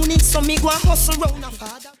a stony, so me go and hustle round a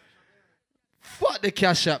father. Fuck the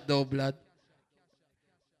cash up though, blood.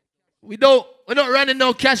 We're not running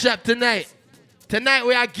no cash up tonight. Tonight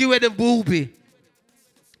we are giving the booby.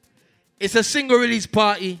 It's a single release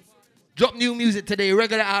party. Drop new music today,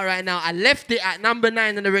 regular out right now. I left it at number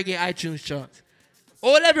 9 in the reggae iTunes charts.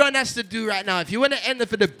 All everyone has to do right now, if you want to enter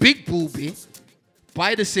for the big booby,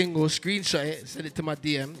 buy the single, screenshot it, send it to my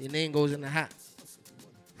DM. Your name goes in the hat.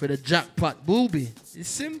 For the jackpot booby. It's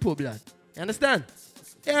simple, blood. You understand?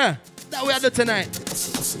 Yeah, that we are doing tonight.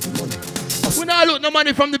 We not look no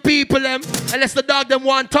money from the people, them. Unless the dog them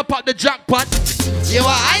want top up the jackpot. You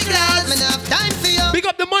are eyeglass, man, have time for you. Big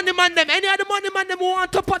up the money man, them. Any other money man, them who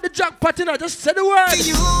want top up the jackpot, you know, just say the word.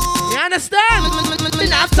 You understand? Me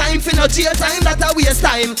not have time for no jail time, that I waste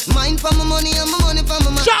time. Mine for my money and my money for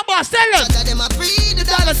my money. Shop boss, tell them. Shot of them a free the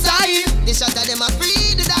dollar sign. The shot of them a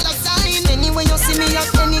free the dollar sign. Anyway you see me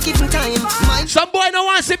at any given time. Some boy no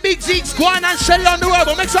want to see big Zeeks go on and shell on the world,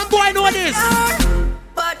 but make some boy know this.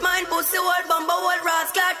 But mine pussy old bumble old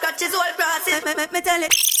brass clad catches old grass. Me tell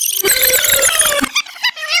it.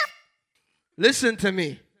 Listen to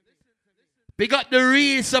me. Big up the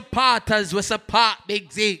real supporters with support big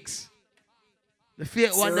Zeeks. The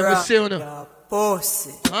fake one that we see on them.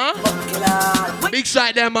 Huh? Big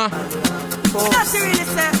strike them,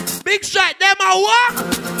 Big strike them, what?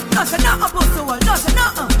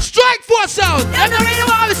 Strike force out. Them don't really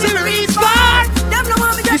want to see me respond.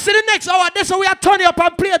 You see the next hour, that's how we are turning up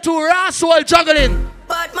and play to raw soul juggling.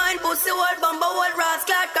 But mine pussy old bumble old brass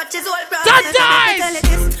clad catches old brass. That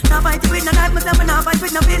now fight with no knife, myself and now fight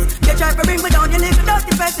with no fist. You try to bring me down, you live without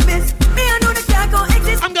the pessimist. Me I know the can't go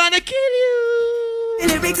exist. I'm gonna kill you. The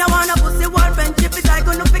lyrics I wanna pussy war friendship is I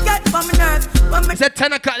gonna forget from my nerves. He said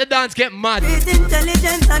 10 o'clock the dance get mad. It's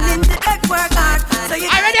intelligence and intellect work hard. So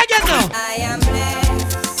you ready again now? I am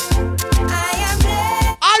blessed. I am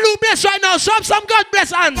blessed. All who bless right now, show some God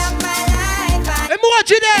bless hands.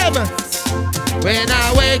 Emoji them. When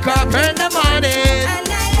I wake up in the morning and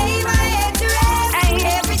I lay my head to rest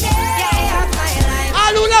every day of my life.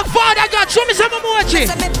 All who love Father God, show me some emoji.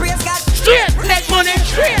 Straight, make money,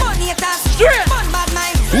 straight. Straight.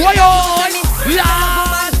 Why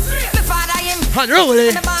unruly.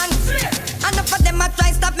 And enough of them a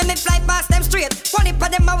try stop me fly past them straight. One of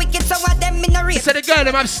them a wicked, so what them in a race. So the girl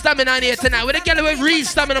them have stamina in here tonight. With the girl with real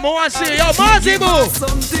stamina, I want to see yo, Marzi boo.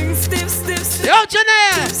 Something stiff. Yo,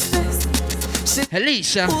 Janelle.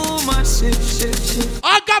 Alicia.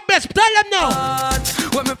 Oh, God bless. Tell them now.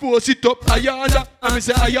 When me force it up, Ayanda. And me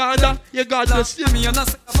say Ayanda. You God bless you. Me and I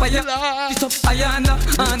say Ayanda. It up Ayanda.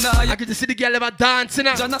 I can see the girl ever dancing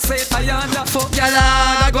now. Jana say Ayanda. Fuck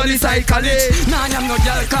Ayanda. Go this side college. Nah, I'm no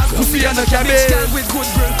girl. Cause pussy and no cabbage. Girl with good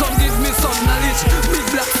brain. Come give me some knowledge. Big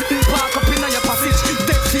black sitting park up in your passage.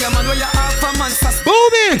 Dead fear man where you half a man.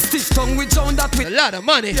 Booby. Stiff tongue with John that with a lot of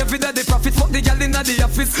money. Every day the profit. Fuck the girl in the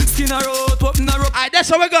office. Skin her out. Alright, that's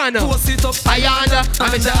how we're going now. Ayanda,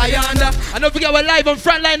 I'm into Ayanda. And don't forget we're live on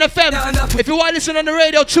Frontline FM. If you want to listen on the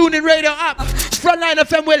radio, tune in radio app. Frontline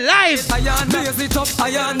FM, we're live. Ayanda,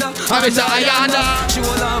 I'm into Ayanda. She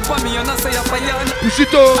will laugh for me and I say Ayanda. Push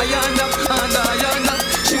it up. Ayanda.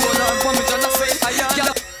 She will laugh for me and I say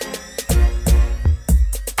Ayanda.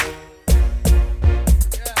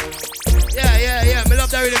 Yeah. Me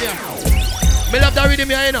love that rhythm here. Me love that rhythm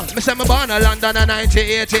here, you know. Me say me born in London in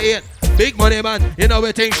 1988. Big money man, you know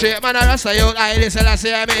we think straight. Man, I say out, I listen, I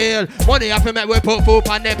say I'm ill. Money have to make we put food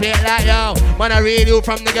on the plate like yo. Man, I read you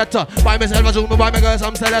from the ghetto. Buy myself a zoom, buy my girl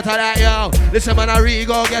some senator like yo. Listen, man, I read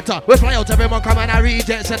go getter. We fly out every month, come and I read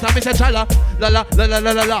jet set. I miss a chala, la la la la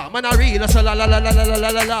la la la. Man, I read la la la la la la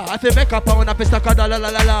la la. I feel make up on a pista la la la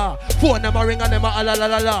la la. Phone them a ring and them a la la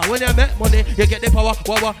la la. When you make money, you get the power,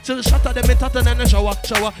 wawa. So the shot of them in Tatten and the shower.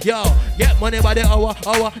 Yo, get money by the hour.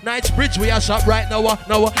 Knightsbridge, we are shop right now.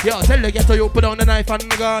 Yo, tell the ghetto you put on the knife and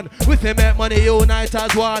the gun. With him make money, unite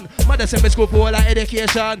as one. Mother send me school for all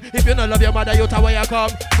education. If you don't love your mother, you tell where you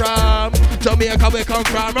come from. Jamaica we come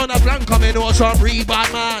from. Round the flank coming out some real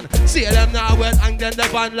bad man. See them now well and then the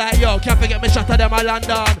band like yo. Can't forget me shot of them a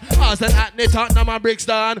London. As an at the Tottenham and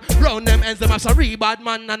Brixton. Round them ends them have some real bad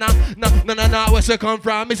man. Nah, where you come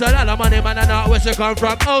from? It's a lot of money man, nah, where you come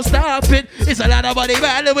from? Oh stop it, it's a lot of money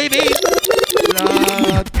man, we be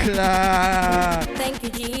Lord Clark. Thank you,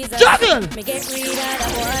 Jesus. Juggle! Me get rid of the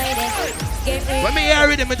void. When me hear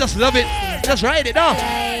it, I just love it. Just write it down.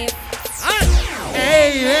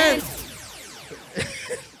 Amen.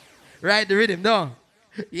 Write the rhythm down.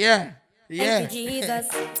 Yeah. Thank you, Jesus.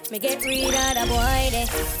 Me get rid of the void.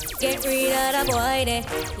 Get rid of the void.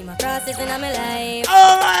 See my crosses in my life.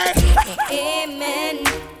 Oh my. Amen.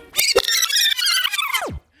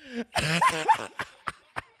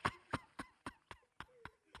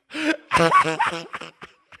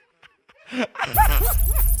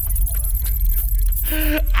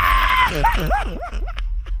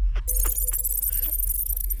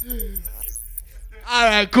 All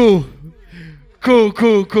right, cool.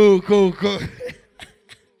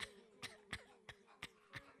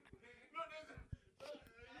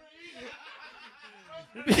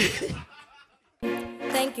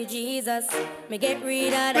 Thank you, Jesus. Me get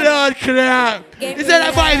rid of the Lord Clark. Is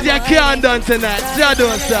that the vibes you can't dance tonight? Just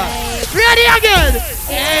don't stop. Ready again?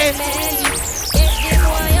 Amen. Get this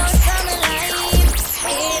boy out from my life.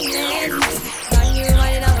 Amen. Man, you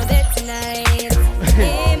running out of bed tonight.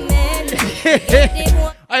 Amen. Get this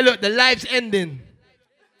boy. Hey, look, the life's ending.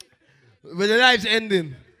 When the life's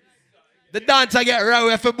ending, the dancer get right,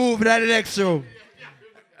 we have to move to the next room.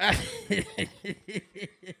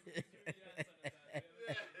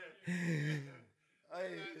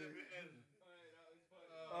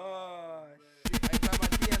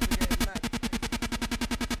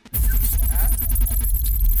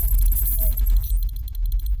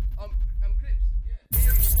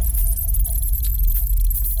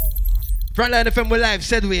 Frontline FM with live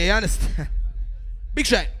said we, you understand? Big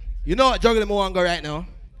shot. You know what juggling I want to go right now?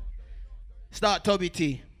 Start Toby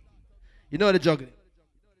T. You know the juggling.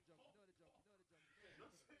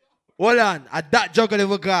 Hold on. At that juggling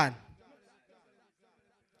we're gone.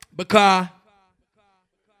 Because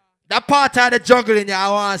that part of the juggling, yeah,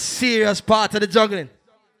 I want a serious part of the juggling.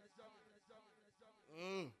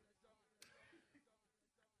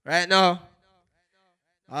 Right now,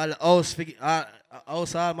 all the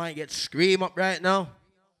house all might get scream up right now.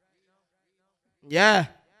 Yeah.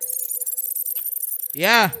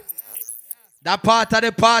 That part of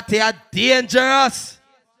the party are dangerous.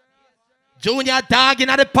 Junior dog in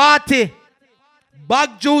the party.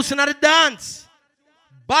 Bag juice in the dance.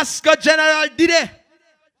 Basco General did it.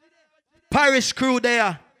 Paris crew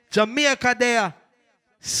there. Jamaica there.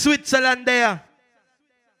 Switzerland there.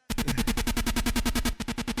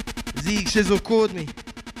 Zeke Shizzle called me.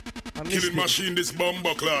 Killing machine this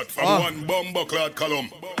bomber clot from one bomber clot column.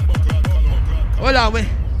 Hold on, wait.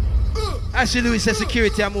 Ashley Lewis says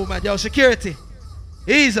security and movement. Yo, security.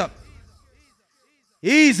 Ease up.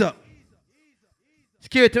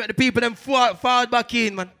 Security, make the people them forward back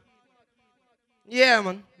in, man. Yeah,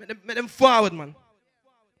 man. Make them forward, man.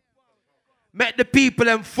 Make the people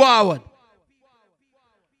them forward.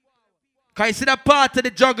 Can you see that part of the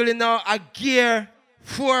juggling now? A gear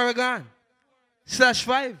 4 again.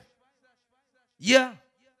 /5. Yeah.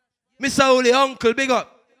 Mr. Holy Uncle, big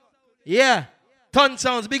up. Yeah. Ton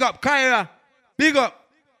Sounds, big up. Kyra, big up.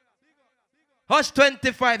 Hush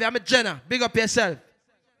 25, I'm a Jenna, big up yourself.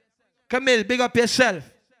 Camille, big up yourself.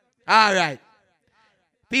 All right.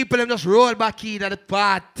 People them just roll back in at the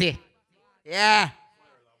party. Yeah.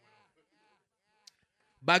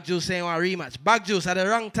 Bag Juice saying want rematch. Bag Juice at the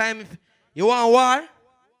wrong time. If you want war?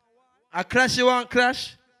 A clash you want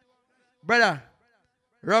clash? Brother,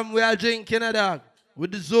 rum we are drinking a dog.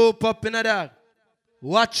 With the zoo pop in a dog.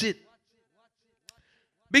 Watch it.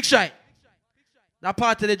 Big shot. That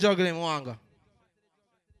part of the juggling Mwanga.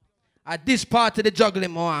 At this part of the juggling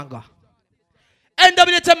Mwanga.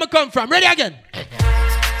 NW time I come from. Ready again?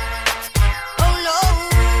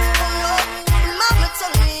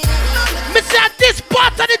 Me say at this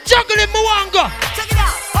part of the juggling Mwanga. Check it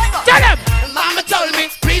out. Tell them.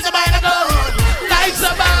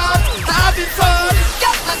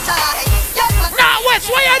 Yes,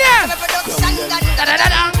 why are there?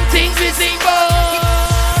 Things we sing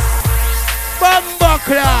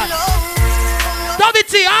Bumbleclad.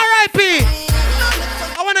 WT, R.I.P.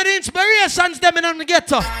 I want the inspirations them in the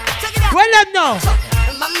ghetto. Well them now.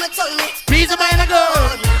 Peace of mind and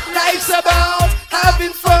gold. Life's about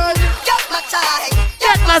having fun. Get my time,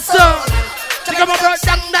 get my soul. Take up my bro,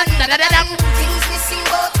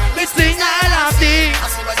 me sing all of things.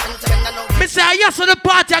 Me say yes to the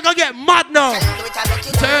party, I gonna get mad now.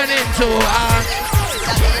 Turn into a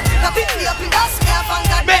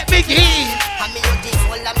make me give.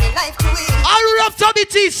 All love Tommy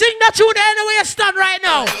T, sing that tune anyway you stand right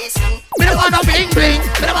now. Me don't want no bling bling,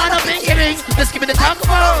 me don't want no blingy bling. Just give me the tango.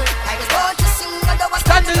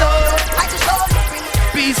 Stand alone.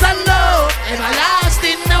 Peace and love,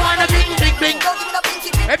 everlasting. No want no bling bling bling.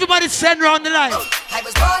 Everybody send round the line.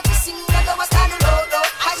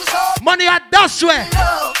 Money at dust way.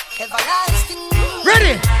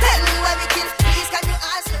 Ready?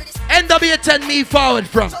 NW10 me forward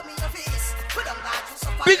from.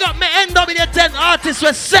 Big up my NW10 artists.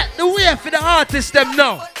 We set the way for the artists them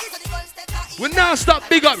now. We now stop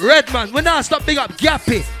big up Redman. We now stop big up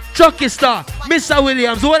Gappy, Chucky Star, Mr.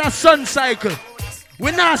 Williams. What a Sun Cycle.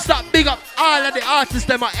 We now stop big up all of the artists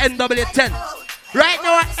them at NW10. Right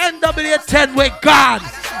now at NW10 we're gone.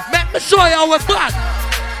 Let me show you how we're gone.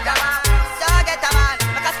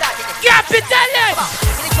 Gappy, tell it.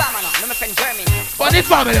 For the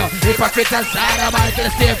family, hypocrite and side of my to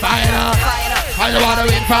stay fire. I don't want to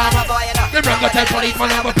win farmer. The run go tell police man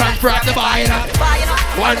have a plan for the buyer.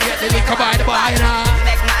 One get the liquor by the buyer.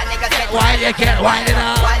 Get wild, you get wild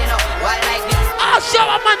enough. I'll show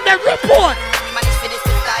a man the report.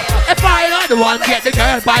 If I know the one get the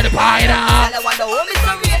girl by the buyer.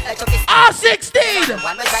 R16.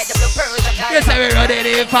 You say we're running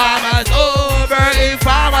the farmers over in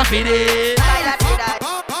farmer feeding.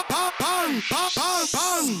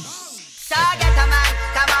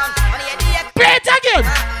 Play it again.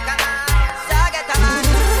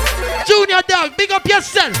 Junior Dog, big up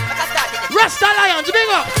yourself. Rasta Lions, big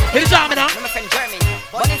up. Here's army now.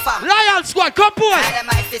 Lion Squad, come boy.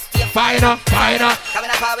 Fire up, fire up.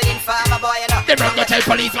 They run go tell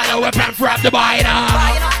police man how we plan for up the buyer.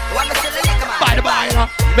 By the buyer.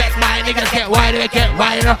 Make my niggas get wider, get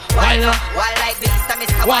wider, wider.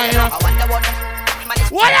 Wider.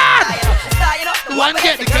 What up? The one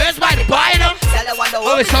get the girls by the buyer.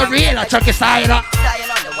 Oh, it's so real, I chuck a side up.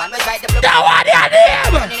 That one your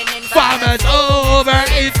name. Farmers over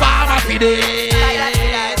in farmer feeding.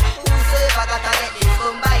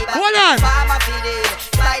 Hold on.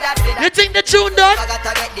 You think the tune done?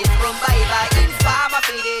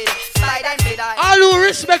 All who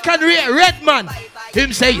respect and rate Redman.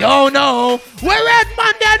 Him say, yo, no. Where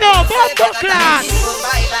Redman there now? Bumbleclad.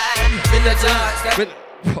 Bumbleclad.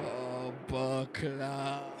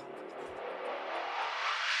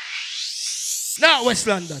 Now West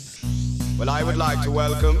London. Well, I would like to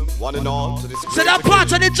welcome one and all to this. So that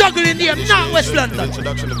part of the juggling here, not West London.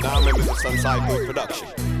 Introduction of now members of Sunside Boat Production.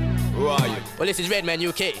 Who are you? Well, this is Redman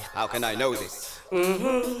UK. How can I know this?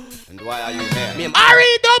 And why are you here?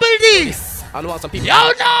 R.E.double-D. I want some people.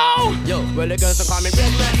 Yo, no! Yo, well, the girls are calling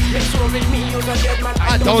Redman. Make sure with me, you can get man.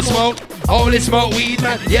 I don't smoke, only smoke weed,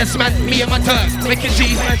 man. Yes, man, me and my thugs, making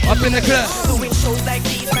cheese, man, up in the club. Doing shows like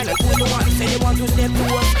these, man, and who's the one say they want to step to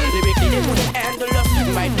us? Lyrically, they wouldn't handle us.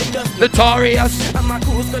 Might be just Notorious. and my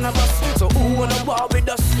crew's gonna bust. So who wanna war with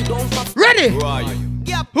us? Don't fuck. Ready? Who are you?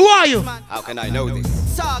 Yep. Who are you? How can I know this?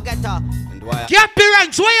 Sargata. And why? Gappy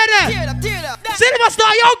Ranks, where you there? Tear up. Cinema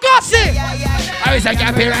Star, yo, gossip. Yeah. I was a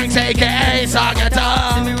Gappy Ranks, aka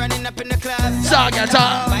Sargata. See me running up in the club.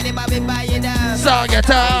 Sargata. Buy the Bobby, buy it up.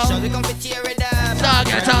 Sargata. So we come to tear it up.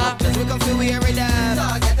 Sargata. Cause we come to wear it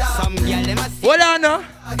up. Some girl them a see. Hold on now.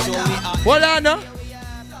 Hold on now.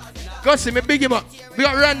 Gossip, me big him up. We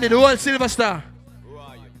got Randy, the whole Silver Star.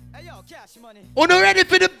 Are you ready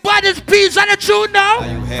for the baddest piece on the tune now?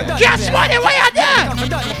 Cash Money, where you there?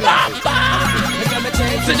 Bamba!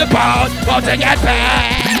 To the pound, about to get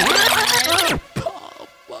paid.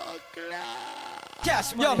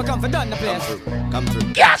 Cash, yo, we come for done the place. Come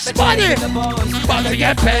through. Cash Money, about to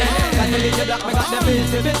get paid.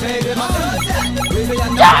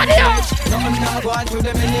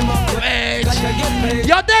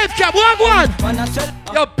 Yo, Dave Cap, one.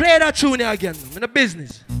 Yo, play that tune here again. I'm in the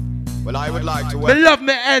business. Well, I would like to Me welcome love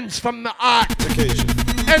me ends from the art.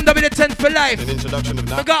 NW10 for life. an introduction of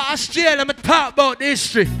now. I got Australia, I'm talk about the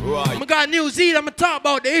history. Who are you? I got New Zealand, I'm talk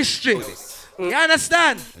about the history. You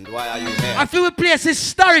understand? And why are you here? I feel a place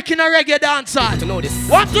historic in a reggae dancehall. To know this.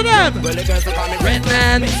 What to them? Well, the girls are calling Red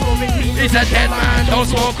man, he's a dead man, don't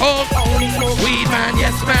smoke coke. Weed man,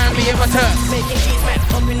 yes man, me ever turn. Making cheese man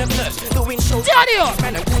up in the club, doing shows.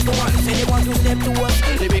 Man, I was the one, say they want to step to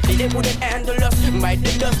us. Lyrically, they wouldn't handle us. Might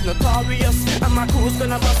the dust, notorious. And my crew's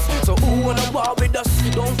gonna bust. So who wanna war with us?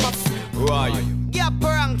 Don't fuss. Who are you? Yeah,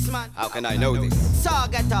 pranks, man. How can I know this?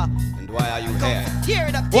 Sargata. And why are you here? Tear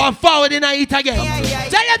it up. One forward in a eat again.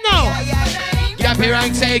 Tell them now. Get me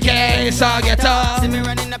rank, say, okay, so get up. See me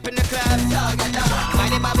running up in the club. Buy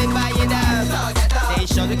the Bobby, buy it up. They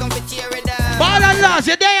show we come to tear it up. Ball and loss,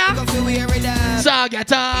 you there? Come to wear it up. So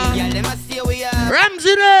get up. Yeah, them a see we up.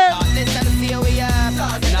 Ramsey there. Listen to see we up.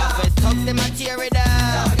 Now first talk them a tear it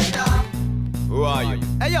up. Who are you?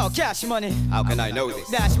 Hey yo, cash money. How can I know this?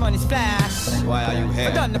 Dash money splash. Why are you here?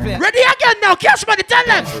 I done the play. Ready again now, cash money, tell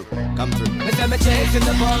them. Come through. Me tell me change in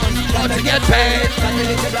the bone. Got to get paid.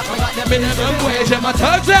 Minimum wage, and my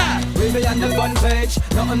thugs there. We be on the front page.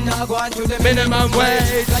 Nothing now go on to the Minimum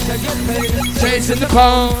wage. Got to get paid. Chasing the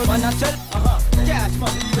pound. Man, I tell, cash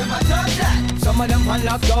money. We my thugs there. Some of them on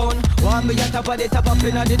lockdown. One be on top of the top up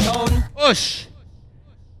in the town. Ush.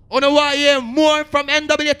 On the why hear more from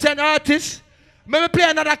NW10 artists? Let me play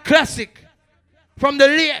another classic from the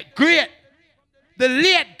late great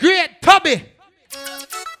Tubby.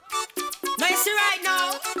 Nice right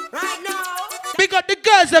now. Big up the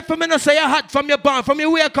girls that from me not say you're hot from your barn, from your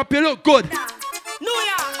wake up you look good. No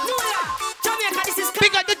ya. Jamaica, this is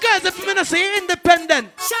Big up the girls that from me not say you're independent.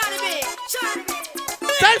 Shawty.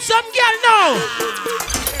 Tell some girl now.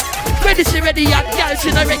 Ready, she ready, young girl,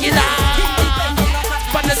 she not regular.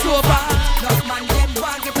 From the sofa.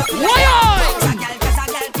 Why?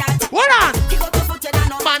 Hold on.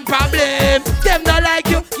 Man problem. Them not like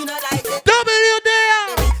you. W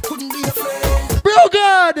there. Bro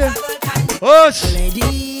God. Hush.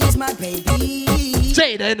 Ladies, my baby.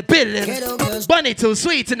 Jada in the building. Bunny too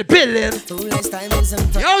sweet in the building.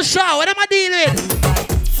 Yo, Shaw, what am I dealing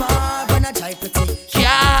with? Far when I try pretty.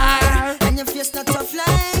 Yeah. And your face not tough like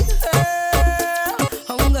her.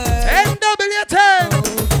 Hunger. NW10.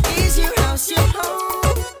 Is your house your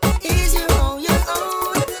home? Is your home your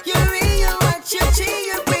own? You're in your watch, your chain,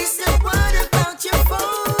 your bracelet. What about your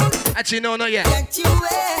phone? Actually, no, not yet. That you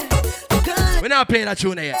wear. We're not playing that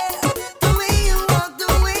tune yet. The way you walk, the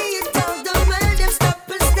way you talk, the man them stop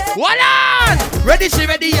and stare. What on? Ready, she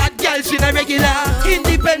ready, hot girl, she not regular.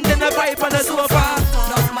 Independent, a vibe on the sofa.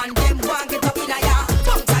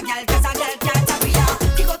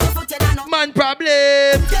 Man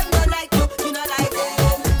problem.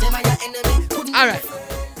 Alright.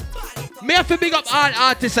 Me have to big up all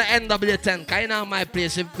artists at NW10. Cause you know my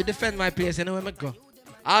place. If we defend my place, you know where I go.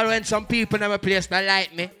 Or when some people in my place that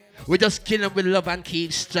like me, we just kill them with love and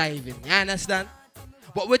keep striving. You understand?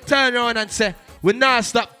 But we turn around and say, we now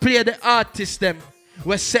stop play the artists them.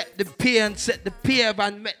 We set the pay and set the pay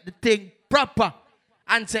and make the thing proper.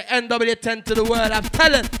 And say NW10 to the world of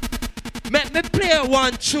talent. Make me play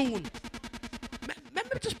one tune. Let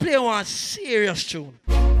me just play one serious tune.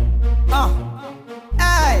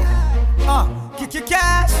 Hey, kick your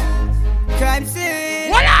cash, crime scene.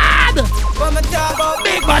 What on? From a talk about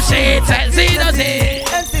big machine, Z-Z.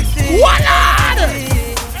 M16. What on?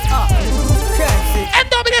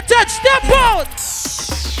 NW10, step out.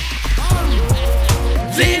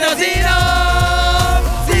 Z-Z.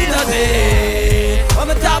 From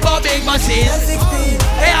a talk about big machine,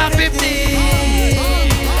 AR-15.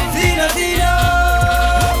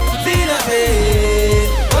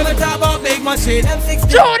 When we talk about big machine,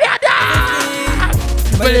 Junior da!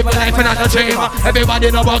 We live a life in a dream.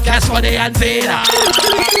 Everybody know about cash money and Zeta.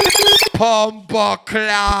 Pumbo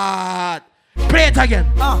clot. Play it again.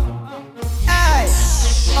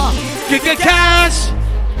 Kick the cash.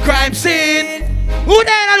 Crime scene. Who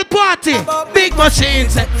there at the party? Big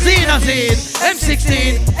machines. Zena Zine.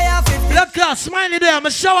 M16. Look at smiley there. I'm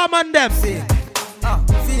a shower man them.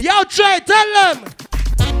 Yo, Trey, tell them.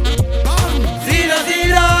 Zena.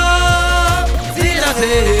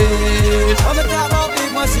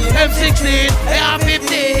 M16,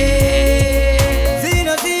 AR-15.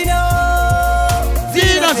 Zeno.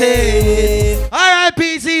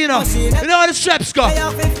 R.I.P. Zeno. You know where the straps go?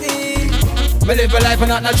 Me live a life and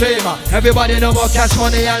not a dreamer. Everybody know about cash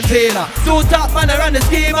money and Tina. Two top man around the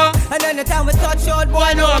schemer. And then the time we touch old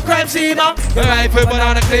boy, know a crime schemer. The rifle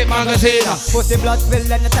banana clip magazine. Pussy blood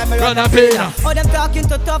spill and the time we run a pina. Oh, them talking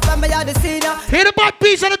too tough and me are the senior. Hear the bad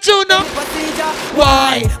piece of the tune now.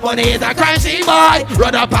 Why? Money is a crime scene boy.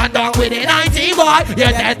 Run up and down with a 90 boy.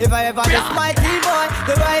 You're dead. If I ever miss my boy,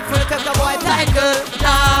 the rifle take the boy title.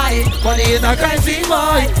 Money is a crime scene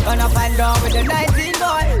boy. Run up and down with the 19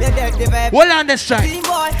 boy. You're dead. If I ever hold on this track.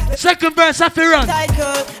 Second verse after run.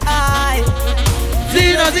 Title.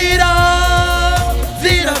 Zero.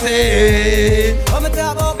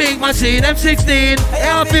 Big machine M16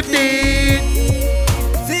 AR-15.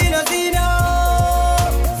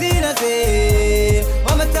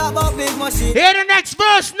 Hear the next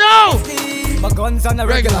verse now. My guns on a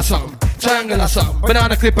regular song, triangular song,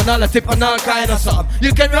 banana clip and all a tip and all kind of song.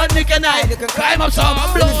 You can run, you can hide, you can climb up some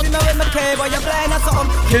and blow.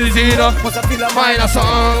 Kill zero, minor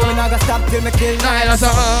song. We're not gonna stop till me kill nine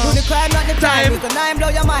song. Do the crime, not the time. With the nine blow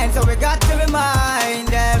your mind, so we got to remind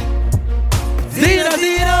them. Zero.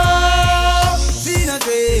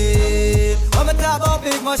 I'm a top of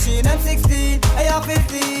big machine, M16,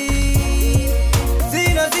 AR-15.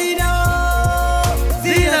 Zero.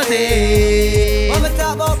 I'm a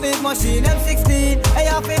top of big machine, M16,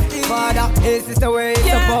 AR-15. Father, this is the way it's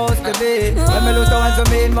supposed to be. When me lose the ones who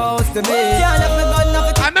mean most to me. Can't let me burn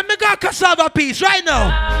nothing. I remember got cassava piece right now.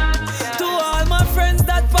 To all my friends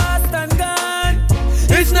that passed and gone,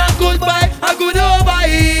 it's not goodbye, a good over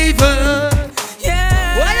evil.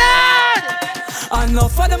 Yeah. What on?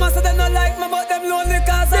 Enough of them, I said they not like me, but them lonely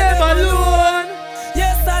cause them alone.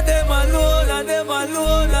 Yes, I them alone, and them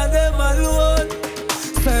alone, and them alone.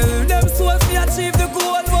 Sell them souls to achieve the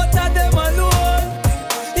goal, but I them alone.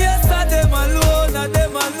 Yes, I them alone, and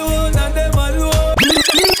them alone, and them alone.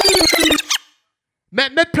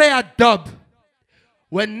 Let me play a dub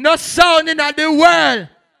when no sound in the world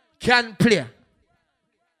can play.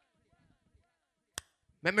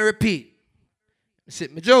 Let me repeat.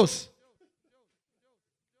 Sit me juice.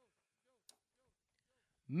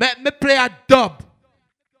 Let me play a dub.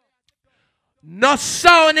 No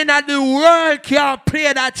sound in the world can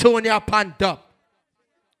play that tune upon dub.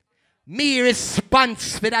 Me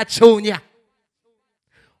response for that tune.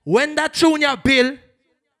 When that tune bill,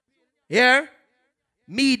 yeah,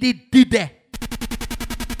 me did that.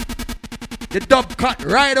 The dub cut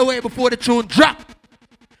right away before the tune drop.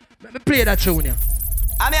 Let me play that tune.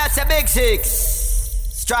 I'm here to Big Six.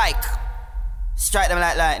 Strike them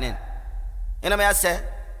like lightning. You know what I say?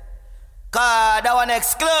 God, that one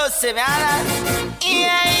exclusive, yeah.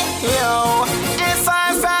 Yo, if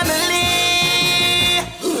I'm family,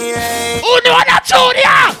 yeah. Who know that tune,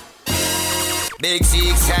 yeah? Big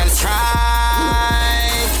Six and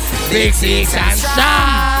strike. Big Six and strike.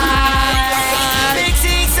 Big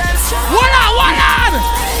Six and strike. What on?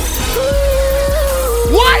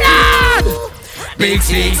 Big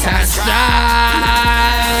Six and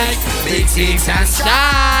strike. Big Six and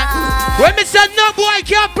strike. When me say no boy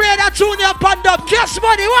can't play that tune upon up, cash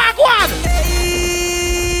money, walk one.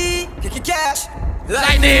 Hey, kick your cash.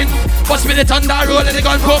 Lightning, bust me the thunder, rolling the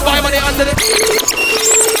gun, put my money under the.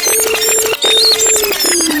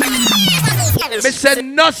 Me say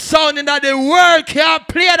no sound in the world can't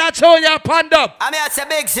play that tune upon up. I'm here to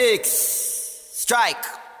Big Six. Strike.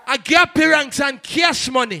 I get ranks and cash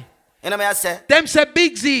money. You know what I say? Them say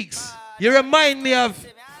Big Zigs. You remind me of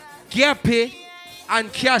Gappy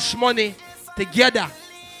and Cash Money together.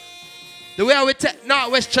 The way we take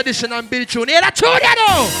Northwest tradition and build tune. Hear that tune, you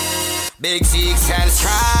know? Big Six and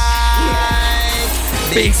strike.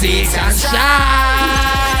 Big Six and strike.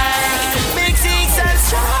 Big Six and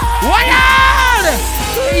strike. What on?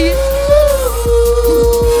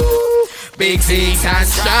 Big Six and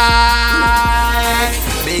strike.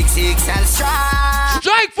 Big Six and strike.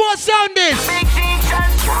 Strike for sound this. Big Six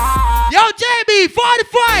and strike. Yo, JB,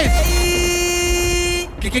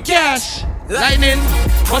 45. Kick your cash. Lightning.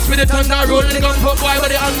 Must be the thunder rolling the gun, put boy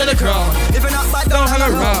with it under the crown. If you're not bad, don't hang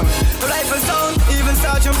around. Rifle sound, even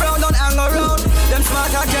Sergeant Brown don't hang around. Them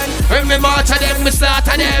smart again. When me march at them, we start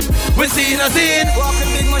at them. We see no scene. Walk a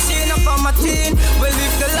big machine up on my team. We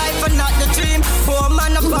live the life and not the dream. Poor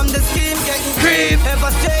man up on the scheme, getting cream. Never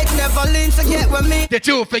straight, never lean, so get with me. Did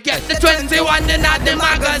you forget the 21 in the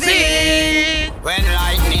magazine? When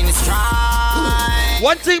lightning strikes.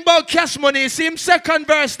 One thing about Cash Money, see him second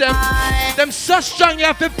verse them so strong you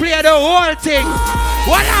have to play the whole thing.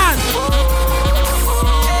 What on?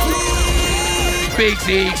 Big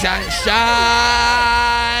Six and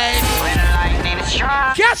shine. When lightning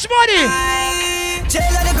strikes. Cash Money.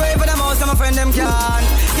 Jail at the grave for the most of my friend them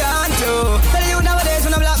can't do. Tell you nowadays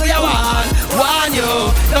when I'm black, we are one. warn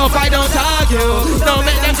you. Don't fight, don't argue. Don't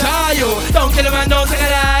make them try you. Don't kill them and don't take a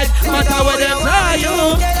life. Matter what them try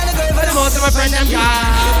you. For the most of my friend them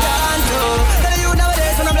gone.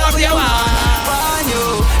 Love you warn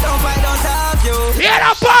you. Don't fight, don't argue. Hear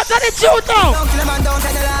that part of the truth now. Don't kill them and don't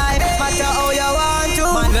take a life. Matter how you want to.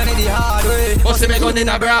 Man learn it the hard way. Bust me gun in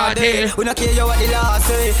a broad day. We don't care you what the last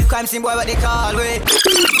say. Crime scene boy what they call way.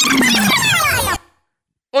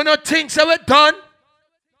 Oh no think so we done.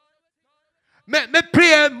 Make me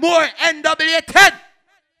play more NW10.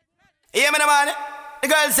 Hear me man. The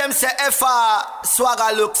girls them say FR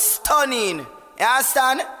swagger looks stunning. You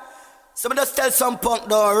understand? So me just tell some punk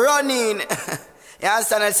don't run in. You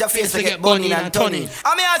understand? It's your face to get bunning and turning.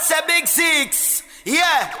 I mean I say Big Six.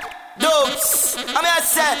 Yeah. Dubs. I mean I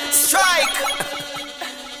say strike.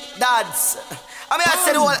 Dads. I mean I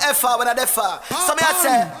say the whole FR when I defer. So me I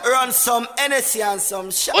say run some NSC and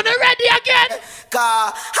some shit. When you ready again?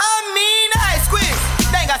 Cause I mean I squeeze.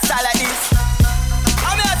 They got style like this.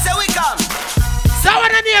 I mean I say we come.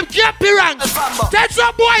 Someone name Jumpy Rank. Tell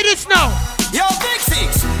some boy this now. Yo Big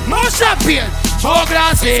Six. More champion. More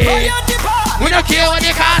glasses. We don't care what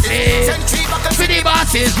they cast it. For the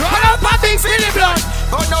bosses. Run up a big Philly blood.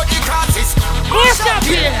 But no the crosses. More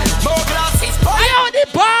champion. More glasses. I own the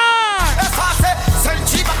bar. If I say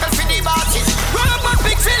century buckle for the bosses. Run up a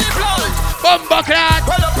big Philly blood. Bumbo clad.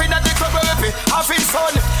 Well up in the club happy. Having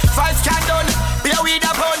fun. Vibes can done. Be a weed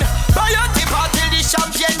a bun. Buy your tip until the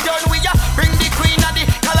champion done. We bring the queen and the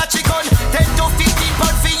Kalachi gun. 10 to 15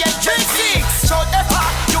 pound for your drink. So therefore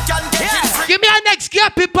you can get it free. Give me a next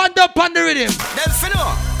gap pand up on the rhythm. Them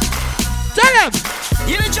finna. Tell them.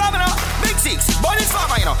 You the job now. Big Six. Born in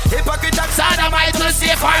farmer you know. Hypocrite and sodomite to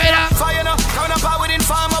stay fire. Fire now. Count up with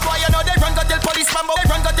informer boy you know. They run got del police mambo. They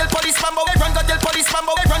run got del police mambo. They run got del police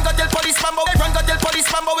mambo. They run got del police mambo. They run got del police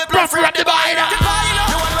mambo. We bluff at the buyer.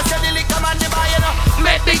 The one was said the liquor man the buyer now.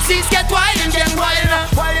 Make Big Six get wild and get wild now.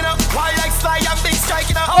 Wild now. Wild like Sly and Big Strike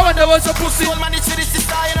now. I wonder what's a pussy. Old man it's for this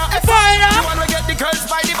style now. Fire now. The one we get the girls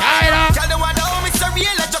by the buyer now. Tell the one the home it's a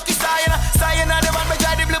real a jockey style now. Style now. The one we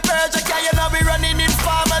got the blue Persia you know we running in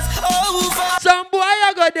farmers over. Some boy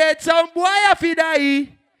I got dead. Some boy I feed die.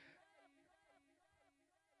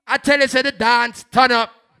 I tell you say the dance turn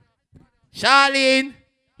up. Charlene,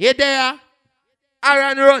 you there?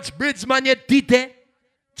 Aaron Roach, Bridgeman, you did it.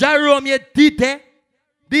 Jerome, you did it.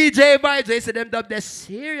 DJ Vibes, they say them dub, they're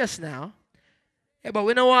serious now. Yeah, but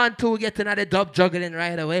we don't want to get another dub juggling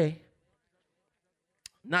right away.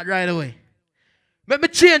 Not right away. Let me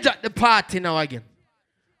change up the party now again.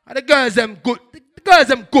 And the girls them good. The girls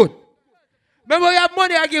them good. Remember we have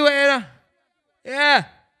money I give away, you know? Yeah.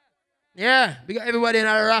 Yeah. We got everybody in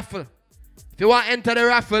a raffle. If you want to enter the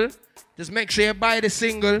raffle, just make sure you buy the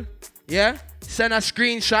single. Yeah. Send a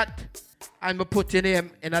screenshot and we put your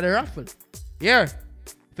name in the raffle. Yeah.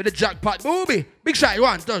 For the jackpot. Booby. Big shot. Go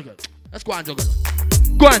on, juggle. Let's go on, juggle.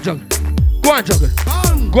 Go on, juggle. Go on, juggle.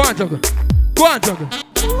 Go on, juggle. Go on, juggle.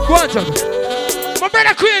 Go on, juggle. My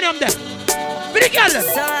brother Queen them there. For the girl them.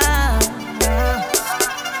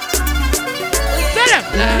 Tell them.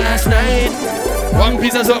 Last night, one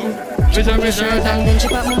piece of something.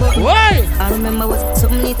 Why? I remember what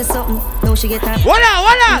something need to something. No, she get that.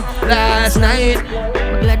 Voila. Last night.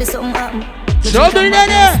 Glad there's something happen. Something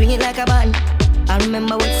there. Swing it like a button. I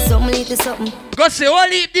remember what something need to something. Go say all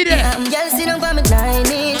it did it. Girl, sit down for me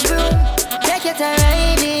 9-inch room. Take your time,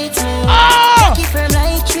 ride it smooth. Oh! Take it firm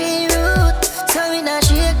like tree root. So we not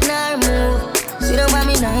shake nor move. Sit down for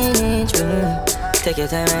me 9-inch room. Take your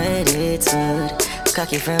time, ride it smooth.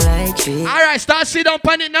 Cocky from like tree. Alright, start sit down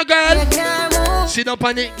on it now, girl. Sit down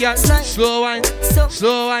on it, girl. Slow wine.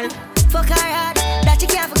 Slow wine. Fuck her hard, that you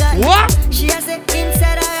can't forget. What? She has it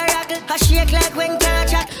inside her rockle. Her shake like when can't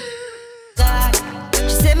chat. God, she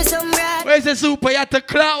sent me some rap. Where's the super? You have to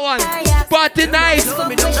clout one. Party nice. Fuck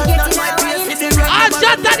when she get in her wine. I'll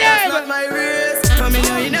shut the name. Not my race. From me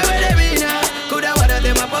now, you know where they be now. Coulda what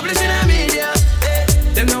them a publishing a media.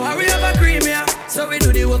 Them know how we have a cream here. So we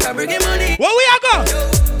do the work and bring in money. Where we are go?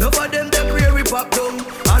 No for them pray we pop down.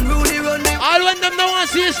 And Rooney run the. All when them no want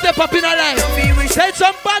to see you step up in a life. Tell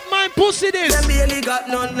some bad mind pussy this. Them barely got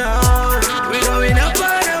none now. We going up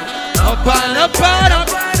and up. Up and up and up.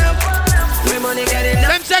 We money getting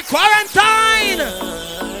up. Them say quarantine.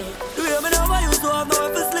 Yeah, me know I used to have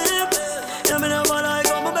no for sleep. Yeah, me know what I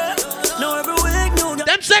got my bed. Now every week new.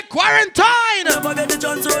 Them say quarantine. Never get the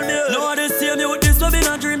chance on there. No, they see me with this love in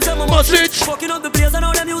a dream. Some message. Fucking up the place, I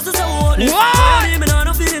know them used to say what. What? Me know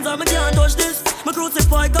no feelings, I can't touch this. My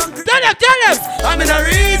crucify concrete. Tell them. I'm in a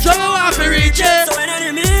reach, so I have to reach it. So when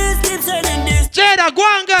enemies keep saying this. Jada, go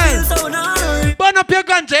on, guys. So now, but burn up your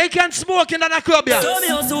ganja, you can't smoke in that club, yeah. So me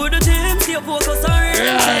also with the team, stay focused on it.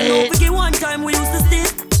 Right. No forget one time we used to stay.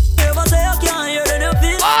 Never say I can't hear the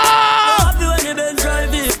feel. Happy when you been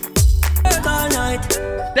driving. Work all night.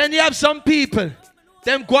 Then you have some people,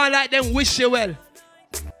 them go on like them wish you well.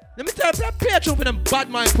 Let me tell you, play a tune for them bad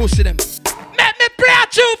mind pussy them. Make me play a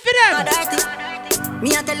tune for them. Me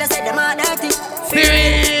I tell you say them are dirty.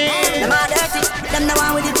 Them are dirty. Them the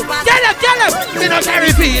one with it to pass. Tell them. Me no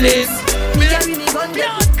carry feelings. Me carry me gun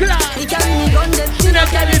them. Me carry me gun them. Me no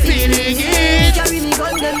carry feelings. Me carry me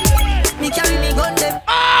gun them. Me carry me gun them.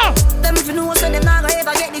 Oh! Them if you know so them not gonna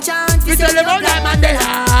ever get the chance. We tell them all that man they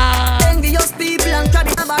have. Envious people and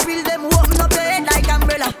crabby and barrel them open up your head like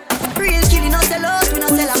umbrella. Real killing no sell out, we no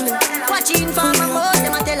sell out. Watching for my boss,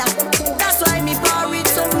 them a tell her. That's why me par with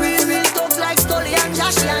some real thugs like Stolly and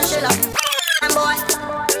Joshy and Shella. And boy,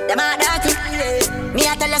 them are dirty. Me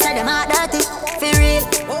I tell you say them are dirty. For real,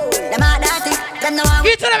 them are dirty. Them no one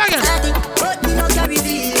dirty. But me no carry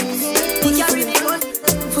feelings. Me carry me gun.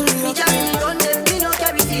 Me carry me gun. Me no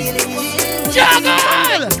carry feelings.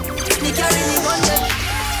 Jungle! Me carry me gun.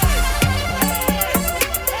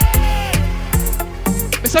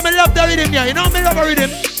 So me love the rhythm, yeah. You know me love a rhythm.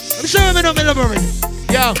 I'm sure me know me love a rhythm.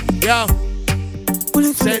 Yo.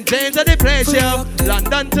 St. James at the place, yo.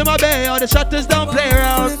 London to my bay, all the shutters don't play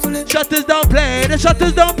around. Shutters don't play, the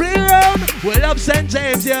shutters don't play around. We love St.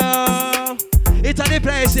 James, yo. It's at the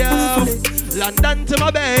place, yo. London to my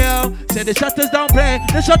bay, yo. Say the shutters don't play,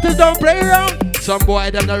 the shutters don't play around. Some boy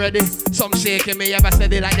them not ready. Some shaking me ever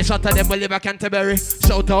steady like the shot of them will live a Canterbury.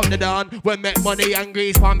 Shout out the dawn. When make money and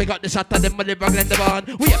grease palm. We got the shot of them will live a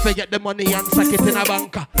Glendon. We have to get the money and sack it in a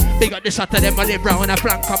banker. We got the shot of them will live round a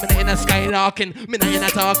flank. Coming in a skylarking. Me not in a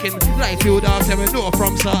talking. Like you dogs and we know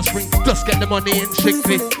from South Spring. Just get the money in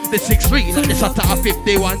strictly. The 6-3 like the shot of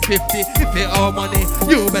 50-150. If you owe money,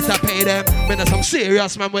 you better pay them. Me not some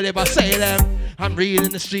serious man will ever say them. I'm real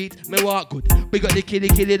in the street, me walk good. We got the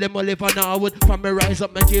killy, them will live on our wood. From me rise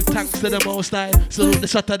up, me give thanks to the most high. So the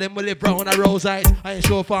shot of them will live brown a rose eyes. I ain't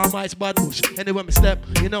sure for my bad bush. Anyway me step,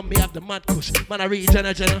 you know me have the mad kush. Man I reach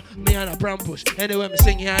Jenna, me and a brown push. Anyway me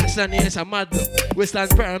sing here and the sun here, it's a mad look. We stand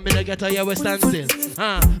firm, me the ghetto, yeah we stand still.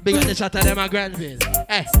 Big got the shot of them a Granville.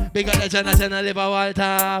 Big got the Jenna live a wall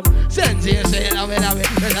time. Sensation, love it.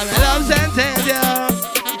 Love sensation,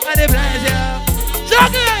 and the place, yeah.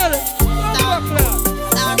 Juggle!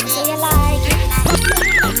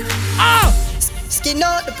 Skin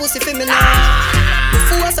out the pussy for me now.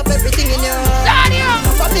 Force up everything in you.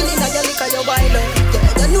 Pop in your liquor, your wild up.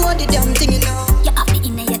 You know the damn thing in you. You happy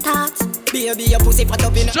in your thoughts. Baby, your pussy put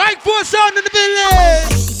up in you. Strike force sound in the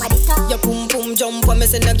village. Your pum pum jump for me,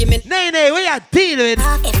 say no give me. Nay, what you dealing with?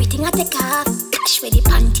 Everything I take off. Cash with the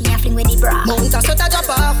panty, I fling with the bra. Mount a sweat a drop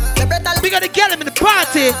off. We gotta get him in the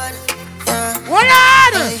party. What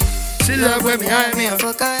on? She love when me hide me.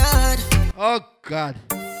 Oh God.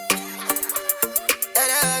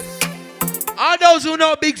 All those who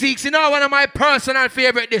know Big Zeeks, you know one of my personal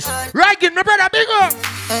favorite this. Right, give my brother big up.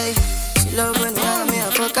 Hey, she love when me hide me. I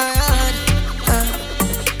fuck her hard.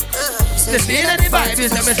 The feel of the vibe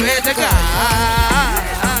is let me swear to God.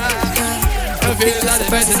 I feel like the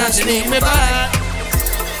person that she need me back.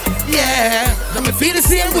 Yeah, let me feel the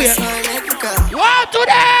same way. Wow to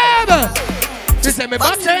them. She said me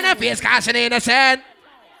box her in her face cause she innocent.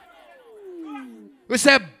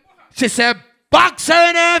 She said box her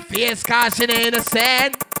in her face cause she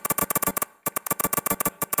innocent.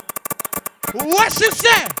 What she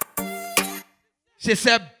said? She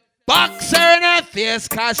said box her in her face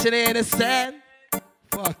cause she innocent.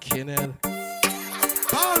 Fucking hell.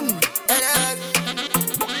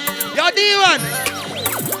 Yo D1,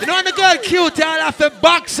 you know when the girl cute, y'all have to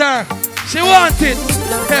box her. She want it.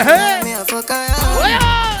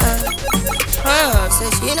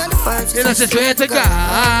 You know she's way to go.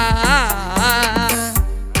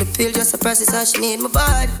 The feel just a process how she need my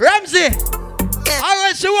body. Ramsey,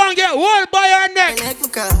 alright, she won't get hold by her neck.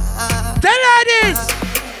 Tell her this.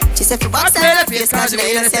 She said for box her face cause she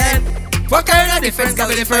innocent. Fuck her in a different, cause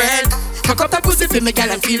we different. Fuck up the pussy for me,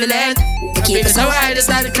 girl, and feel the land. Keep it so high, it's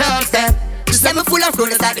like the club step. She said me full of road,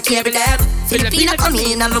 it's like the cable lab. Filipina come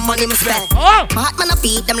in and my money me spend. My heart man I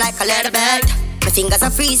beat them like a leather bag. My fingers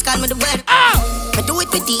are freeze, call me the weather. I do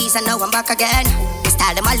it with these and now I'm back again. I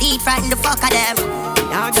style them, I lead, frighten the fuck of them.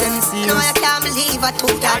 Now them see no, I can't believe I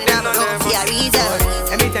took that and I'm wrong for a reason.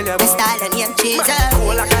 Let me tell you my style and name chaser.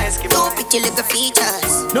 Two pretty little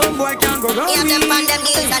features. No boy can go wrong. Me have them on them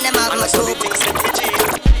knees and them have my soap.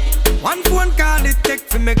 One phone call it take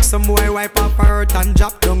to make some boy wipe up her hurt and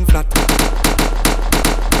drop down flat.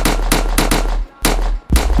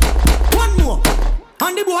 One more,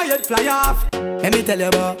 and the boy head fly off. Let me tell you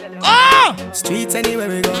about streets anywhere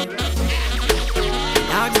we go.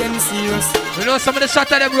 Now them serious. You know some of the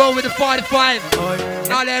shots of them roll with the 45.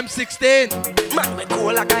 All them 16. Man, we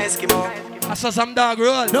cool like a Eskimo. I saw some dog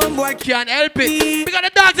roll. No boy can't help it. We got the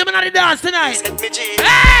dogs in the dance tonight.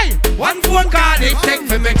 Hey! One phone call it take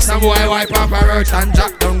to make some boy wipe up a roach and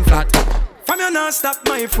drop down flat. From you not stop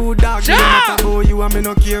my food dog. You not about you and me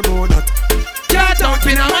no care about that. Can't dump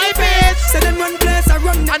in my face. Say them one place I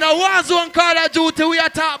run. And a war zone Call of Duty we are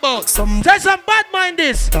talk about. Tell some bad mind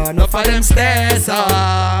this. Enough of them stairs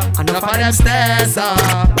up. Enough of them stairs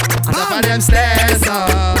up. Enough of them stairs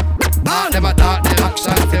up. Never thought the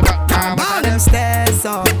action to back down. Enough them stairs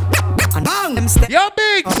up. And bang them stairs. Yo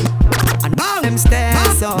big. And bang them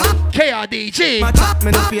stairs up. KRDG. My chop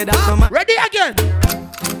me no pay that no man. Ready again.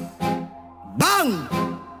 Bang.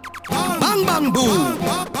 Bang bang boom.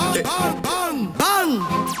 Bang.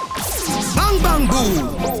 Bang bang boom.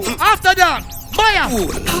 After that, Maya,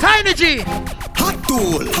 Tiny G, Hot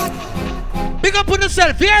tool. Big up on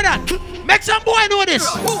yourself, hear that? Make some boy know this.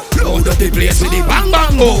 Load up the place with the bang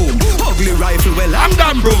bang boom. Ugly rifle with long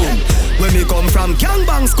gun broom. When we come from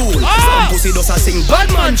gangbang school, some pussy does a sing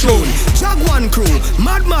bad man tune. Jaguan crew,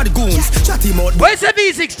 mad goons, chatty mud. Where's the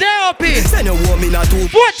V6? Stay up here. Send a woman a two.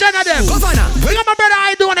 What gen of them? Governor, bring up my brother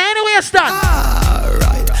I doing anyway you stand.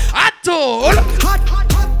 Alright. Hot tool. Hot.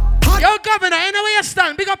 Yo governor, anyway you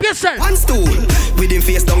stand. Big up yourself. One stool, with him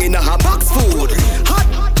face down in a hot box food.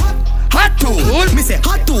 Hot tool, me say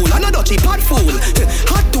hot tool, and a dutchy pot fool.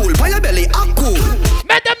 Hot tool, by your belly, a cool.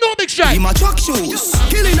 Make them know big shot. In my truck shoes,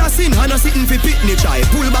 killing a sin, and a sitting for picnic try.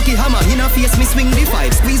 Pull back the hammer, in a face, me swing the five.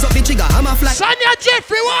 Squeeze up the trigger, hammer fly. Sonia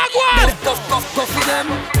Jeffrey, walk. Tough for them.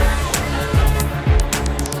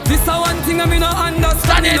 This a one thing I me no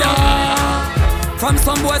understand, you know. From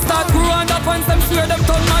some boys start growing up and some swear them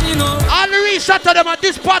turn man, you know. All the reshot of them at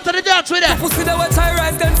this part of the dance with them. Pussy they will try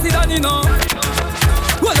rise them sit down, you know.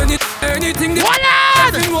 Well, you need anything they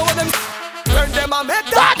nothing over them. Turn them a make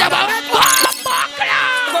that. Go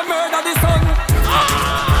murder the son.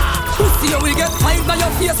 Pussy you will get five by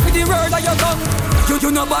your face with the word of your gun.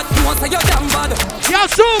 You know bad, you want say you're damn bad. You're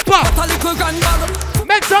super. But a little grandbag.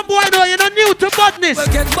 Make some boy know you're not new to badness.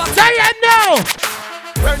 Tell them now.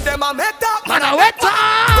 Turn them a make that. Man a wet up.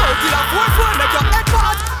 Kill a 4-4, make your head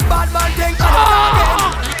fat. Bad man think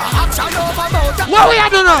action over mountain. What we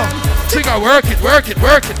have to know? Chica work it. Chica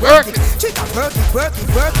work it.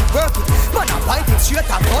 Man a wipe it straight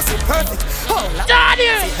and bust it perfect. Oh, Johnny!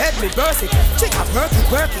 Head me burst it. Chica work it.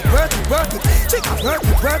 Chica work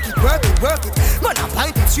it. Man a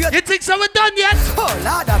wipe it straight. You think so we done yet? Oh,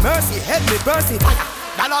 Lord of mercy, head me burst it.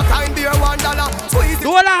 Dollar kind beer, $1. Squeeze it. Do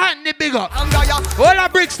all a hat in the big up. All a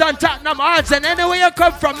Brixton, Tottenham, Arts, and anywhere you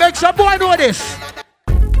come from, make some boy know this.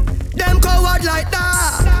 Them coward like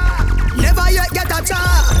that, never yet get a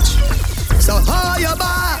charge. So how you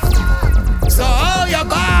bad?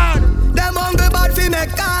 Them hungry bad fi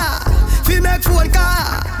make car, fi make phone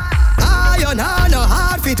car. Iron hand no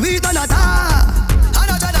hard fit with on a tar.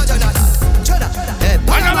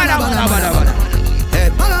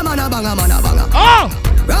 Banga. Oh!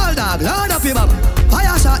 Roll dog, load up your mama.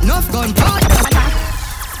 Fire shot, enough gun, point.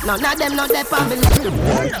 None of them know they probably.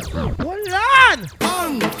 Hold on!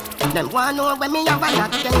 Them want know when me have a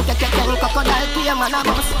yacht. Then crocodile came on a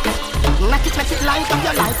bus. Make it light up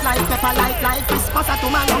your life like pepper like Christmas to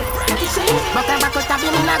my love. But I could have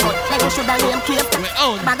been in a gut. Then you should have named Cape. We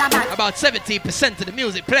own about 70% of the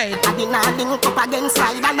music played. I did not link up against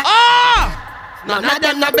Side. Oh! None of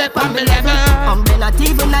them not bet on me level. I'm not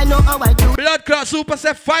even I know how I do. Blood Clot Super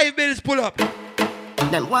said 5 bills pull up.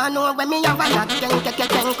 Them want know when me have a yacht. Then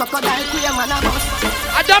crocodile came on a bus.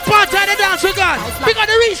 At that part of the dance we got. We got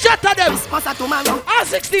the reshot of them. All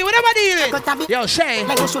 16, whatever dealing. Yo, Shay.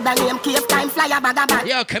 Then you should have named Cape Time Flyer Bagaban.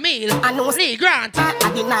 Yo, Camille. Lee Grant. I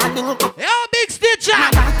did not link up. Yo, Big Stitcher.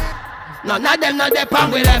 None of them not dep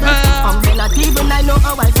on we level. I'm not even I know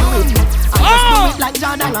how I do it. I just do it like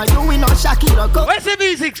Jordan or you, we know Shakira. Where's the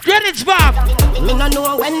music? Credits, Bob. Me no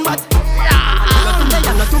know when, but not today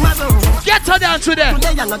and not tomorrow. Get her down to them.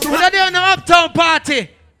 Today and not tomorrow. We're not on the uptown party.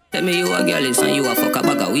 Tell me you a girl is and you a fuck a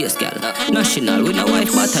bag of waist girl. National with a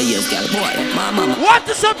wife butter years girl. Boy, my mama. What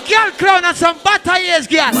is some girl crown and some butter years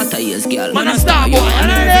girl? Butter years girl. Man a star boy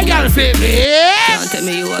and a girl fit me. Can't tell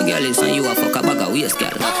me you a girl is and you a fuck a bag of waist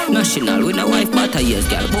girl. National with a wife butter years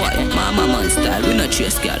girl. Boy, my mama style with a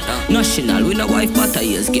chase girl. National with a wife butter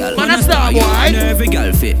years girl. Man a star boy. And every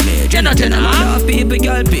girl fit me. Jenna half people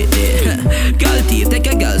girl fit me. Girl thief take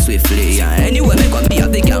a girl swiftly. Anyway me come be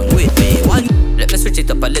have the gang with me. Let me switch it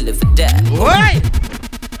up a little for that. Wait!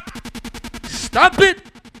 Stop it!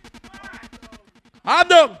 I'm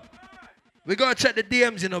done. We gotta check the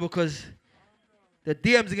DMs, you know, because the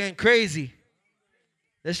DMs are getting crazy.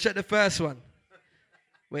 Let's check the first one.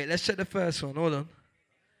 Wait, let's check the first one. Hold on.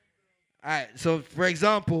 Alright, so for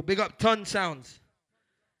example, big up Ton Sounds.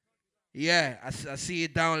 Yeah, I see you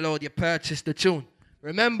download, you purchase the tune.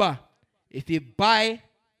 Remember, if you buy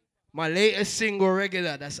my latest single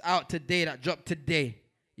regular that's out today, that dropped today,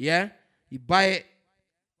 yeah? You buy it,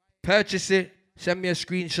 purchase it, send me a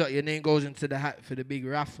screenshot, your name goes into the hat for the big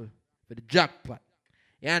raffle, for the jackpot.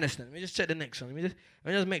 You understand? Let me just check the next one. Let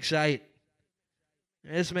me just make sure I hit.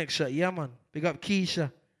 Let me just make sure. Yeah, man. Big up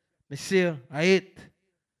Keisha. Me see you. I hit.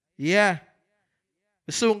 Yeah.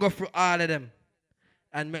 We soon go through all of them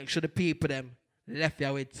and make sure the people them left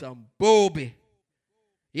you with some booby.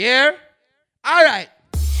 Yeah? All right.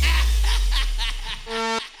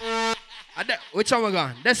 Which one we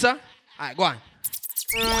going? This, sir? All right, go on.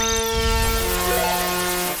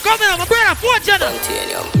 Come on, my brother, 4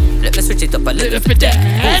 channel. Let me switch it up a little bit then.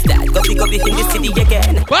 Who's that? Go be in the city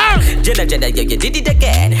again. Jenna, yeah, you did it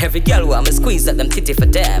again. Every girl want me squeeze up them titty for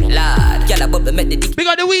them. Lord, girl, I bubble make the dick. Big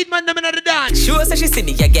up the weed man, them in the dance. Sure, so she see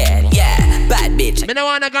me again. Yeah, bad bitch. Me no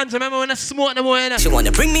wanna guns, remember when I smoke no more, you know? She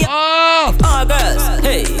wanna bring me up. All girls.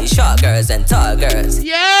 Hey, short girls and tall girls.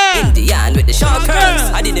 Yeah. Indian with the short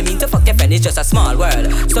curls. I didn't mean to fuck your friend, it's just a small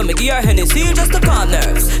world. So me give her Hennessy just to calm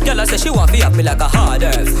nerves. Girl, I say she want to up me like a hard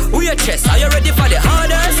earth. Who your chest? Are you ready for the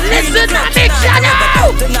hardest? Listen to me,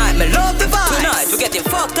 shadow! Tonight, me love the vibe. Tonight, we getting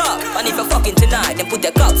fucked up. And if you're fucking tonight, then put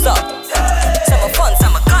the cups up. Some are fun,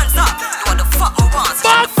 some are guns up. You want to fuck me once.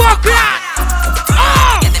 Fuck that!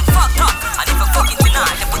 We getting fucked up. And if you're fucking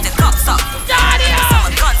tonight, then put the cups up. Some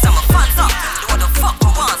are guns, some are fun up. You want to fuck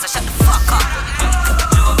me once, so shut the fuck up.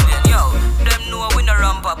 Yo, them know we no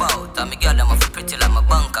rump about. And me girl, them off pretty like my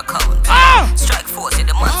bank account. Strike force, see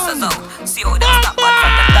the monsters out. See how they stop one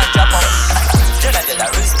from the ganja out. Jenna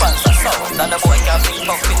response a sound. And the boy can feel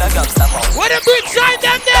pump in a gangster mouth. What a good sign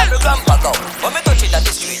them there! The grandpa go. When me touch it at the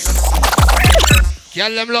street. Girl,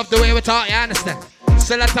 them love the way we talk, you understand?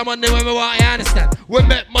 Sell lot of money when we walk, you understand? We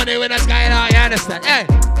make money when the sky out, you understand? Hey!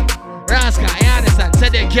 Rascal, you understand? Say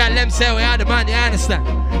the girl, them say we are the man, you understand?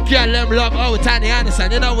 Girl, them love out and you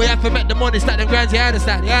understand? You know we have to make the money, start them grands, you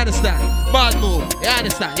understand? You understand? Bad move, you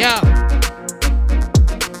understand? Yeah.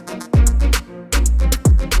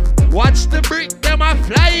 Watch the brick, them are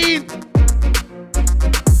flying.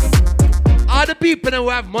 All the people who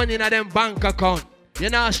have money in them bank account, you're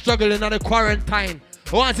not struggling on the quarantine.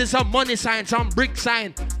 Who wants to see some money sign, some brick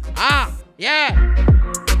sign? Ah, yeah.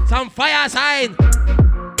 Some fire sign.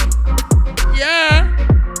 Yeah.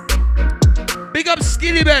 Big up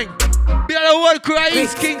Skilly Bang. Big up the whole crew at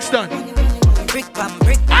East Kingston. Brick pam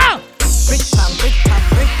brick. Ah! Brick pam brick pam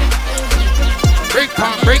brick. Brick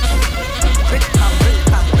pam brick. Brick pam brick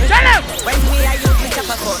pam brick. Tell him! When me I use me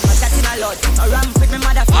chopper phone, no chatting a lot. No ramp with me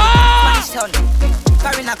mother phone. Spanish town.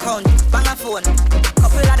 Foreign account. Bang a phone.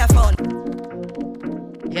 Couple other phone.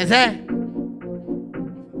 Yes, sir.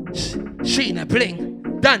 Sheena Bling.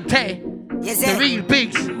 Dante. Yes, the real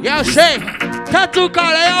bigs. Yo, Shay. Tattoo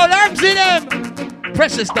collar. Yo, learn to them.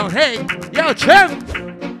 Precious down. Hey. Yo, Trim.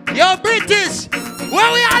 Yo, British.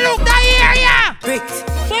 Where we are look that area? Brick.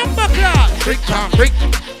 Bumper class. Brick pam brick.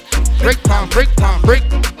 Brick pam brick pam brick.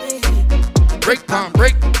 Brick pam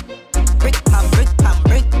brick. Brick pam brick pam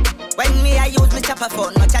brick. When me I use me chopper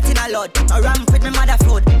phone, no chatting a lot. No ramp with me mother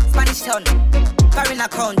food. Spanish town. Foreign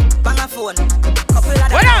account. Bang a phone. Couple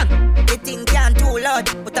other. What on? The thing can't too loud.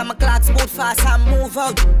 But I'm a clock boot fast and move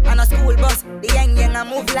out. On a school bus. The young I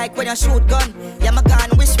move like when you shoot gun. Yeah, my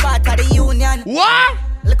gun wish part of the union. What?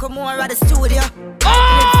 Look more at the studio.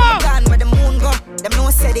 Oh! Gun where the moon go. Them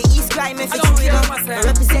no say the east crime if it's real. I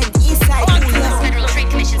represent the east side. Federal Trade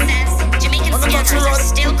Commission says Jamaican scammers are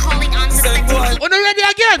still calling on suspected. Wanna ready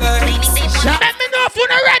again? Claiming they Let me know if you're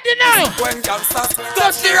not ready now. When gangsters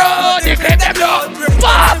touch the road, they claim them blood.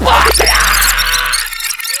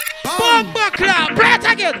 Bomba clap. Play it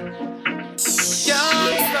again.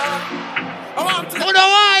 Who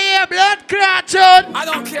don't want to hear blood clot, son? I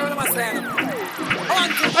don't care what I'm saying.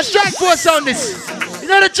 A strike force on this. You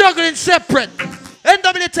know the juggling separate.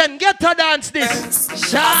 NW10, get to dance this.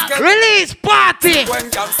 Shot, release, party. When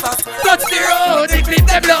gangsters touch the road, they clip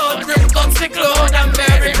the blood. They touch the cloud and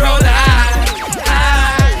merry go Lord.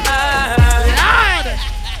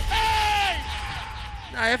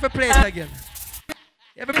 Now you have to play it again.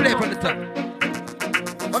 You have to play it on the top.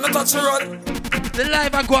 On the touch the road. The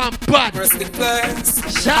live are going bad. Resting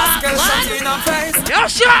place. Shot, man. Yo,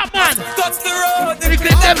 shot, man. Touch the road. They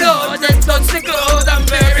clip the blood. They touch the cloud and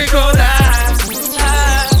merry go Lord.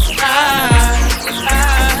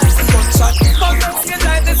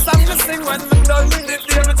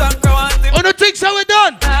 On the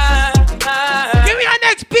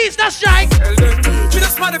no strike. Me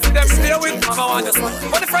just money for them, stay with. I want just one.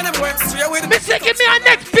 But the friend them work, stay with. Me say give me a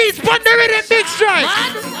next piece, put the rhythm, big strike.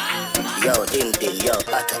 Yo, dim, yo,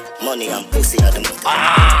 butter. Money and pussy are the most. Real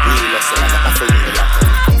hustle and a fool in the locker.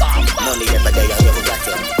 Money never there, you never got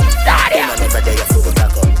it. Woman never there, you full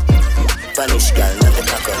back up. Spanish girl, not the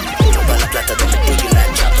cock up. Up on a platter, then the diggy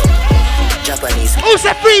like chopper. Japanese. Who's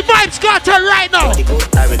the free vibes got her right now?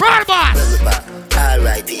 Right boss.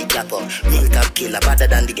 R.I.P. Clapper. Real top killer, better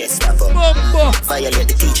than the guest stopper. Violate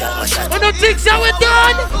the teacher, my shot. Oh, no things how we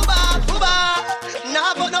done.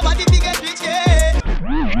 Nah, but nobody big and rich, yeah.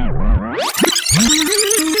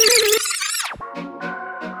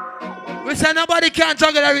 We say nobody can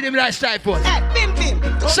juggle a rhythm like strike for.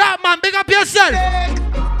 Sharp man, big up yourself.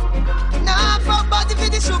 Nah, fuck body for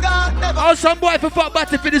the sugar. Oh, some boy for fuck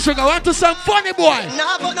body for the sugar. Want to some funny boy.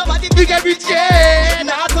 Nah, but nobody big and rich, yeah.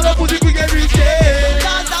 Nah, so no pussy big and rich, yeah.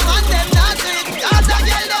 Cause I want them not rich. Cause I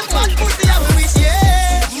get them fat pussy and rich,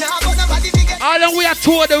 yeah. Nah, but nobody big and all long we are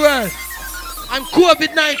tour the world. And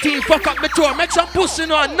COVID-19 fuck up my tour. Make some pussy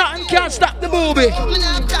now. Nothing can stop the movie.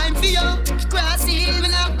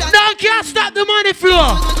 Nothing can stop the money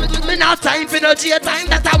flow. Me not time for no jail time.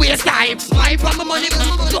 That's a waste time. Why from my money?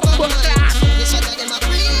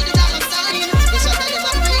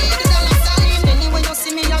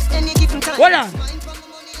 Hold on.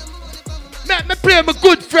 Make me play my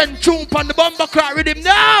good friend tune on the bumper crack with him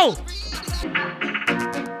now.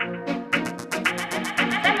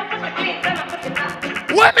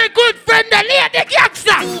 What my good friend the lady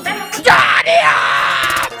gangster? Johnny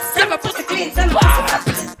up!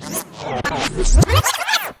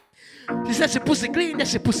 She said she pussy clean, that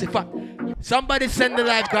she pussy fat. Somebody send the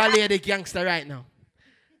live girl lady gangster right now.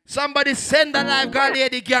 Somebody send the live girl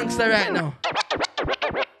lady gangster right now.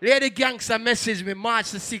 Lady gangster messaged me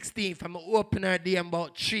March the 16th. I'm open her DM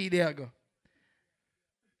about 3 days ago.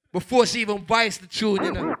 Before she even voiced the tune,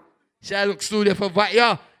 you know. She had look studio for voice.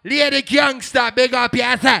 Yo, Lady Gangster, big up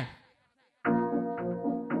yourself.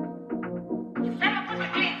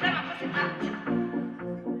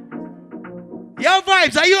 Yo,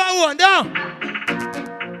 vibes, are you at one now?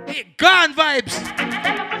 Hey, gone vibes.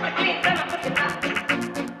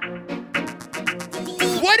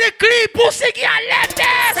 What a clean pussy girl left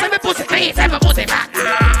there. Say me pussy clean, say me pussy fat.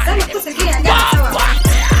 Say me pussy clean,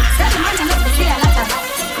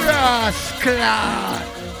 Cross cloud.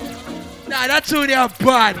 Nah, that's only a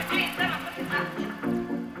bad.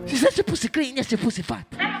 She said she pussy clean, yes, she pussy fat.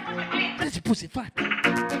 Yes, she pussy fat.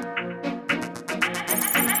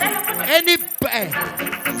 Any hey,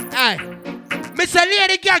 Mr.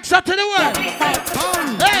 Lady Gangster to the world.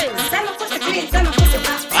 Hey, Send me pussy clean, send me pussy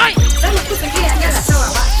fat. Hey, send me pussy clean, girl, I show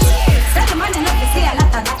her what. Send the money not to see a lot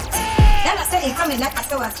of that. Then I say it coming like a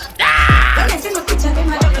source. When they see my picture, they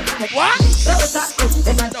might double tap. What?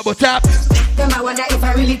 Double tap. Them I wonder if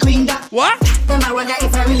I really clean that. What? Them I wonder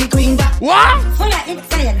if I really clean that. What? Full of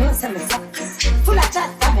inside, don't send me stuff. Full of chat,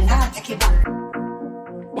 I'm in hard to keep up.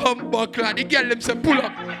 Bumbuckler, the girl them say pull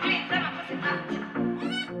up.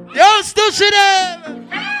 Yo, still shit them.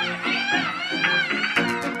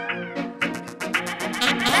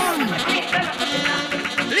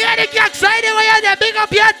 Lady Gangster, anyway, you're there, big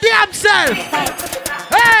up your damn self.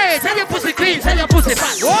 Hey, send your pussy clean, send your pussy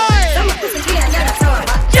fat. Why? Send my pussy clean, girl, I show her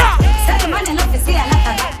what. Yeah. Send the money not to see a lot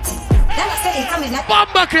of that. Then I say it coming like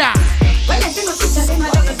Bumbuckler. when they see my picture, they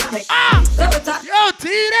might double tap. Double tap. Yo,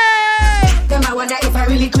 Tina. Them I wonder if I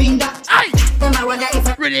really clean that. Aye. Them I wonder if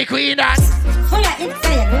I really clean that. Full of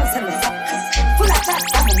inside, don't send me stuff. Full of chat,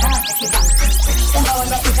 I'm in hard to keep up. Them I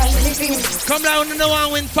wonder if I really clean that. Come down and no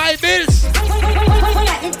one win 5 bills. Full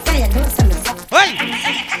of inside, don't send me stuff. Hey.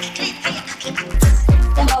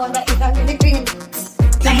 Them I wonder if I really clean that.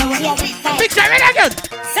 Them I wonder if I Mix it again.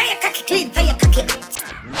 say your cocky clean, say your cocky.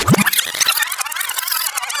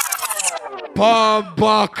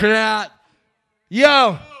 Bumbuckler.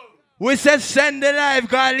 Yo, we said send the live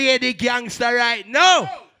girl Lady Gangster right now.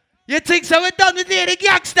 You think so we're done with Lady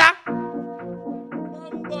Gangster?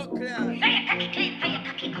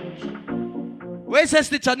 Where says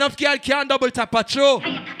Stitch enough girl can't double tap a throw.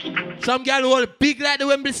 Some girl hold big like the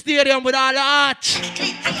Wembley Stadium with all the arch.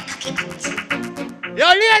 Yo,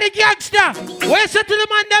 Lady Gangster, where say to the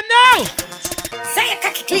man them now? Say your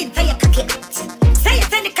cocky clean, say your cocky. Say you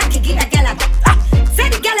send the cocky, give a girl a say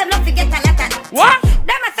the girl love to get a lot of that. What?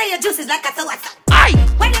 Them I say your juice is like a sour. Aye.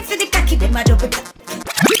 When them see the cocky, them a double tap.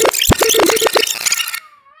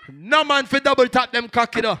 No man for double tap them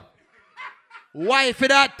cocky though. Why for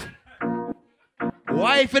that?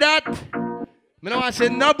 Why for that? Me no want to say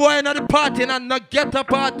no boy in the party and no get a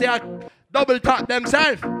party and double tap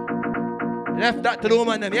themselves. Left that to the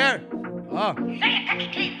woman them here.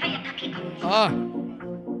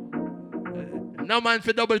 No man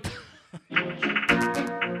for double. Yo,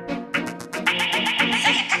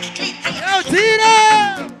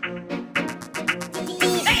 Tina!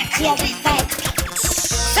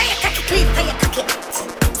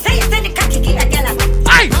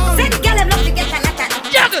 Hey! Say the girl love to get a lot of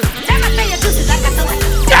juggle. Never say your juices like a soda.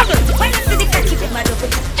 Juggle. When you see the cocky with my double.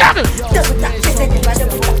 Juggle. Double tap, say the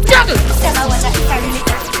double. Juggle. Never wanna if I really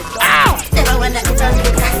got. Ow. Never wanna if I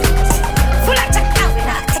really got. Full of check out with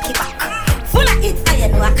that, take it back. Full of it, I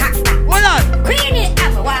know I can't. Hold on. Queen it,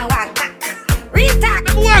 I'm a one back. Retalk.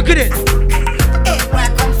 Let me work with it.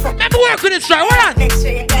 Let me work with it, try. Hold on. Make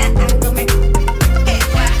sure you can handle me.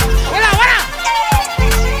 Hold on.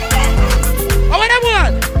 Oh, with them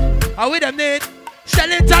one. Oh, with them need.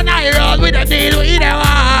 Selling to 9-year-old with them need. We them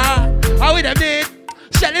want. Oh, with them need.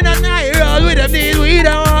 Selling to 9-year-old with them need. We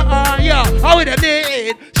them want. Yeah. Oh, with them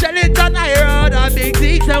need. Selling to 9-year-old and big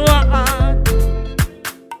things them want.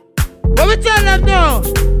 What we tell them now?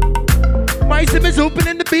 My sim is open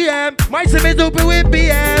in the PM. My sim is open with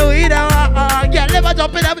PM. We them want. Yeah, never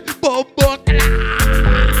jump in them. Boom, boom.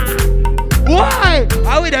 Why?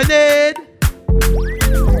 Oh, with them need.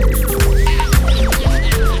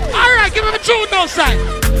 Alright, give him a tune now, son.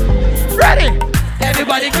 Ready?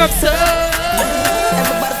 Everybody comes up.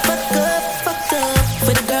 Everybody fuck up.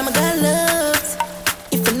 For the girl my got looks.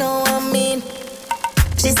 If you know what I mean.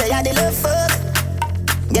 She say I did love fuck.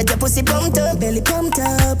 Get your pussy pumped up, belly pumped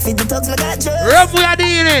up. Feed the dogs my got drugs. Rough we are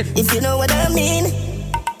dealing. If you know what I mean.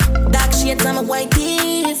 Dark shades on my white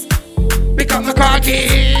tees. Pick up my car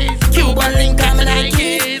keys. Cuban link on my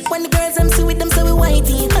Nikes. When the girls I'm sweet them so we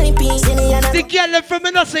whitey. The girl from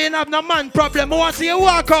me not saying have no man problem. I want to see you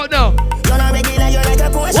walk out now. You're not regular, you're like a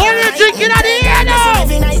Porsche. What are you drinking at the end now?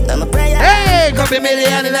 Hey, copy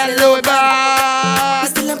million in the lower bar. I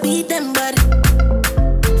still don't beat them, bud.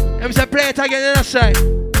 Let me say play it again in the side.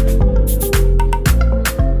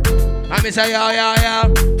 Let me say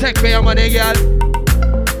yo. Take for your money, girl.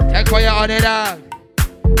 Take for your honey, dog.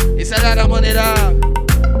 It's a lot of money, dog.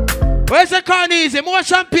 Where's the carnies? More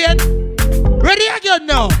champagne. Ready again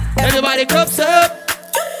now. Everybody cups up.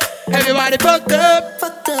 Everybody fucked up.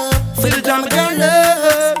 Feel the time again,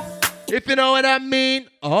 love. If you know what I mean.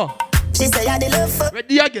 Oh. She say I did love fuck.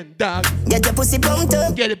 Ready again, dog. Get your pussy pumped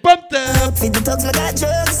up. Get it pumped up. Feed the dogs, I got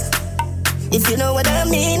drugs. If you know what I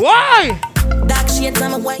mean. Why? Dark shades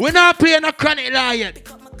on my white. We're not playing a chronic lie yet.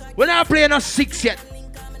 We're not playing a 6 yet.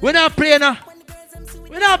 We're not playing them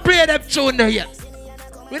tune there yet.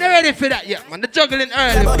 We're not ready for that yet, man. The juggling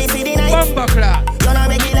early. Bumba clock.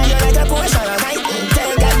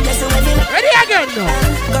 Ready again now.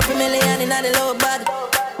 Got a million in the lower body.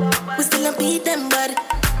 We still don't beat them, bud.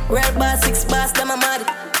 Red bar, 6 bars, them a mad.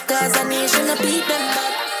 Cause a nation don't beat them,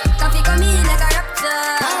 bud. Coffee come in like a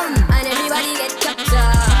raptor. And everybody get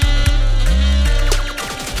captured.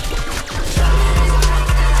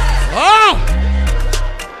 Oh!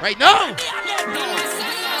 Right now.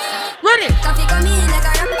 Ready. Coffee come in like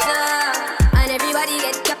a raptor. And everybody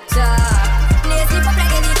get captured. Play sleep up like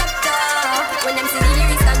helicopter. When them see the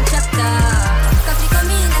lyrics come chapter. Coffee come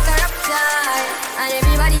in like a raptor. And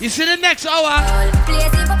everybody. You see the next hour? Play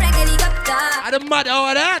sleep up like helicopter. I the mad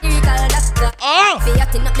hour that. Lyrical doctor. Oh! Fi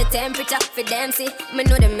acting up the temperature for them see. Me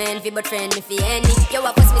know the man fi but friend me fi any. Yo,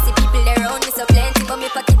 I post me see people around me so plenty, but me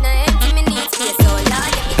pocket na empty. Me need space so long.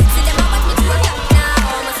 Yeah, me see them about me to a top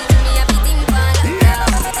now. Almost see me a beating pan.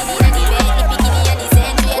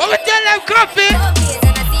 What we tell them, coffee?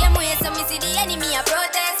 And I see him way, so me see the enemy a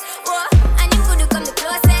protest. Oh, and him could come the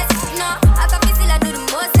closest. No, I coffee still I do the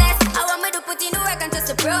mostest. I want me to put in the work and just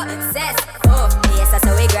the process. Oh, yes, that's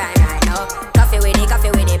how we grind right now. Coffee with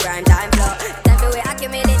the prime time flow. Time for we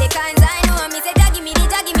accumulate the kinds I know. Me say, give me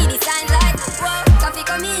the signs like. Whoa, coffee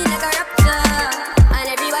come in like a rapture. And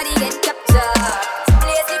everybody get captured.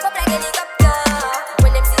 Play sleep up like helicopter.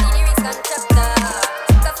 When them see the lyrics come chapter.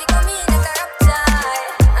 Coffee come in like a rapture.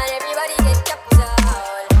 And everybody get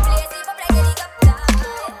captured. Play sleep up like helicopter.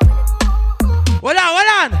 Hold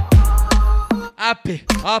on. Happy.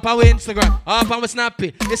 Up on Instagram. Up on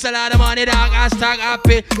Snappy. It's a lot of money, dog. Hashtag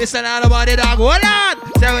happy. It's a lot of money, dog. Hold on.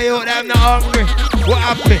 Say we you them not hungry. What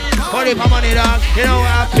happy? Only for money, dog. You know what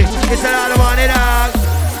happy? It's a lot of money, dog.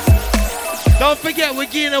 Don't forget, we're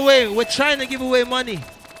giving away. We're trying to give away money.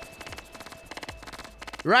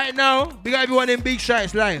 Right now, big up everyone in Big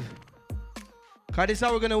Strides Live. Because this is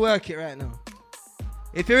how we're going to work it right now.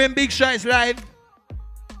 If you're in Big Strides Live,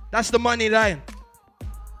 that's the money line.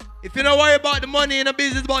 If you don't worry about the money in the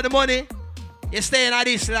business about the money, you're staying at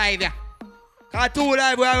this live, yeah. Because 2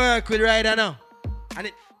 live we work with right now.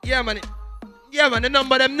 And the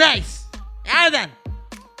number them nice. And then.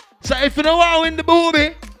 So if you don't want to win the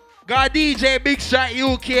booby, go DJ Big Strike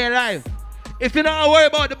UK live. If you don't worry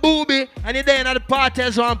about the booby and you're there at the party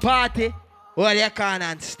as one party, well, you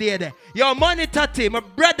can't stay there. Yo, Money Tati, my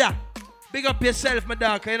brother. Big up yourself, my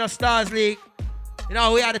dog. You know, Stars League. You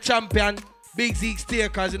know, we are the champion. Big Zeke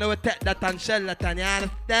Steakers. You know, we take that and shell that and you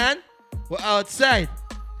understand? We're outside.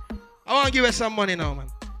 I want to give you some money now, man.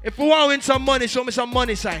 If you want to win some money, show me some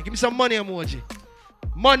money sign. Give me some money emoji.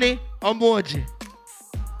 Money emoji.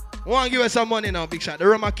 I want to give you some money now, Big Shot. The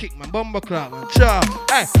Roma kick, man. Bumble clap, man. Sure.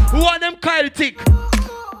 Hey, who want them Kyle tick?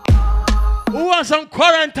 Who want some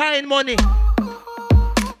quarantine money?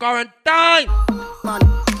 Quarantine! Man.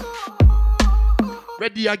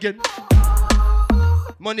 Ready again.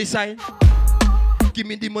 Money sign. Give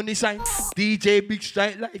me the money sign. DJ Big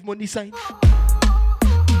Strike Live money sign.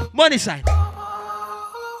 Money sign.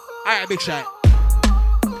 Alright, Big Shot.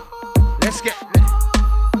 Let's get.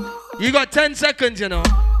 You got 10 seconds, you know.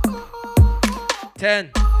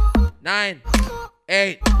 10, 9,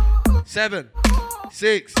 8, 7,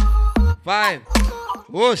 6, 5.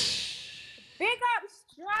 Whoosh. Big up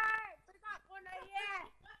Strike. Big up on the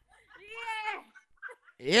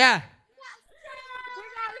yeah. Yeah. Big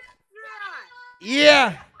up Strike.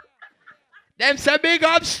 Yeah. Them say big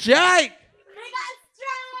up Strike. Big up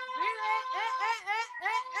Strike.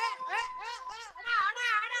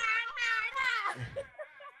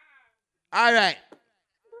 All right.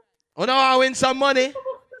 You know I win some money?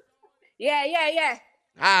 Yeah.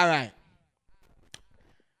 All right.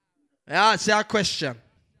 I'll ask you a question.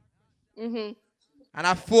 Mm-hmm. And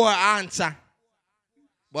a 4 answer.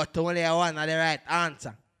 But only a 1 of the right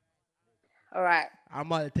answer. All right. A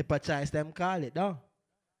multiple choice, them call it, though.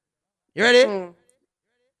 You ready?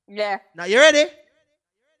 Yeah. Now, you ready?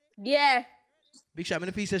 Yeah. Big Shot,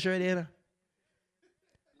 many pieces ready, you know?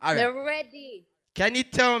 All right. They're ready. Can you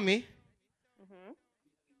tell me?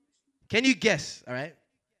 Can you guess, all right?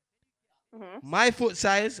 My foot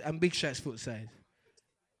size and Big Shot's foot size.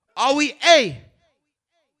 Are we A?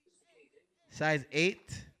 Size 8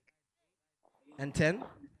 and 10?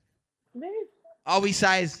 Are we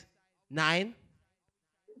size 9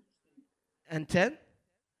 and 10?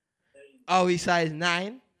 Are we size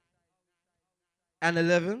 9 and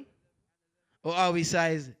 11? Or are we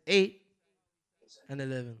size 8 and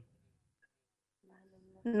 11?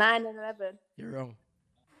 9 and 11. You're wrong.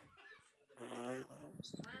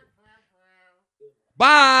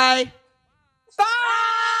 Bye.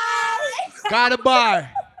 Bye. Got a bar.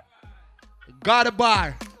 Got a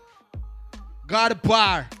bar. Got a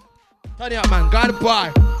bar. Turn it up, man. Got a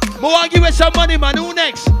bar. I want to give you some money, man. Who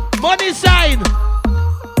next? Money sign.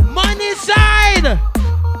 Money sign.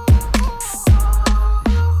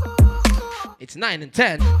 It's 9 and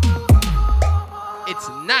 10. It's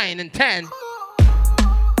 9 and 10.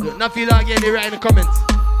 Not feel like getting it right in the comments.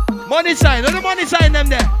 Money sign. Where's the money sign them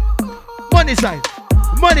there? Money sign.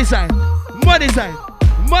 Money sign. Money sign.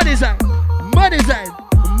 Money sign. Money sign.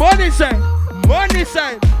 Money sign. Money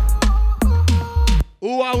sign.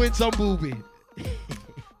 Who want with some booby?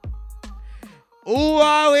 Who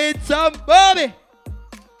want with some booby?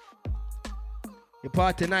 Your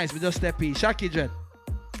party nice. We just step in. Shaki Dread.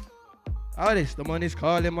 How this? The money's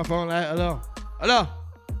calling my phone like, hello. Hello.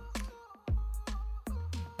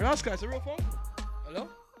 Rascal, it's a real phone. Hello?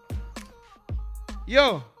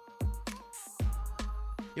 Yo.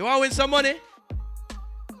 You want to win some money?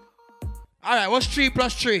 Alright, what's 3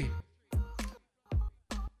 plus 3?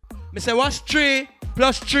 Me say, what's 3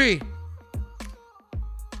 plus 3?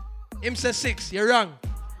 Him say 6. You're wrong.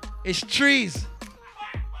 It's trees.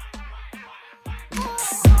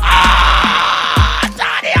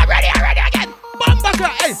 Daddy, I'm ready again. Bumba,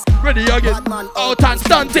 hey, ready again. Out and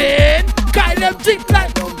stunting. Kyle them things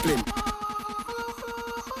like dumpling.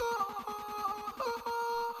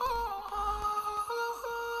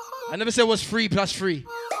 I never said what's 3 plus 3.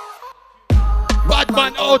 Bad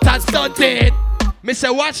man out and stunting. Me say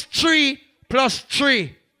what's 3 plus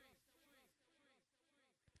 3?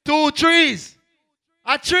 2 trees.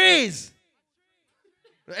 A trees.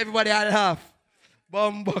 Everybody had half.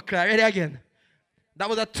 Bumbuckler. Ready again. That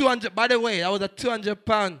was a 200. By the way, that was a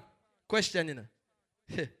 200-pound question, you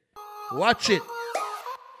know. Watch it.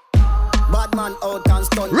 Bad man out and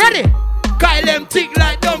stunting. Ready? Kyle them tick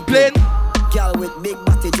like dumpling. Girl with big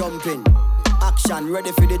body jumping. Action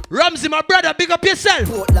ready for the Ramsey, my brother, big up yourself.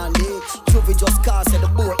 Portland H. Trophy just cast at the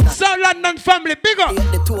boat. South London family, big up.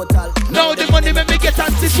 The total. Now the money make me get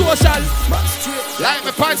anti-social. Like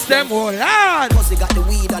my pants them, oh Lord. Cause they got the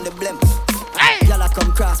weed and the blem. Hey. Girl I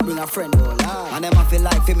come cross, bring a friend, oh Lord. And them I feel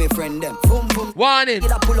like for me friend them. Boom boom. Warning.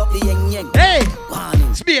 Get pull up the yeng yeng. Hey. Warning.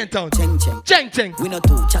 Spain town. Cheng. We no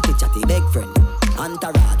too chatty, big friend.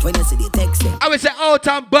 Entourage, when you see the text them. I would say out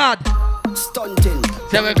and bad. Stunting.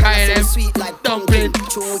 Say we Kyle them sweet like dumpling.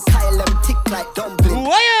 True, Kyle them thick like dumpling.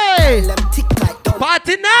 Why? Kyle them thick like dumpling.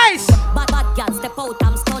 Party nice. Bad girls step out,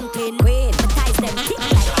 I'm stunting. Wait, the ties them thick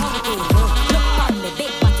like pumpkin. Look on me,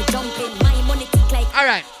 big body jumping. My money thick like. All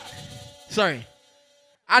right. Sorry.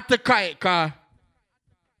 I had to cry it, car.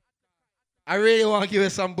 I really want to give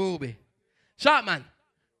it some booby. Sharp man,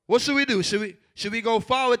 what should we do? Should we go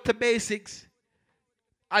forward to basics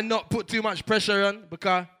and not put too much pressure on?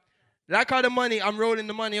 Because like how the money, I'm rolling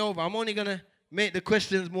the money over. I'm only gonna make the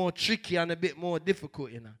questions more tricky and a bit more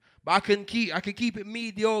difficult, you know. But I can keep it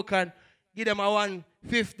mediocre and give them a £150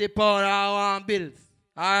 or one bills,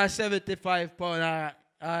 or £75 or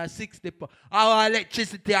 £60 or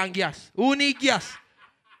electricity and gas. Who need gas?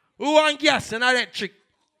 Who want gas and electric?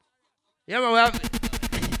 Yeah, man, we have.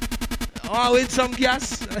 Oh, with some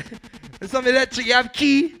gas, some electric. You have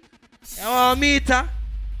key. You want a meter.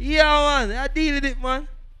 Yeah, man. I deal with it, man.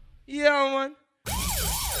 Yeah, man.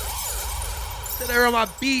 So they're on my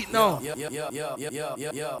beat now.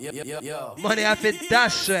 Money I fit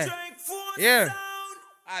dash, right? Yeah.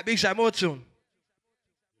 Alright, big shot, more tune.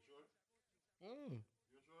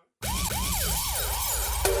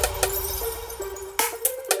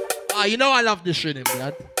 Ah, you know I love this rhythm,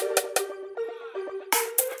 blood.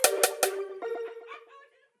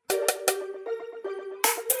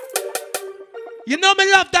 You know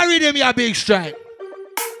me love that rhythm, you big strike.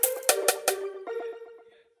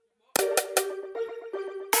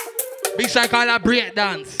 Big strike call a break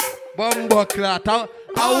dance. Bumbo clot. How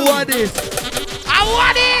want this? I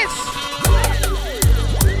want this!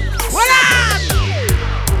 What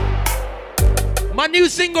up? My new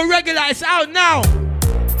single Regular is out now.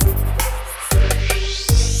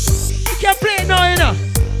 We can play it now, you know.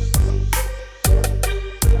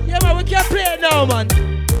 Yeah, man, we can play it now, man.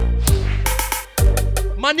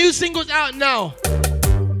 My new single's out now.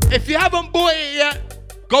 If you haven't bought it yet,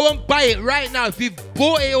 go and buy it right now. If you've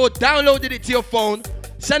bought it or downloaded it to your phone,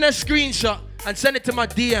 send a screenshot and send it to my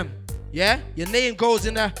DM. Yeah? Your name goes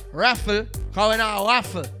in the raffle. Calling out a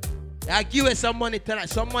raffle. I give it some money tonight.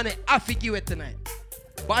 Some money I give it tonight.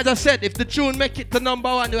 But as I said, if the tune make it to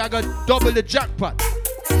number 1, I got double the jackpot.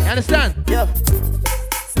 You understand? Yeah.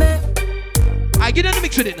 I get on the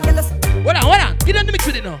mix with it now. Hold on. Get on the mix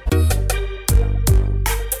with it now.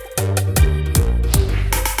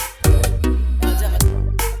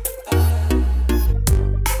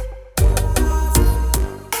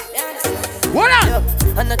 What up?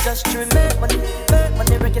 And I just to make money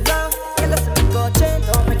regular. Yeah, listen, me go change,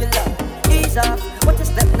 don't regular. Ease up, what is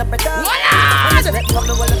step number down? What up? Step from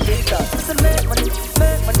the wall of pizza. Listen, make money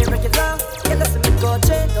regular. Yeah, listen, me go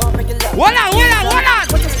change, don't regular. What up?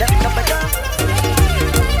 What is step number down?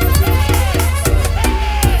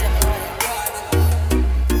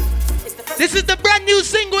 This is the brand new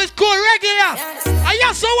single, it's called Regular. Are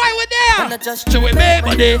y'all so why we're there? And I just So we make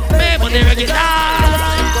money regular.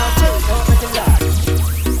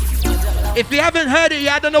 If you haven't heard it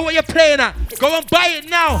yet, I don't know what you're playing at. Go and buy it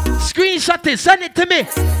now. Screenshot it, send it to me.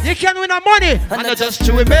 You can win our money. And I just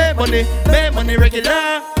to make money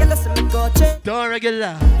regular. Don't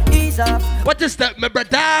regular. What is that, my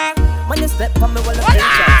brother?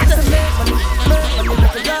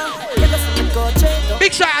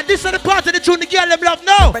 Big shot, and this is the part of the tune the girl them love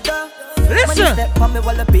now. Listen.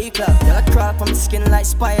 Y'all crawl on my skin like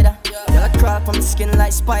spider. Y'all crawl on my skin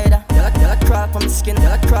like spider. Y'all crawl on my skin.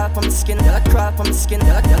 Y'all crawl on my skin. Y'all crawl on my skin.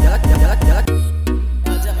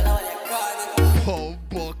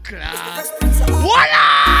 What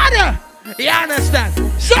on? You understand?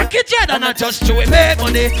 Suck it, Jed, and I just do it. Make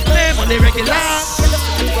money regular.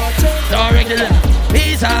 No regular.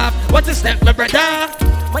 He's up. What's a step, my brother?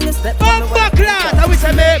 Bumbo cloud. I wish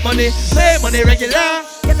I make money regular.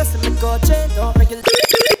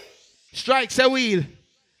 Strikes a wheel.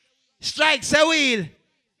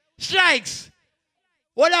 Strikes.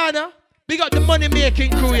 What on now? Big up the money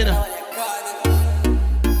making crew, you know.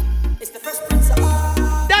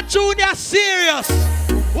 That tune is serious.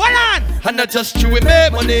 What on? And I just chew it,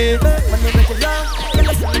 make money.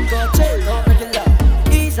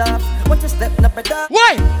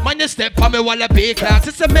 Why? Man, you step on me while I pay class.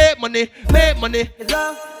 It's a make money.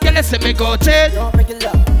 Can I say me go chill?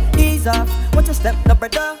 Ease off, what you step, no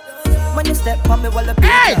brother? When you step on me while I pay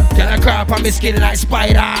class. Can I crap on me skin like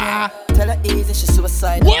spider? Tell her easy, she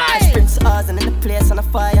suicide. Why? Prince Oz and in the place on a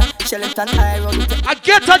fire. Shellington iron. I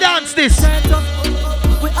get to dance this.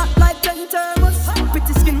 We act like 10 turbos.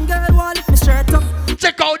 Pretty skin girl, want lift me shirt up.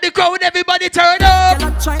 Check out the crowd, everybody turn up.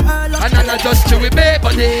 And I just chew it, make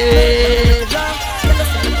money.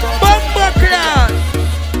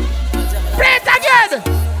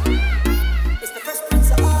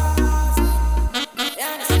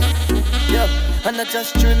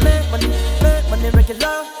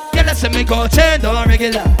 on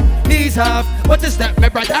regular. Knees off, what is that, my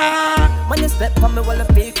brother? When you step on me, while I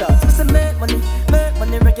pick up. So make money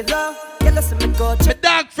regular. Yeah, that's me go. The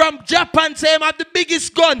dog from Japan say him have the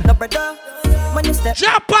biggest gun. No brother. When you step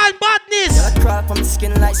Japan badness. Yeah, I crawl from the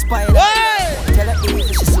skin like spider. Hey! Tell her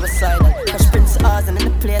easy, she's suicidal. Cause Prince Oz and in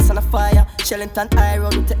the place on a fire. Shellington High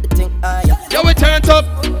Road, we take the thing higher. Yo, we turn up.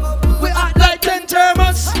 We act like 10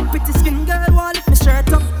 Germans. Pretty skin girl, wanna lift me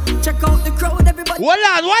shirt up. Check out the crowd, everybody. Hold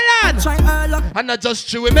on. Try her luck. And not just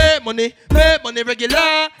true, we make money regular.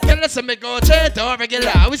 Yeah, let's make go change to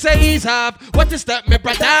regular. We say ease up. What is that, my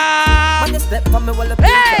brother? When you step on me, while I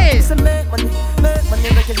hey! So make money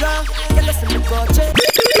regular. Yeah, let's make go change.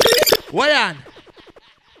 Hold on.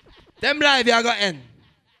 Them live you got end.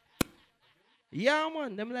 Yeah,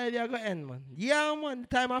 man. Them live you got end, man. Yeah, man. The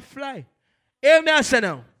time I fly. Hear me, I say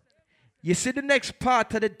now. You see the next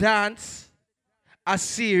part of the dance? A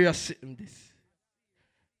serious in this.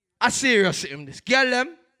 A serious in this. Girl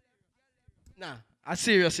them. Nah. A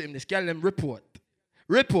serious in this. Girl them report.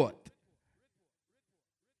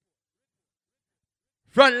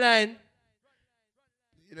 Front line.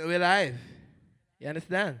 You know we're live. You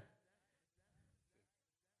understand?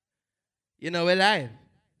 You know we're live.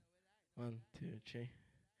 1, 2, 3.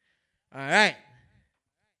 All right.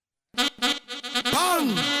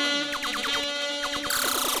 Bang!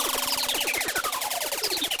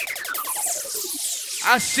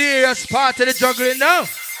 A serious part of the juggling now.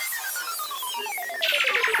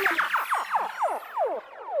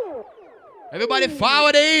 Everybody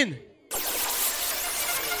forward in.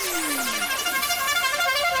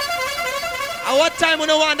 At what time we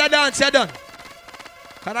don't want the dance you done?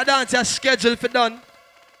 Because the dance is scheduled for done.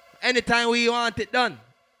 Anytime we want it done.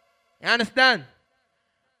 You understand?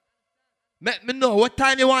 Let me know what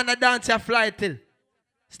time you want the dance you fly till.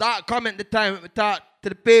 Start comment the time we talk to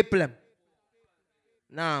the people. Them.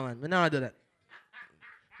 Nah, man, we not do that.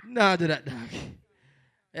 Not do that, dog.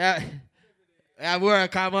 Yeah, I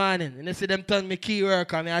work all morning. And you see them turn me key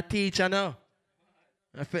work on me, a teacher now.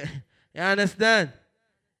 You understand?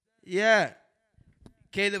 Yeah.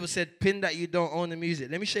 Caleb said, pin that you don't own the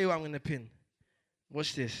music. Let me show you what I'm going to pin.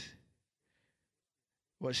 Watch this.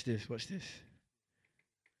 Watch this.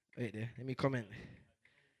 Wait there. Let me comment.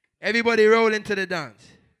 Everybody roll into the dance.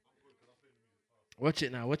 Watch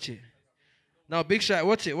it now. Watch it. Now, big shot.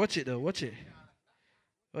 Watch it though. Watch it.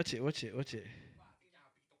 Watch it. Watch this.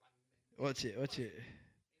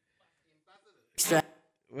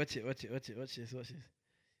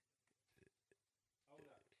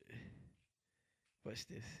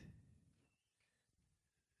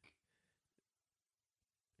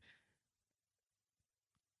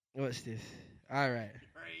 All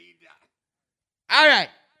right.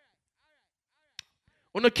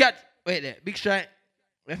 When the cat, wait there, big strike.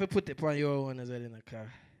 We have to put it on your one as well in the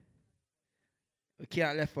car. We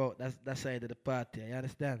can't left out that side of the party. You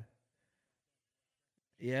understand?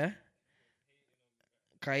 Yeah?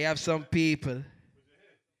 Because you have some people.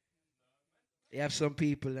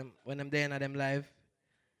 Them, when them there in them live,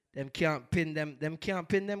 them can't pin them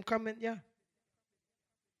comment, yeah.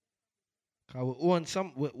 Because we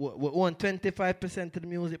own 25% of the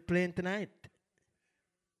music playing tonight.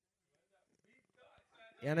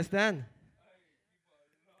 You understand?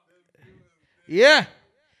 Yeah.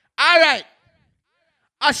 All right.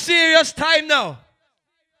 A serious time now.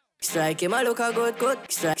 Strike him a look a good.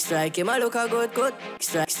 Strike him a look a good.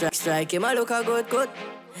 Strike him a look a good.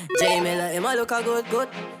 J Miller him a look a good.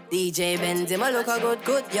 DJ Benz him a look a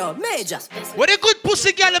good. Yo, Major. What a good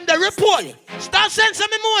pussy girl him the report. Start sending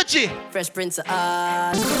some emoji. Fresh Prince of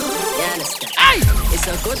Oz. You understand? Aye. It's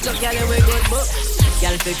a good look, girl, we good book.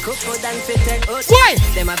 Girl fi cook food and fi take out. Why?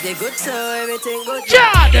 Them have the good so everything good.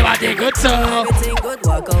 Yeah, them have the good so everything good.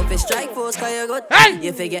 Walk out fi strike force 'cause you good. Hey.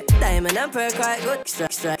 You forget diamond and pearl quite good.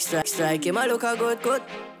 Strike him a look a good.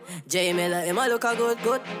 J Miller him a look a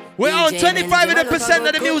good. We own 25%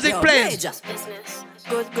 of the music playing.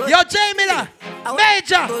 Good. Yo, J Miller,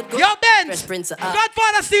 Major, yo Benz,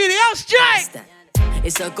 Godfather Studio, strike.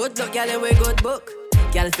 It's a good look, girl, and we good book.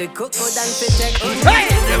 Girl fi cook food and fi take out. Hey,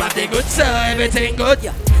 them have the good so everything good.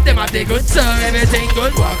 Yeah. Them have the good so everything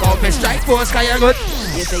good. Walk out and strike force 'cause you good.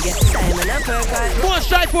 You forget Simon and Perk. More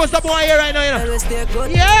strike force the boy here right now, you know. Always stay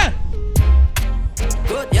good. Yeah.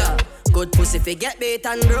 Good, yeah. Good pussy fi get beat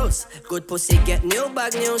and bruise. Good pussy get new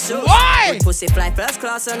bag, new shoes. Why? Good pussy fly first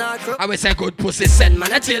class on our crew. I will say good pussy send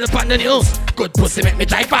man a chill upon the news. Good pussy make me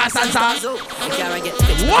drive fast and fast.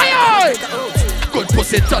 Why? Good pussy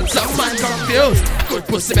pussy turn some man confused. Good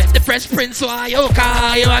pussy make the Fresh Prince why you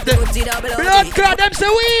car. You have the blood clot them say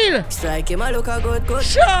wheel. Strike him a look a good.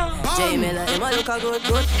 Sure. J Miller him a look a good.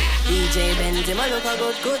 DJ Benz him a look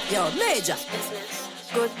a good. Yo, Major.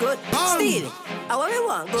 Good. Steal it. I want me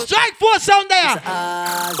one. Good. Strike force sound there.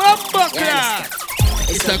 Bumbo clot.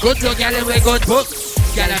 It's a good look, girl, we good book.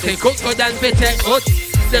 Girl, I can cook good and fit it good.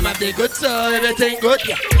 Them have the good so everything good.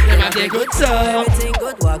 Them have the good so everything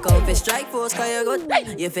good. Walk out for strike force, cause you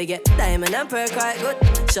good. You forget diamond and pearl quite good.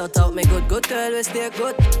 Shout out me good girl, we stay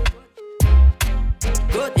good.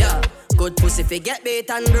 Good, yeah. Good pussy forget bait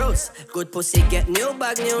and gross. Good pussy get new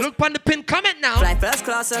bag new. Look on the pin comment now. Fly first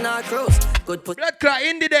class on our cruise. Good pussy. Blood clot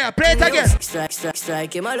indie there. Play it again.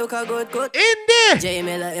 Strike him a look a good. Indie. J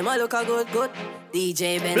Miller him a look a good.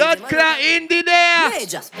 DJ Benz. Blood clot indie there.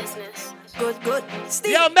 Major. Good.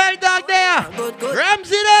 Steve. Yo, Mel Dog there. Good.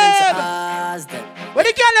 Ramsey there. What do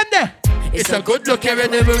you call them there? It's a good look here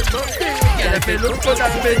in the mood. Girl, if you look good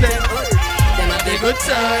and fit them have the good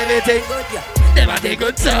so everything good. Them have the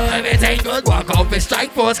good so everything good. Walk out for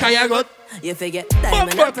strike force, cause you good. You forget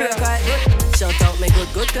diamond and pearl quite good. Shout out me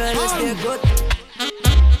good girl, we stay good.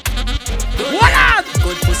 What on?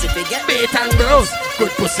 Good pussy forget bait and bros.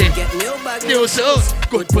 Good pussy get new bag new shoes.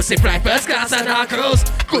 Good pussy fly first class and our cruise.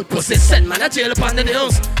 Good pussy send man a jail upon the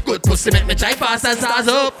news. Good pussy make me drive fast and stars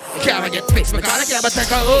up. Can't get fixed because I can't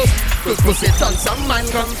take a hose. Good pussy turn some man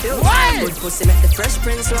confused. Why? Good pussy make the Fresh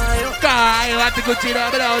Prince royal. Guy, you have to go to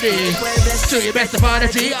the melody. Show you best of all the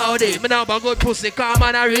G.O.D. Me now about good pussy come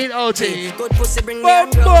on a real OG. Good pussy bring me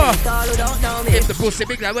and grow. If the pussy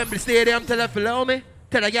big like Wembley Stadium, tell her follow me.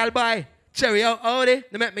 Tell a girl bye. Cherry out Audi,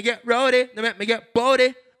 they make me get rowdy, they make me get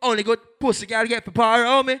body. Only good pussy girl get for power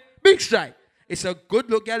on me. Big strike. It's a good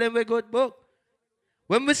look, girl, and we good book.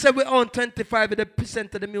 When we say we own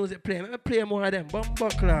 25% of the music play, let me play more of them. Bumbo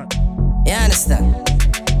clock. You understand?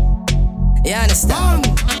 You understand?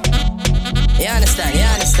 You understand?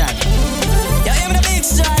 Yo, give me the big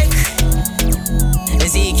strike.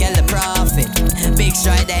 Ezekiel the prophet. Big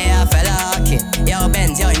strike there, fella. Yo,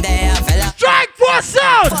 Benz, yo, in there, fella. Strike force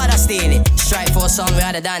sound! Father steal it. Strike force sound, we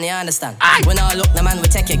had it done, you understand? Aye. When I look the man, we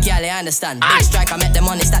take your girl, you understand? Aye. Big strike, I make the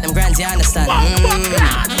money, stack them grands, you understand?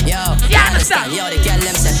 Yo, you understand? Yo, the girl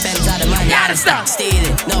them set femmes out the man, you understand? Steal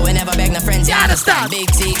it. No, we never beg no friends, you understand? Big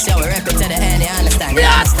Zeke, so we rep it to the end, you understand? You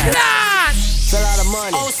understand? It's a lot of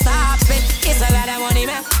money. Oh, stop it. It's a lot of money,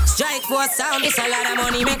 man. Strike force sound, it's a lot of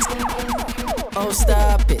money, man. Oh,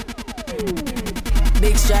 stop it.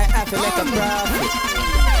 Big strike, I can make a profit.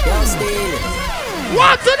 Yo, steal it.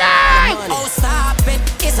 What tonight? Oh, stop it.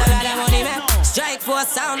 It's a lot of money, man. Strike force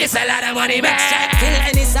sound. It's a lot of money, man. Strike kill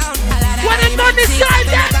any sound. A lot of money, man. It's a lot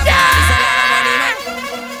of money, man.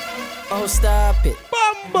 Oh, stop it.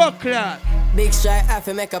 Bumbo clock. Big strike, I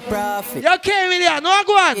can make a profit. Yo, K-Million, no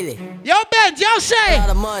go on. Yo, Benz, yo, Shay. A lot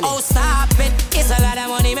of money. Oh, stop it. It's a lot of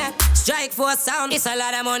money, man. Strike force sound. It's a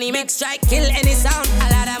lot of money, make strike kill any sound. A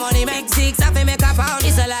lot of money, make six, I can make a pound.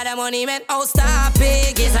 It's a lot of money, man. Oh, stop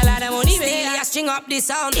it. It's a lot of money, man. Still string up the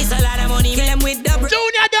sound. It's a lot of money, kill them with the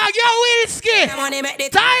Junior Dog, yo, Whiskey. Money make the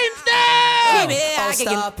times there. Oh,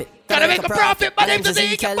 stop it. Gotta make a profit, but them to say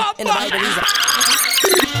you can pop. Yeah,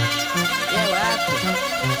 we're happy.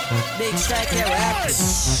 Big strike, yeah, we're happy.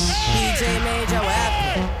 DJ Major, we're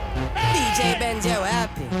happy. DJ Benz, yeah, we're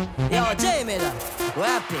happy. Yo, J Miller, we're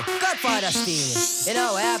happy. Godfather stealing, you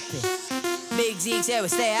know, we're happy. Big Zeke, yeah, we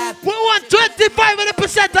stay happy. We want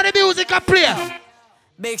 25% of the music I play.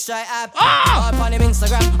 Big strike happy. Up on him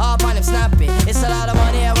Instagram, up on him Snappy. It's a lot of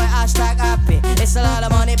money, we're hashtag happy. It's a lot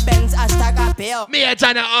of money, Benz, hashtag happy. Yo. Me and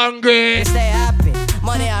Johnny hungry. We stay happy.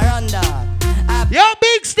 Money I run, dog. Happy. Yo,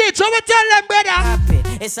 Big Stitch, what we tell them, brother? Happy.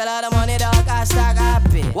 It's a lot of money, dog, hashtag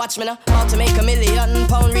happy. Watch me now, how to make £1 million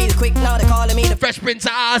real quick. Now they calling me the Fresh Prince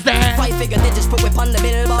of Oz there. 5 figure digits put whip on the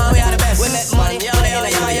billboard. We are the best. We make money. Yo.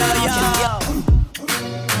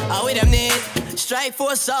 How we them need strike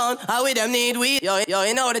force sound? How we them need weed? Yo,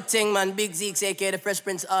 you know the thing, man. Big Zeke, aka the Fresh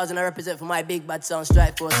Prince of Oz, and I represent for my big bad sound,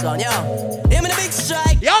 strike force sound. Yo, hear me the big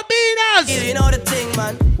strike. Yo, Beaners. You know the thing,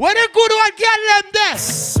 man. When the good one get them there,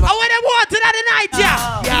 how we them want it at the night,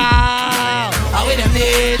 yeah? Yeah. How we them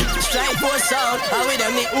need strike force sound? How we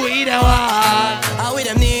them need we the one? How we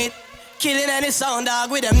them need killing any sound, dog?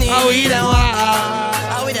 We them need how we the one?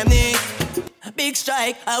 How we them need big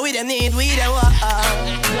strike? How we them need we the one?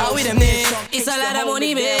 How we them need? It's a lot of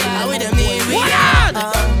money, man. How we them need we the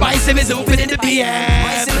one? Bicep is open in the BM.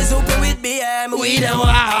 Bicep is open with BM. We the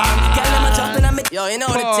one. Yo, you know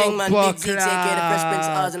the thing, man. Big Zeke, aka the Fresh Prince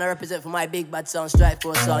of Oz, and I represent for my big bad sound, strike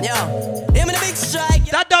force sound. Yo, hear me the big strike.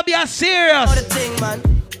 That don't be a serious. You know the thing, man.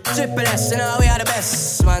 Triple S, you know we are the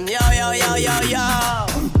best, man. Yo.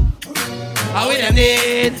 How we them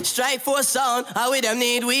need? Strike for sound, how we them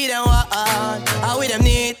need, we them want. How we them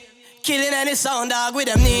need? Killing any sound, dog, we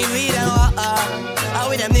them need, we them want. How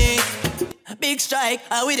we them need? Big strike,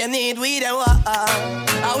 how we them need, we them want.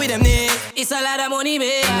 How we them need? It's a lot of money,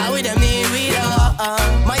 man. How we them need, we them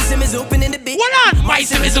want. My sim is open in the beat. What on? My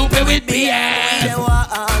sim is open with BM.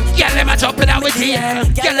 Girl, them a jumping out with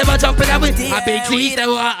TM. Girl, them a jumping out with TM. A big tweet, them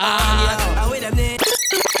want.